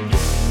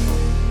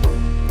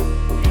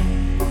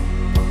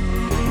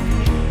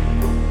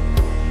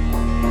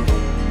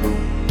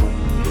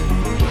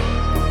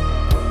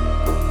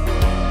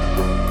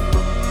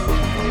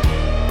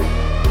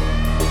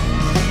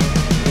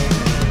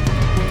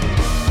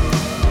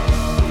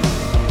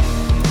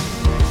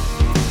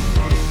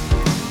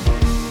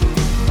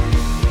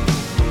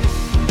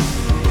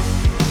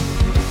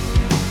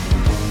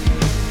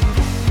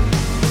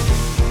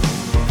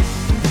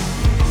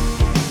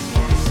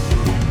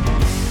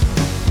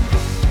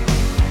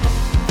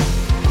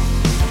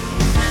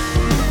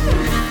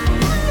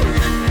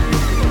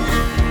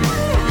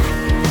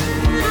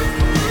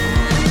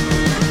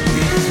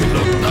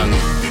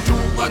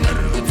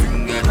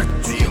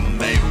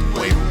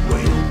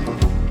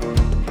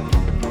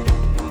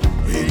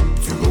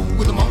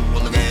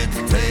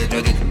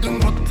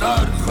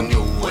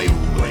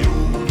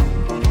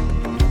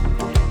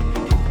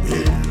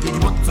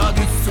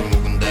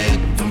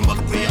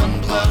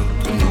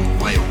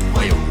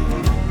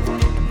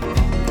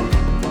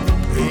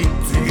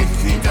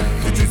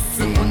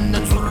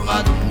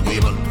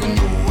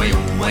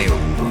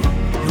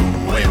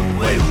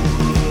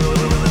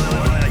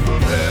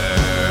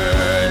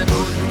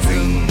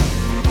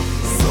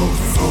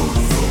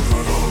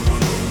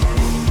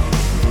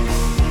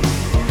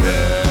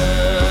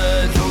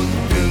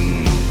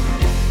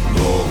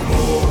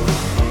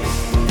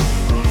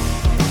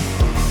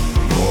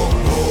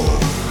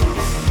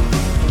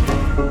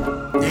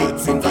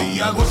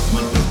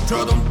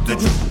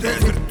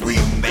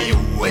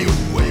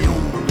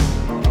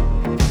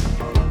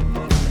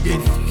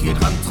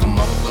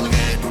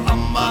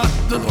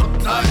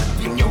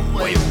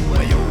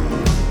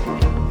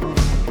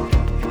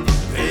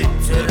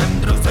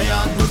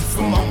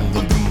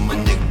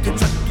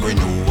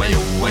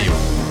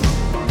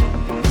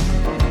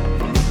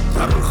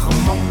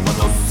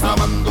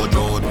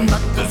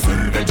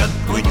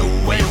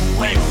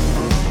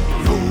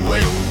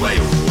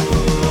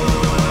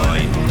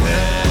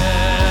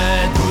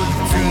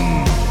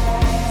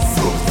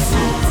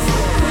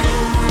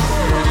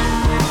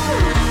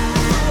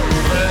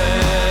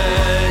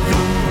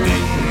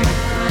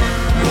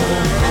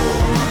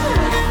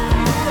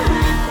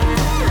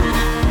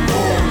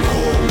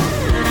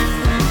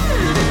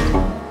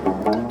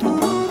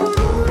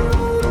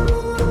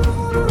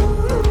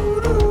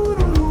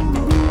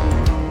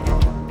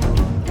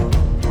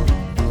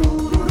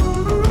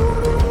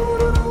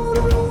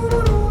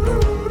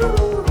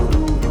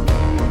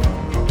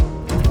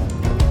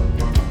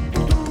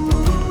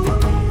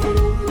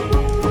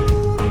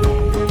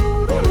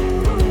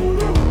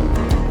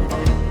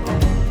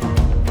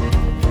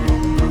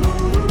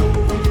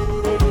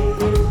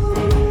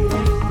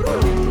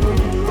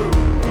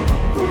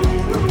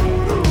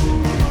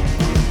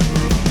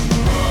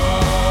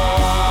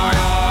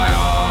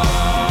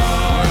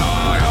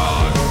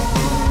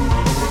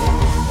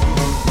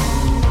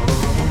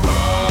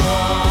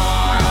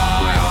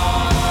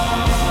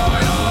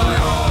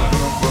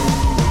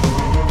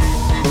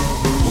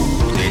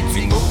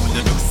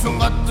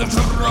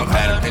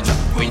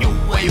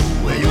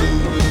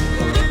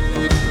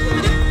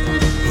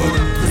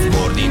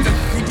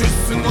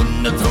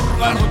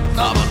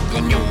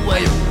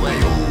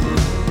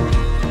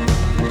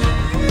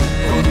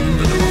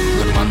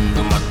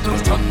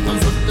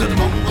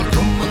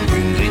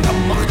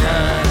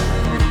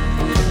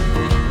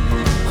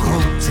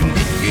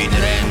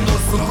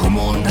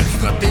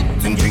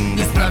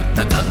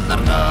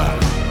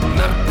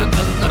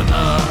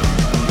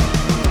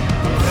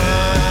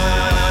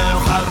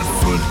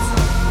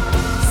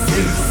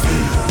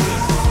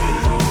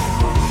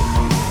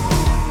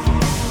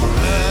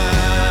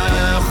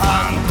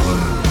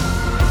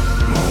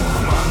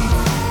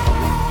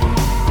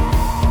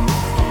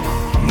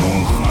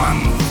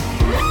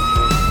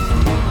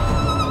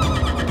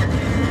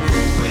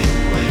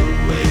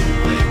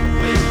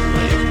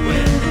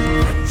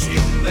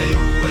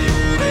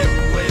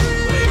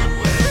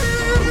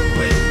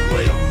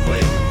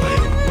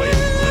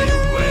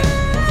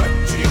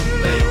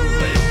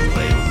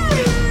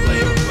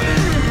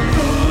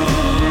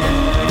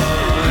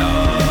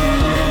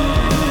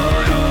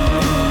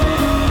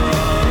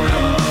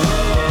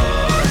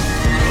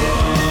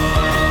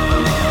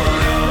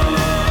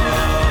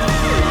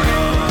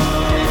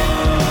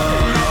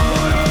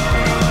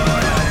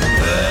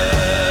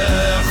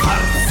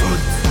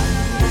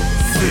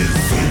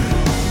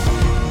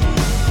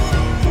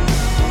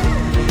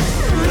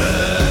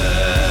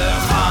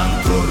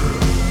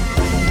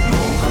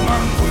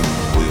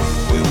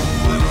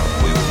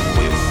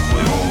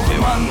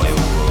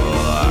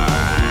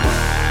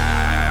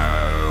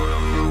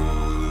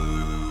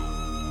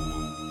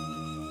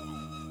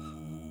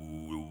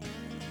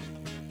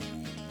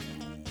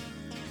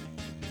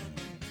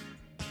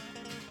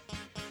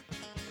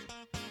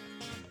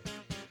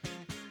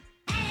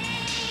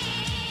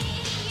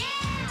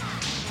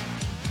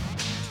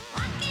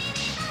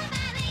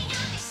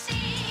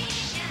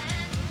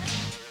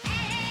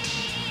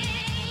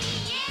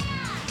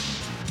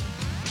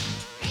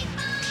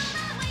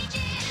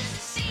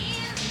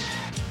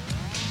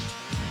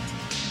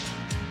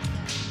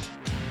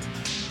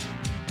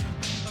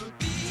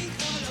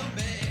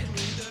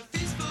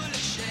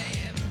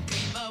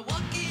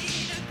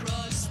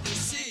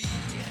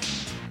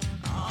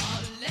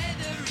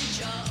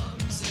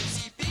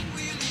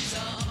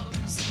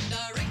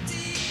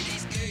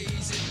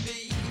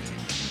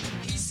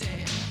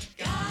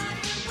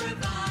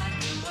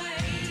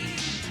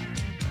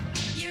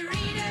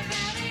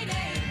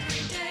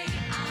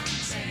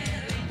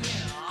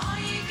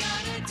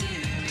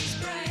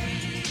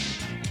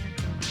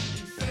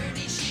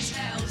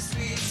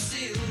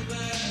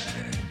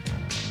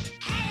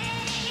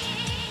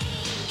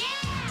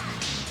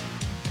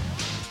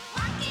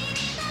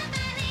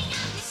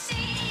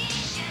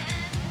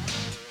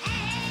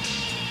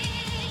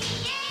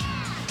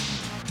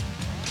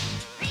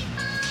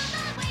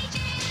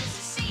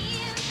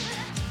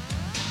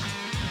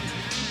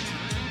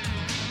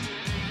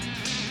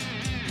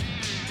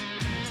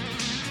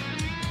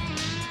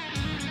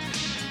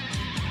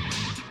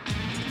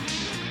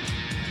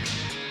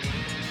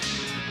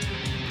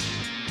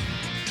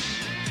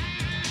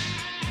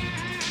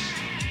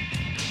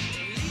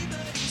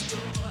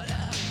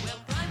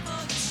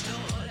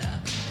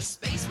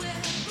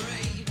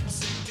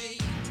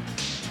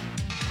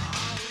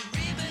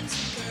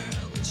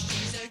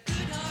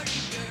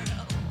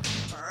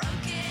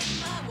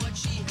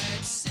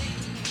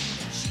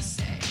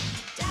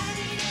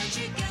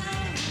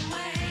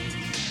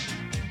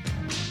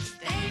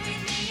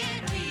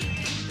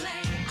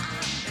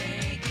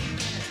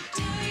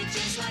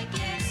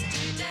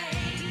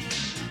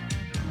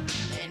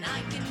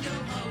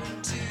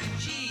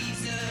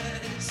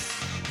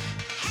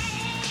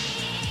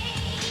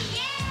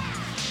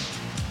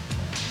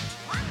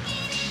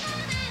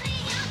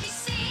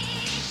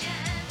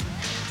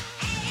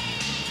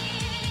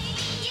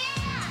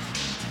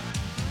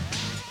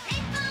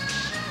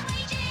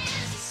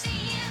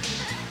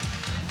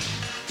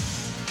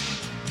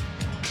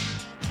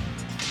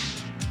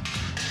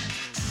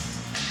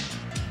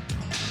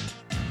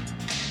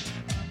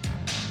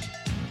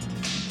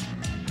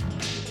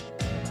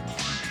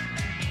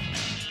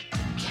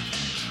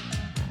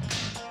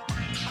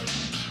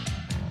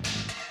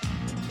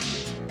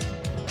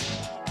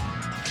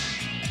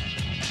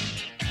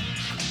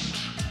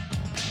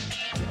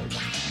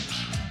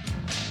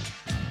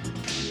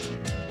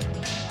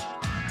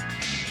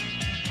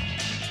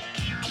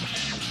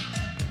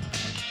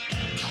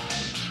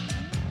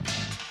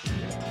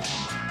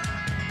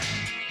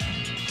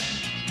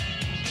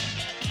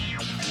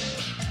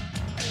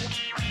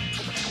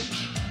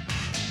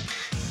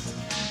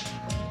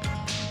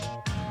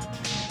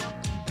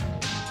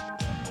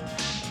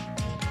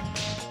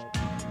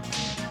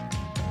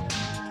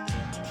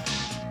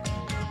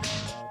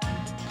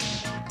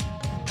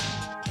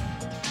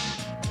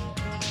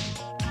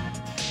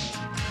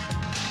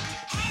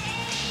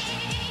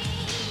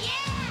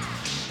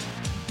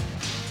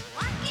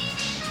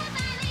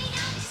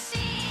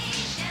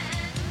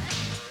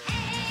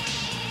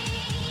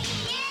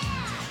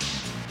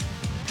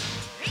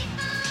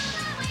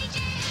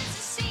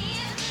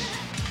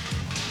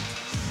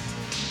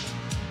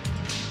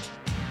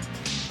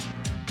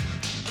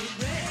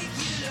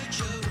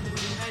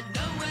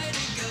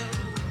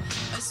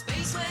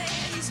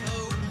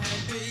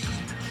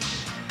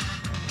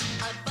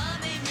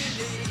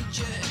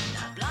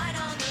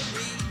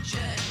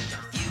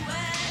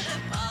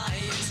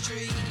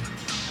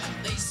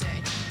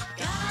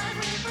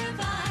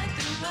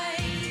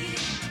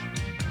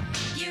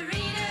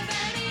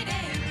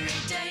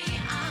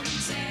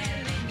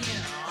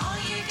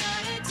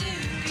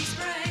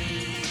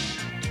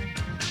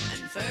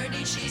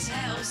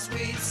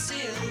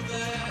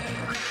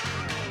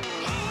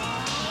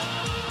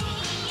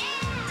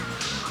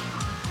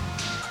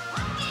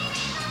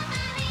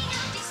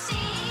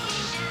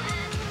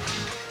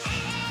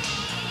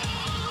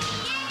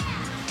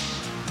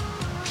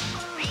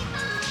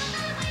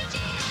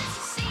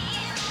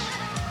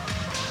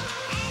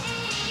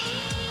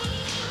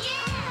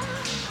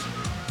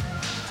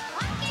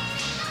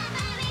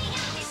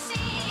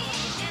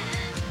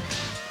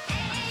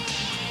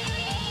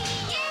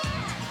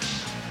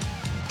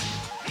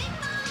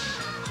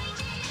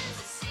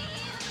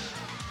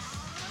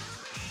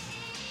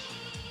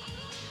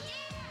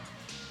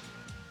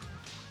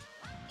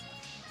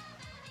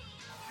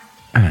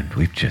 And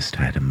we've just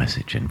had a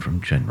message in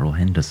from General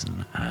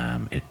Henderson.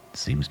 It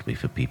seems to be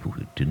for people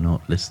who do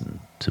not listen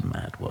to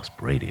Mad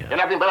Wasp Radio. You're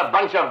nothing but a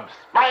bunch of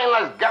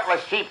spineless,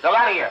 gutless sheep. Go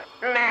out of here.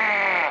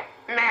 Nah,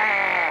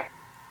 nah.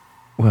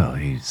 Well,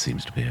 he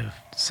seems to be of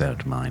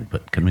sound mind,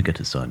 but can we get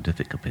a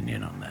scientific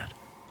opinion on that?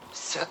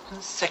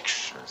 Certain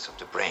sections of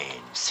the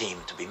brain seem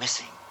to be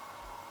missing.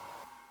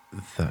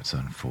 That's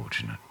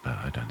unfortunate, but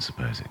I don't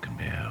suppose it can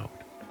be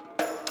helped.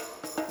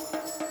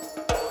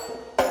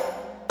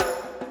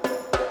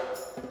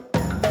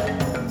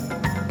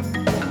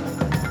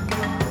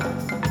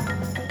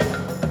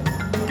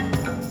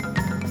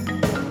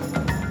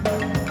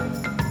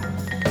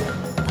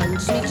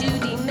 Punch me,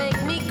 Judy,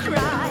 make me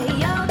cry.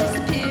 I'll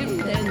disappear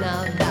and then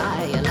I'll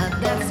die. A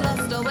love that's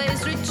lost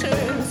always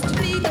returns to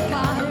be the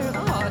fire of a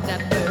heart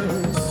that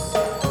burns.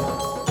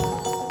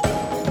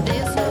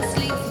 There's no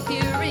sleep for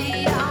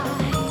fury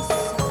eyes.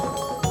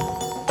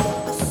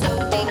 So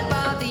deep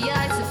are the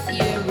eyes of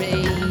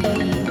fury.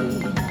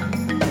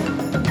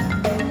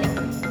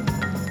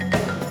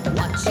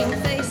 Watching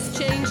face,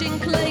 changing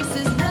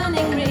places,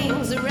 running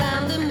rings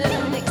around the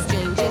moon,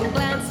 exchanging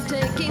glances,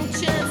 taking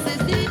chances.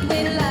 Did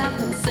we laugh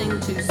and sing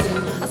too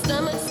soon? Our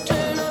stomachs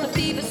turn on a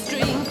fever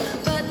stream,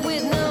 but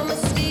with no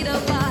mosquito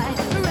bite.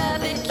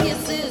 Rabbit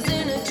kisses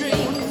in a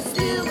dream,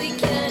 still we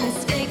can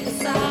escape the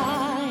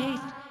sight.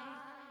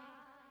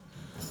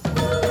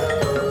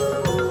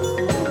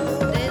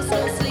 There's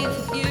no sleep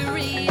for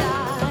fury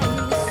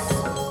eyes.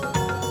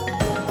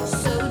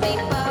 So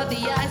deep are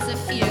the eyes of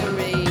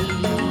fury.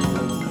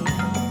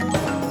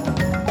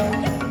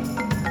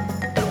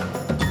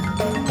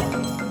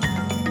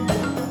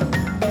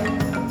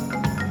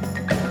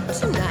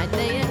 Tonight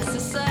they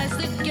exercise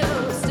the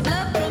ghost of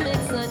love from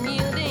its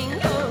unyielding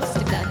host.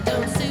 If that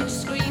don't suit,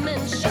 scream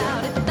and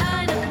shout. If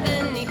thine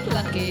offend,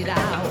 pluck it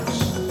out.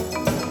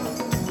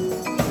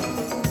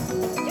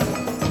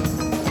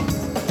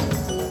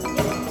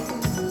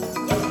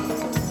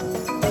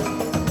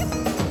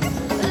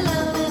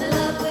 Alone in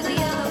love with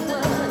the other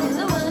one,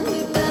 the one who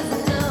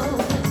doesn't know.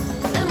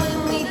 And when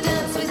we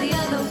dance with the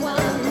other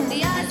one,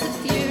 the eyes of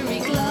fury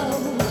glow.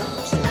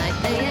 Tonight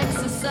they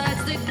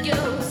exercise the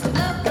ghost of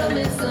love from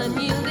its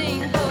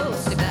unyielding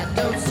host. If that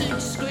don't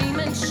suit, scream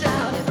and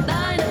shout. If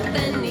thine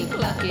offend,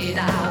 pluck it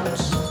out.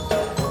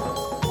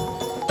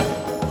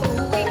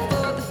 Oh, wait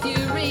for the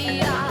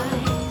fury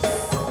eyes,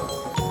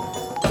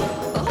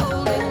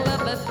 beholding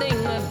love a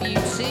thing of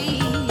beauty.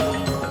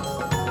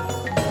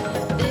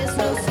 There's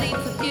no sleep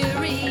for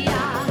fury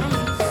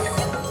eyes.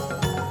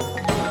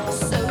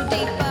 So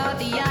deep are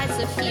the eyes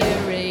of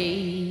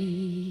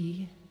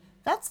fury.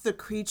 That's The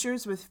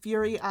Creatures with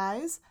Fury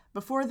Eyes.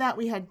 Before that,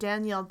 we had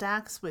Danielle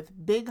Dax with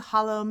Big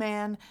Hollow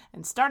Man.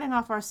 And starting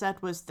off our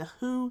set was The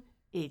Who,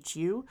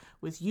 H.U.,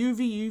 with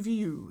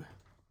UVUVU.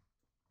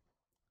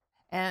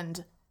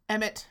 And,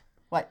 Emmett.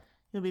 What?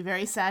 You'll be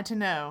very sad to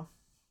know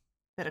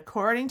that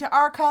according to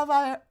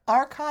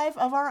Archive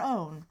of Our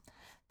Own,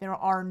 there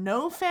are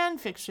no fan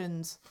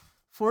fictions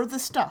for the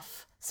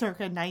stuff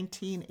circa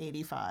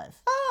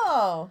 1985.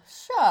 Oh,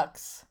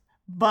 shucks.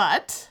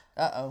 But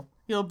Uh-oh.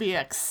 you'll be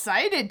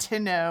excited to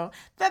know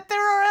that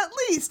there are at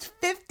least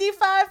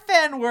 55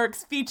 fan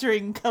works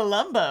featuring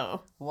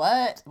Columbo.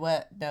 What?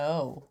 What?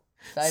 No.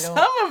 I don't.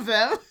 Some of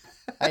them.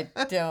 I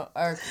don't.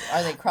 Are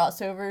they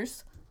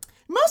crossovers?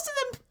 Most of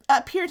them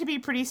appear to be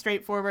pretty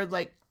straightforward,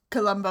 like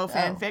Columbo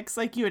fanfics,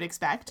 like you would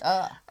expect.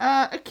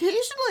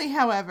 Occasionally,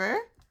 however,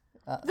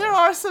 there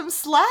are some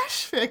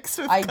slash fics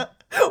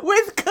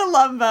with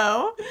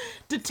Columbo,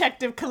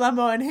 Detective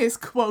Columbo and his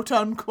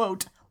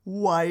quote-unquote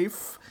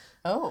wife.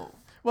 Oh.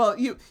 Well,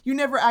 you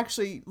never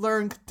actually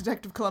learn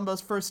Detective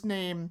Columbo's first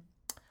name,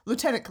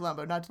 Lieutenant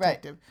Columbo, not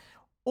detective,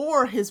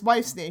 or his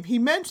wife's name. He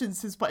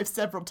mentions his wife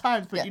several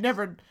times, but you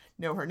never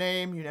know her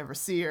name, you never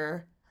see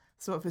her.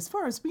 So if, as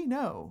far as we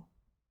know,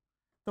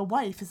 the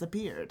wife is a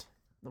beard.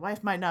 The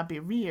wife might not be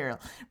real.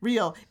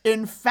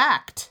 In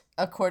fact,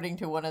 according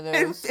to one of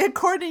those,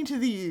 according to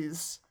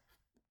these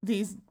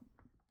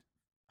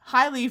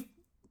highly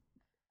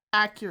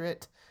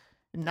accurate,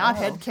 not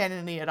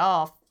headcanon-y at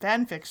all,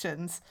 fan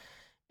fictions,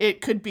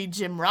 it could be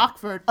Jim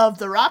Rockford of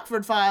the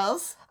Rockford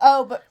Files.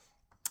 Oh, but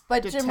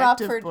Detective Jim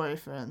Rockford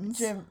boyfriends.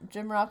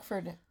 Jim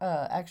Rockford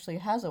actually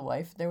has a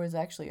wife. There was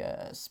actually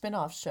a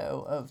spin-off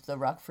show of the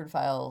Rockford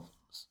Files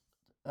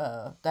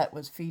that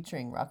was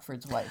featuring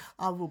Rockford's wife.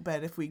 I will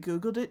bet if we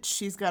Googled it,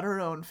 she's got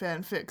her own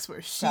fanfics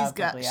where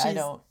Probably.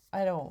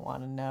 I don't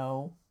want to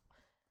know.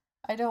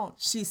 I don't.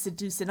 She's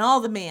seducing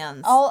all the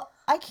mans.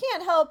 I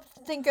can't help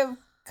think of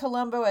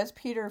Columbo as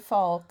Peter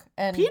Falk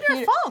and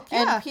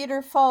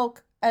Peter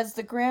Falk as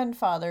the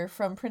grandfather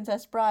from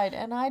Princess Bride,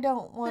 and I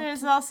don't want.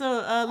 There's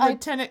also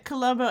Lieutenant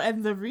Columbo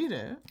and the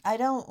Reader. I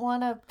don't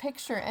want to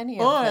picture any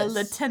of this. Or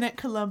Lieutenant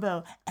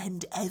Columbo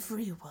and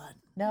everyone.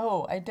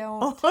 No, I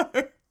don't.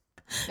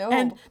 No.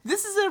 And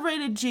this is a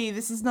rated G.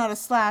 This is not a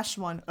slash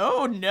one.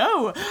 Oh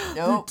no!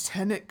 Nope.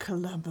 Lieutenant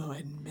Columbo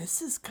and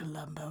Mrs.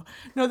 Columbo.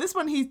 No, this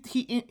one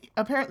he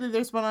apparently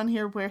there's one on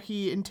here where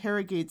he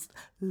interrogates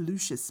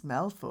Lucius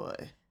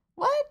Malfoy.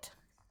 What?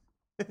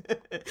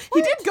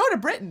 He did go to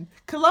Britain.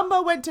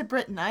 Columbo went to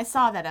Britain. I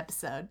saw that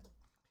episode.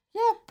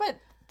 Yeah, but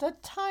the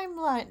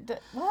timeline.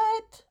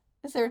 What?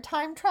 Is there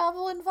time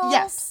travel involved?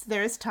 Yes,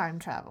 there is time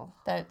travel.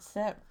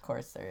 Of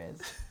course there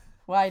is.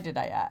 Why did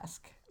I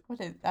ask?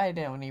 I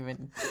don't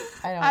even.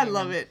 I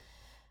love it.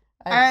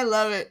 I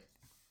love it.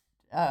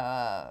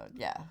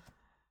 Yeah.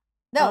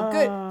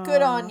 No,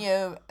 good on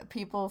you,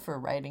 people, for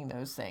writing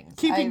those things.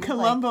 Keeping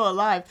Columbo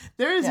alive.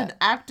 There is an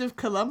active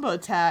Columbo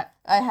tag.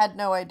 I had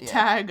no idea.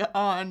 Tag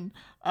on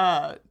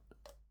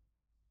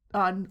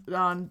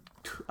Tumblr.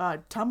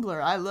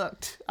 I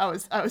looked. I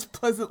was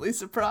pleasantly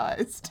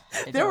surprised.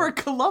 There were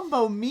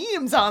Columbo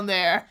memes on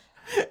there.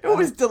 It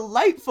was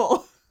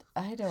delightful.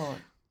 I don't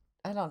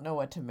know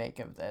what to make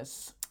of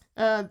this.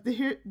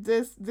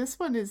 This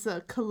one is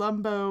a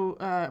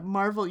Columbo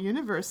Marvel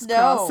Universe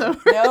No,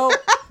 crossover.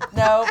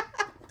 No.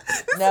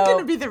 This is going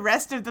to be the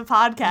rest of the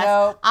podcast.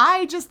 No.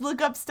 I just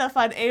look up stuff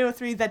on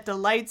AO3 that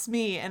delights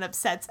me and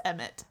upsets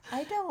Emmett.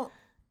 I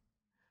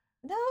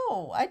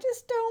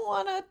just don't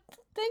want to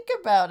think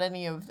about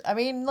any of. I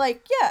mean,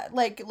 like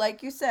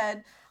you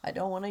said, I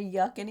don't want to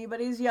yuck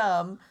anybody's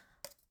yum.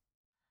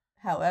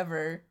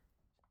 However,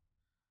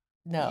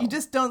 no, you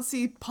just don't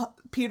see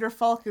Peter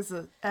Falk as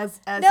a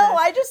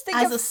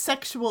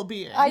sexual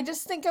being. I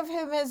just think of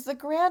him as the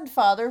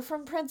grandfather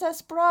from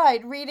Princess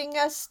Bride reading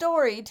a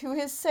story to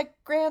his sick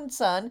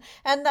grandson,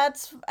 and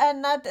that,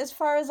 as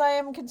far as I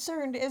am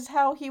concerned, is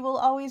how he will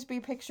always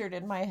be pictured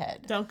in my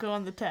head. Don't go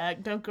on the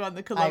tag. Don't go on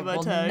the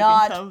Columbo tag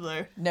on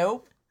Tumblr.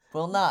 Nope.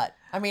 Will not.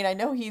 I mean, I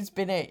know he was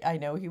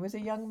a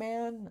young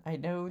man. I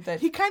know that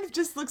he kind of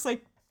just looks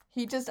like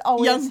he just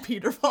always young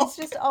Peter Falk.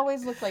 He's just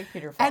always looked like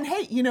Peter Falk. And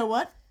hey, you know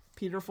what?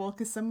 Peter Falk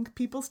is some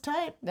people's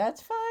type.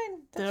 That's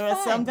fine. There are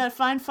some that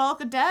find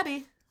Falk a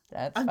daddy.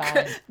 That's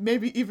fine.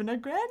 Maybe even a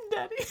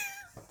granddaddy.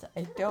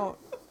 I don't.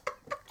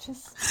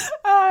 Just.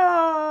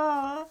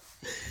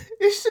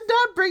 It should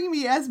not bring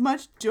me as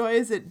much joy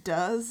as it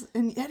does,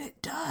 and yet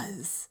it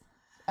does.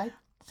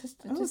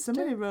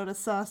 Somebody wrote a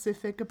saucy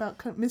fic about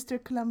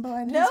Mr. Columbo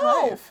and his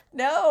wife.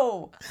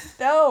 No.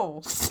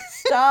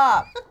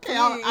 Stop. Okay,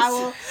 I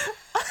will.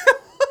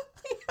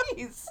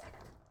 Please.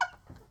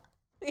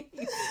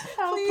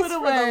 I'll Please, put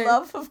away. For the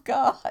love of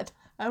God.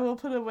 I will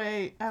put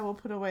away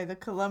the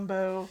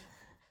Columbo.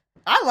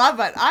 I love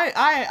it.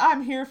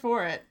 I'm here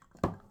for it.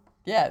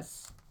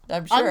 Yes.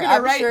 I'm sure.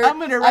 I'm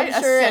gonna write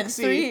a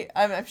sexy.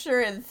 I'm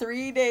sure in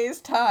 3 days'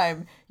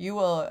 time you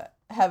will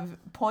have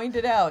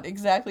pointed out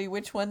exactly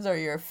which ones are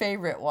your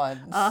favorite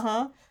ones.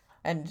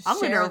 And I'm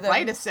share gonna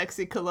write a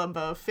sexy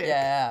Columbo fic.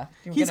 Yeah,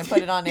 you're gonna put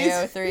it on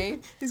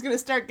AO3. He's gonna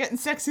start getting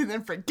sexy,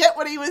 then forget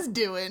what he was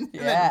doing,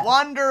 and then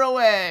wander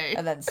away,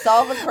 and then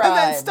solve a crime, and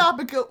then stop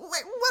and go.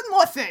 Wait, one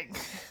more thing.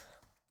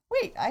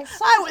 Wait, I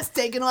was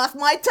taking off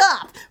my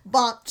top.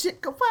 Bump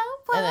chicka wow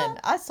wow. And then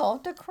I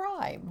solved a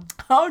crime.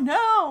 Oh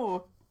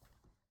no!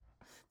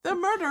 The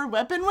murder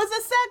weapon was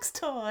a sex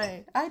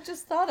toy. I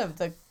just thought of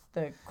the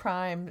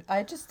crime.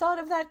 I just thought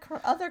of that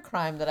other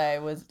crime that I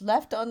was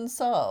left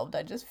unsolved.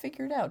 I just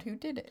figured out who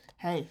did it.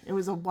 Hey, it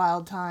was a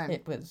wild time.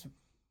 It was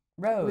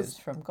Rose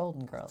from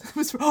Golden Girls.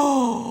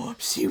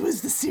 She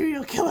was the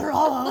serial killer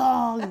all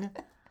along.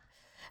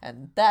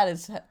 And that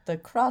is the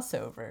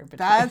crossover.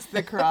 That's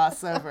the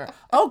crossover.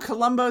 Oh,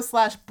 Columbo /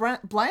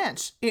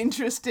 Blanche.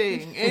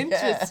 Interesting.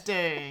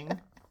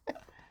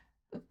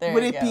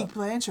 Would it be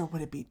Blanche or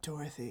would it be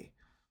Dorothy?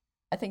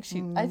 I think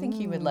he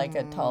would like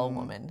a tall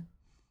woman.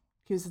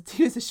 He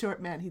was a short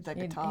man. He'd like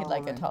a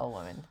tall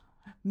woman.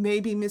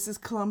 Maybe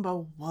Mrs.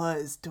 Columbo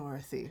was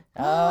Dorothy.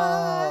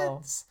 Oh.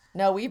 What?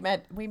 No, we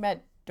met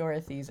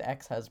Dorothy's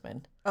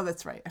ex-husband. Oh,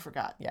 that's right. I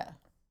forgot. Yeah.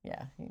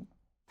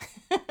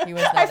 He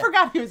was not I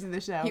forgot he was in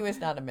the show. He was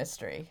not a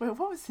mystery. Wait,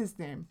 what was his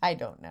name? I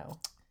don't know.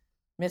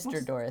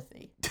 Mr.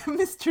 Dorothy.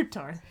 Mr.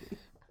 Dorothy.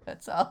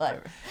 That's all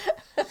I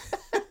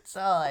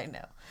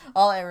know.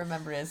 All I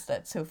remember is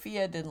that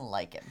Sophia didn't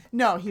like him.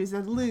 No, he was a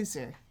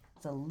loser.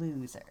 He's a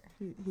loser.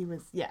 He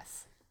was,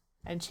 yes.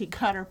 And she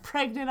got her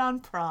pregnant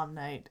on prom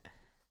night.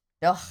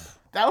 Ugh.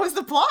 That was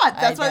the plot.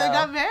 That's why they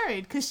got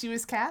married. Because she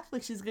was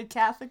Catholic. She's a good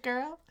Catholic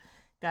girl.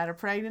 Got her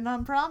pregnant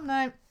on prom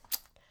night.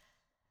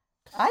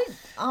 I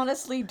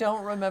honestly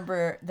don't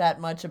remember that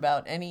much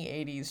about any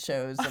 80s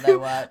shows that I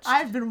watched.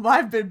 I've been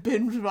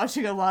binge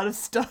watching a lot of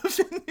stuff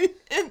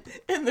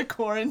in the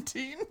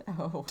quarantine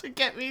to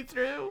get me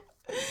through.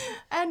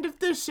 And if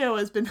this show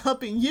has been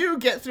helping you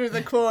get through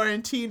the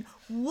quarantine,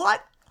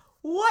 what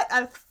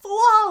a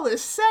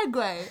flawless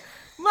segue.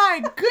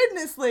 My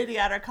goodness, Lady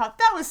Ottercop,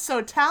 that was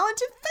so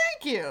talented.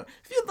 Thank you.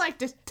 If you'd like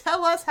to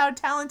tell us how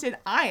talented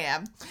I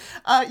am,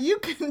 you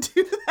can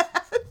do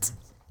that.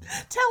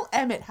 Tell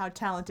Emmett how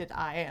talented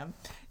I am.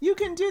 You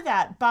can do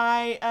that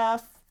by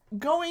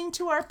going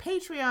to our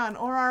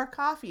Patreon or our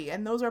Ko-fi,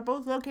 and those are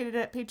both located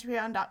at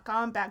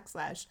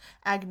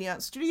patreon.com/Agony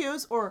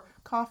Studios or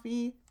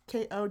Ko-fi,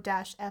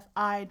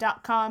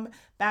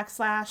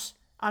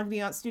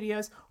 ko-fi.com/Agony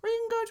Studios, or you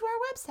can go to our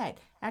website,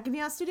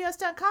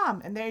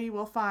 agonystudios.com, and there you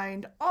will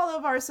find all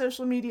of our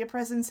social media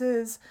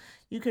presences.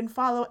 You can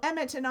follow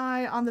Emmett and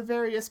I on the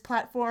various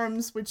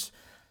platforms, which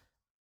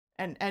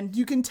And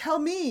you can tell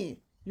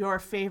me your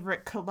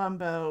favorite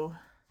Columbo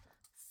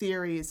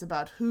theories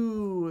about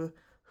who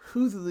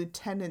the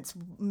lieutenant's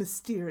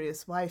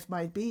mysterious wife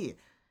might be.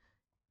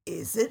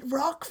 Is it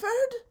Rockford?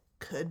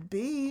 Could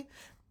be.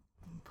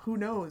 Who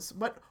knows?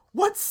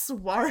 What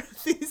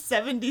swarthy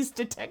 70s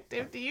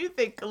detective do you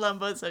think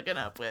Columbo's hooking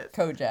up with?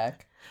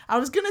 Kojak. I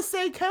was gonna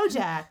say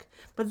Kojak,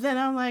 but then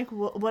I'm like,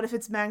 what if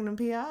it's Magnum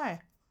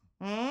PI?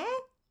 I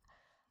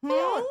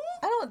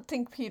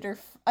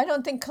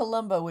don't think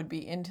Columbo would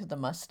be into the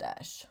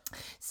mustache.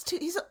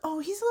 He's a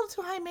little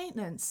too high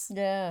maintenance.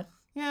 Yeah.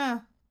 Yeah.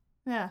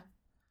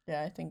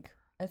 I think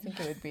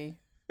it would be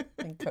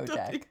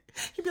Kojak.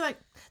 He'd be like,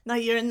 "No,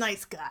 you're a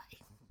nice guy,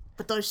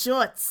 but those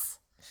shorts,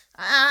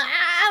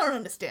 I don't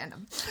understand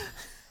them."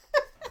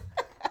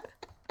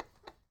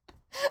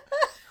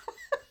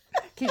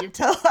 Can you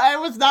tell I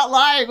was not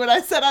lying when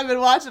I said I've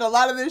been watching a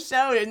lot of this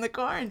show in the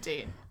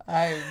quarantine?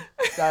 I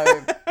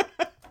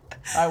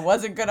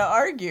wasn't gonna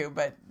argue,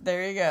 but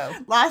there you go.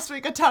 Last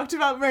week I talked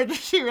about Murder,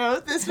 She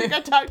Wrote. This week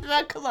I talked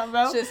about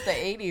Columbo. It's just the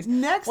 80s.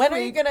 Next when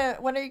week,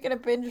 are you gonna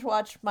binge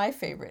watch my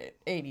favorite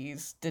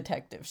 80s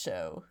detective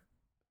show,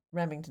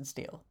 Remington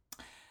Steele?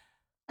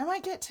 I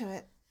might get to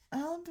it.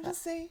 I'll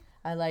just see.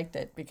 I liked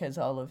it because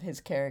all of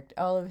his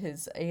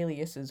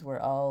aliases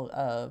were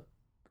all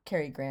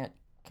Cary Grant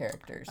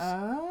characters.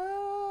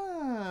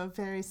 Oh,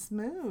 very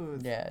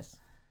smooth. Yes.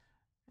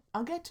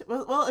 I'll get to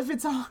well if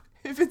it's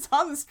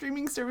on the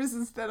streaming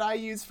services that I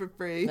use for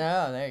free.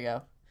 Oh, there you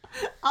go.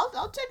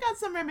 I'll check out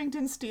some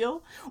Remington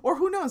Steele, or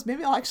who knows,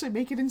 maybe I'll actually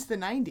make it into the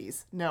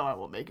 90s. No, I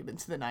won't make it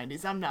into the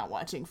 90s. I'm not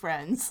watching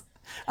Friends.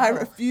 I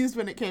refused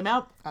when it came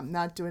out. I'm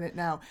not doing it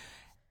now.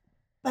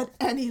 But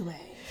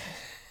anyway,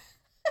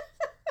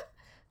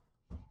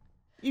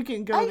 you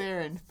can go there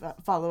and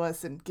follow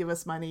us and give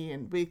us money,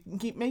 and we can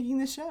keep making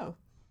the show.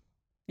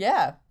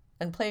 Yeah,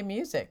 and play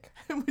music.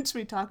 In which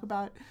we talk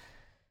about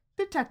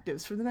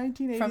detectives from the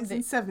 1980s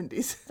and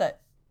 70s.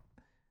 That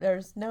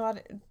there's not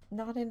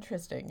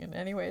interesting in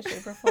any way,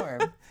 shape, or form.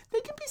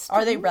 They can be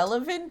streamed. Are they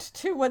relevant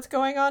to what's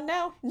going on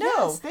now? No.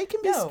 Yes, they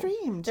can be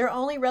streamed. They're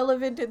only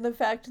relevant in the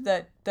fact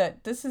that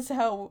this is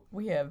how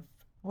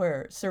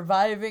we're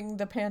surviving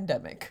the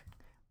pandemic.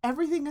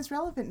 Everything is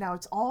relevant now.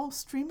 It's all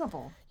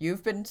streamable.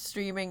 You've been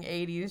streaming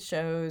 80s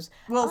shows.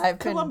 Well, I've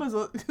Columbo's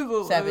been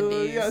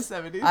 70s. Yeah,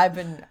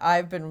 70s.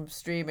 I've been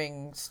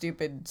streaming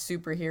stupid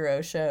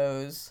superhero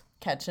shows,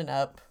 catching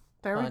up.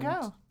 There we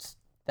go.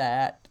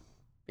 That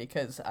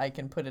because I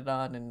can put it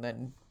on and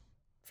then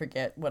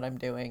forget what I'm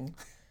doing.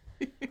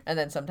 And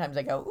then sometimes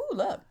I go, "Ooh,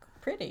 look,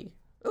 pretty.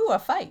 Ooh, a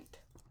fight."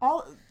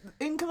 All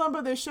in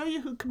Columbo, they show you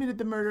who committed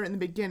the murder in the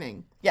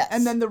beginning. Yes.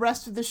 And then the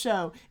rest of the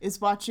show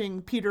is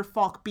watching Peter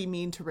Falk be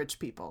mean to rich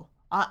people.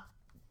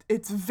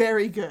 It's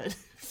very good.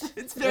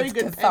 It's very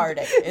good.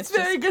 Cathartic. It's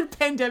very good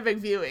pandemic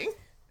viewing.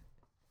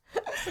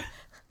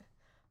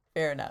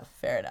 Fair enough.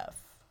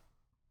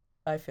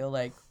 I feel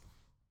like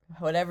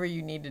whatever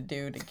you need to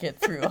do to get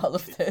through all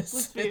of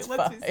this,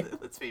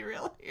 let's be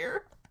real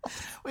here.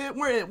 We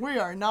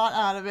are not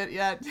out of it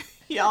yet,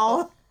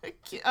 y'all.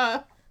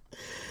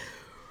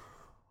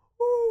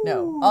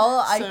 No,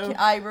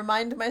 I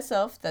remind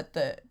myself that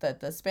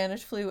the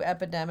Spanish flu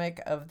epidemic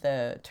of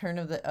the turn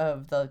of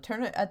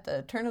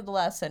the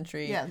last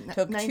century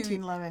took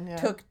 1911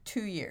 took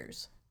 2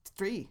 years.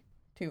 2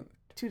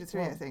 to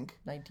 3, I think.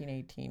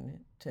 1918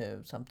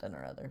 to something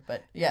or other,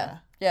 but yeah,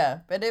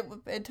 but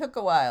it took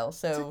a while.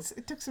 So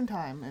it took some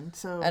time,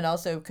 and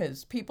also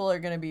because people are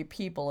gonna be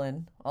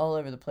peopling all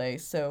over the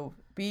place. So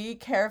be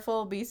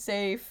careful, be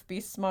safe, be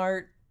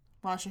smart.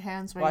 Wash your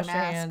hands. Wash your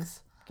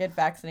hands. Get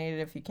vaccinated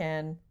if you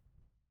can.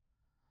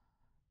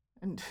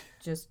 And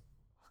just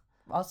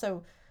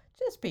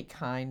be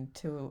kind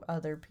to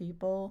other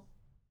people,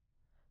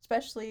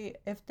 especially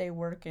if they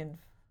work in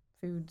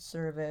food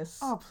service.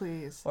 Oh,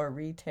 please. Or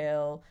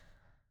retail.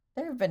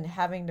 They've been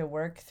having to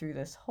work through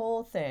this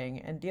whole thing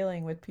and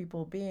dealing with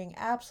people being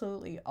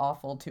absolutely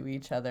awful to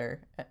each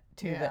other,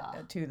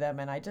 to them,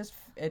 and I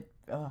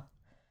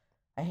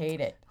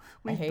hate it.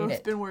 We've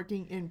both been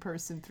working in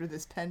person through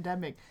this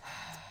pandemic.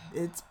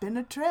 It's been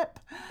a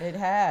trip. It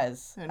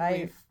has. And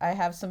I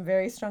have some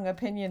very strong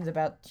opinions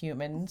about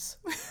humans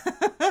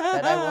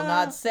that I will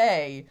not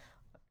say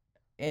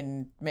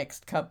in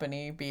mixed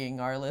company, being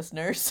our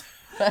listeners.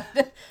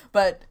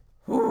 but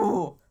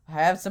I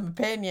have some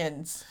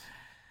opinions.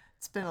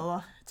 It's been a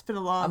long.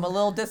 I'm a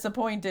little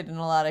disappointed in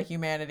a lot of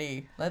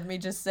humanity. Let me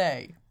just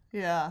say.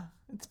 Yeah.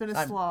 It's been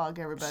a slog,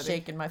 everybody.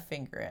 Shaking my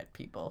finger at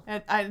people.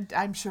 And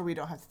I'm sure we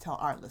don't have to tell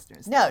our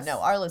listeners. No,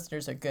 our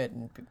listeners are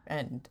good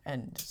and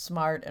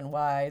smart and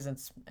wise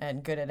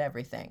and good at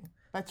everything.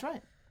 That's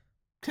right.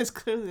 Because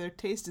clearly their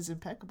taste is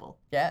impeccable.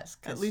 Yes.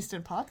 At least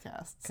in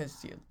podcasts.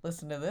 Because you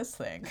listen to this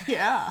thing.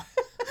 Yeah.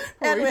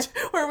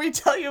 where we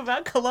tell you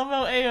about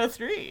Columbo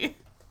AO3.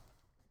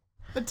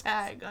 The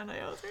tag on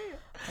AO3.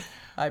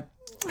 I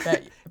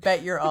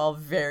bet you're all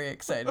very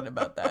excited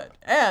about that.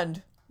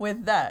 And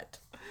with that,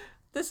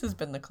 This has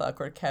been the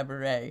Clockwork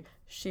Cabaret.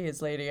 She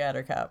is Lady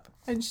Attercap.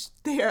 And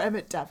they are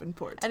Emmett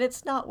Davenport. And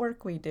it's not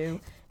work we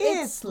do.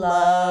 It's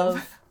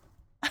love.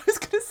 I was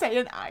going to say,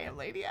 and I am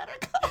Lady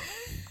Attercap.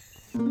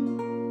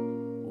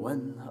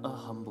 When a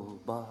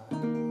humble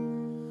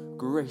bard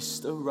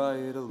graced a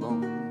ride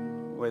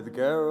along with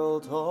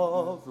Geralt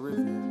of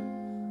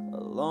Rivia,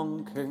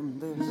 along came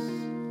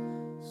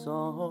this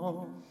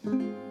song.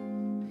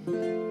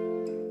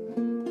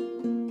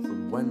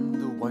 From when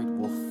the White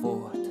Wolf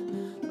fought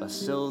a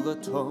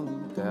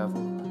silver-tongued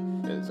devil,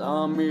 his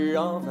army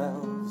of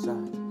elves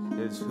at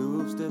his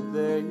hooves did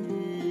they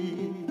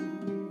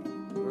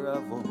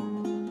revel.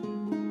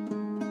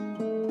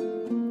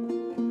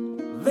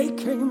 They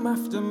came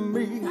after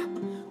me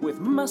with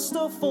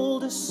masterful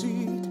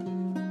deceit,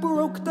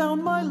 broke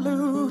down my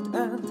lute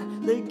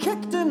and they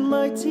kicked in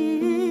my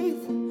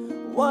teeth,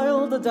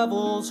 while the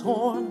devil's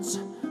horns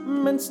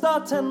minced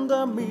our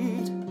tender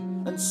meat,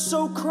 and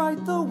so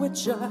cried the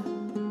Witcher,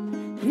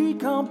 he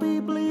can't be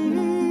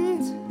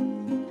bleed.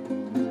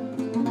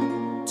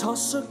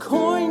 Toss a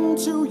coin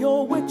to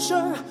your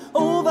Witcher,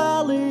 O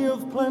Valley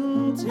of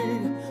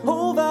Plenty,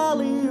 O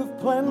Valley of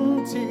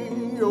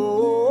Plenty,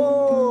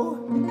 oh.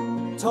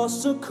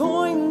 Toss a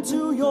coin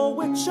to your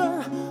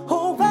Witcher,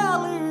 O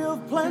Valley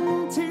of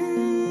Plenty.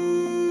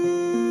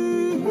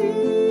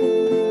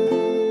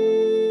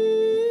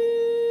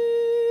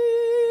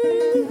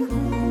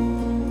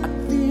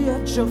 At the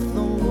edge of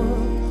the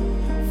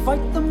world,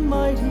 fight the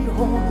mighty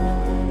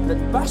horn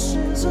that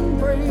bashes and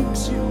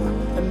breaks you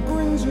and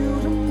brings you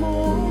to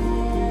more.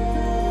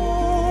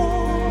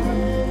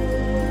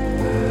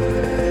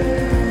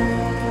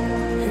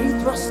 He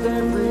thrust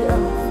every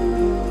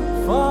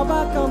elf far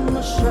back on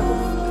the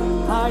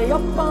shelf, high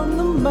up on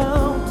the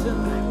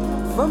mountain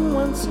from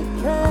whence it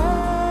came.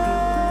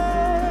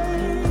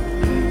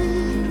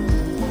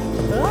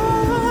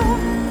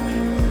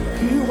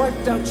 He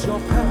wiped out your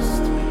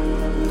past,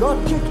 got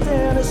kicked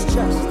in his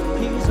chest.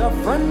 He's a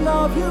friend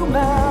of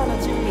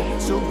humanity,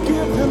 so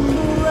give him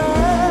the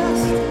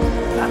rest.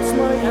 That's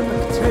my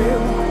epic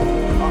tale.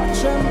 Our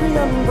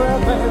champion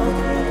prevailed,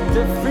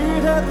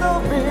 defeated the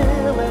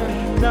villain.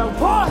 Now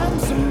pour him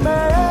some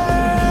ale.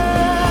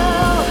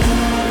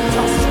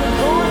 Toss a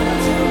coin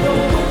to the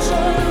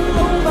Witcher,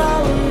 O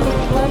Valley of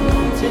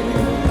Plenty,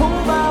 O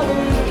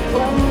Valley of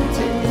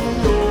Plenty,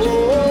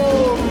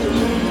 oh.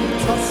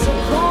 Toss a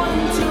coin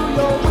to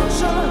your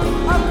Witcher,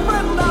 a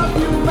friend of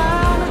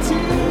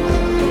humanity.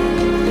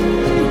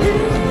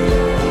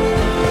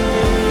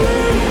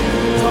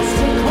 Toss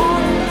a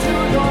coin to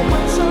your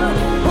Witcher,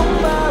 O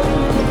Valley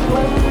of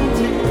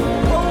Plenty,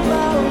 O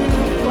Valley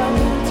of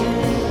Plenty,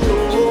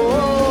 oh.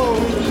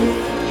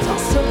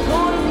 Toss a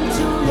coin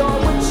to your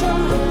Witcher,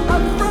 a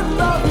friend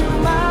of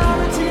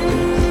humanity.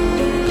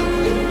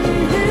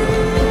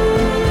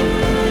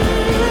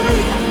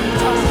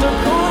 Toss a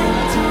coin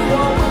to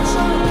your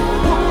Witcher,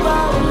 O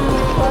Valley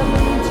of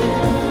Plenty,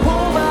 O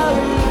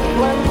Valley of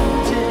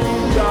Plenty,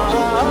 oh.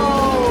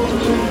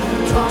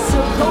 Toss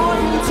a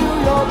coin to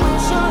your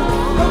Witcher,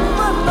 a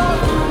friend of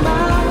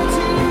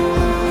humanity.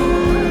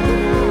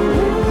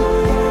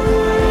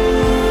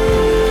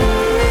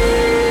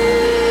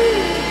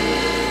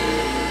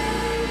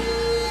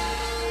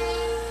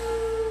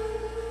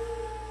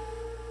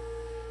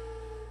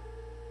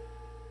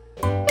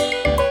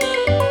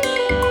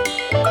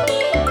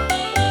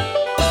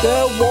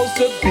 There was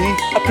a bee,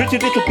 a pretty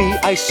little bee.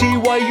 I see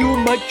why you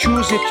might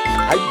choose it.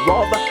 I'd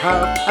rather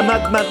have a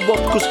madman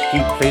wasp, 'cause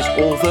he plays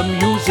all the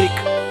music.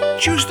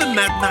 Choose the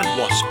Madman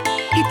Wasp.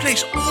 He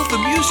plays all the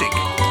music.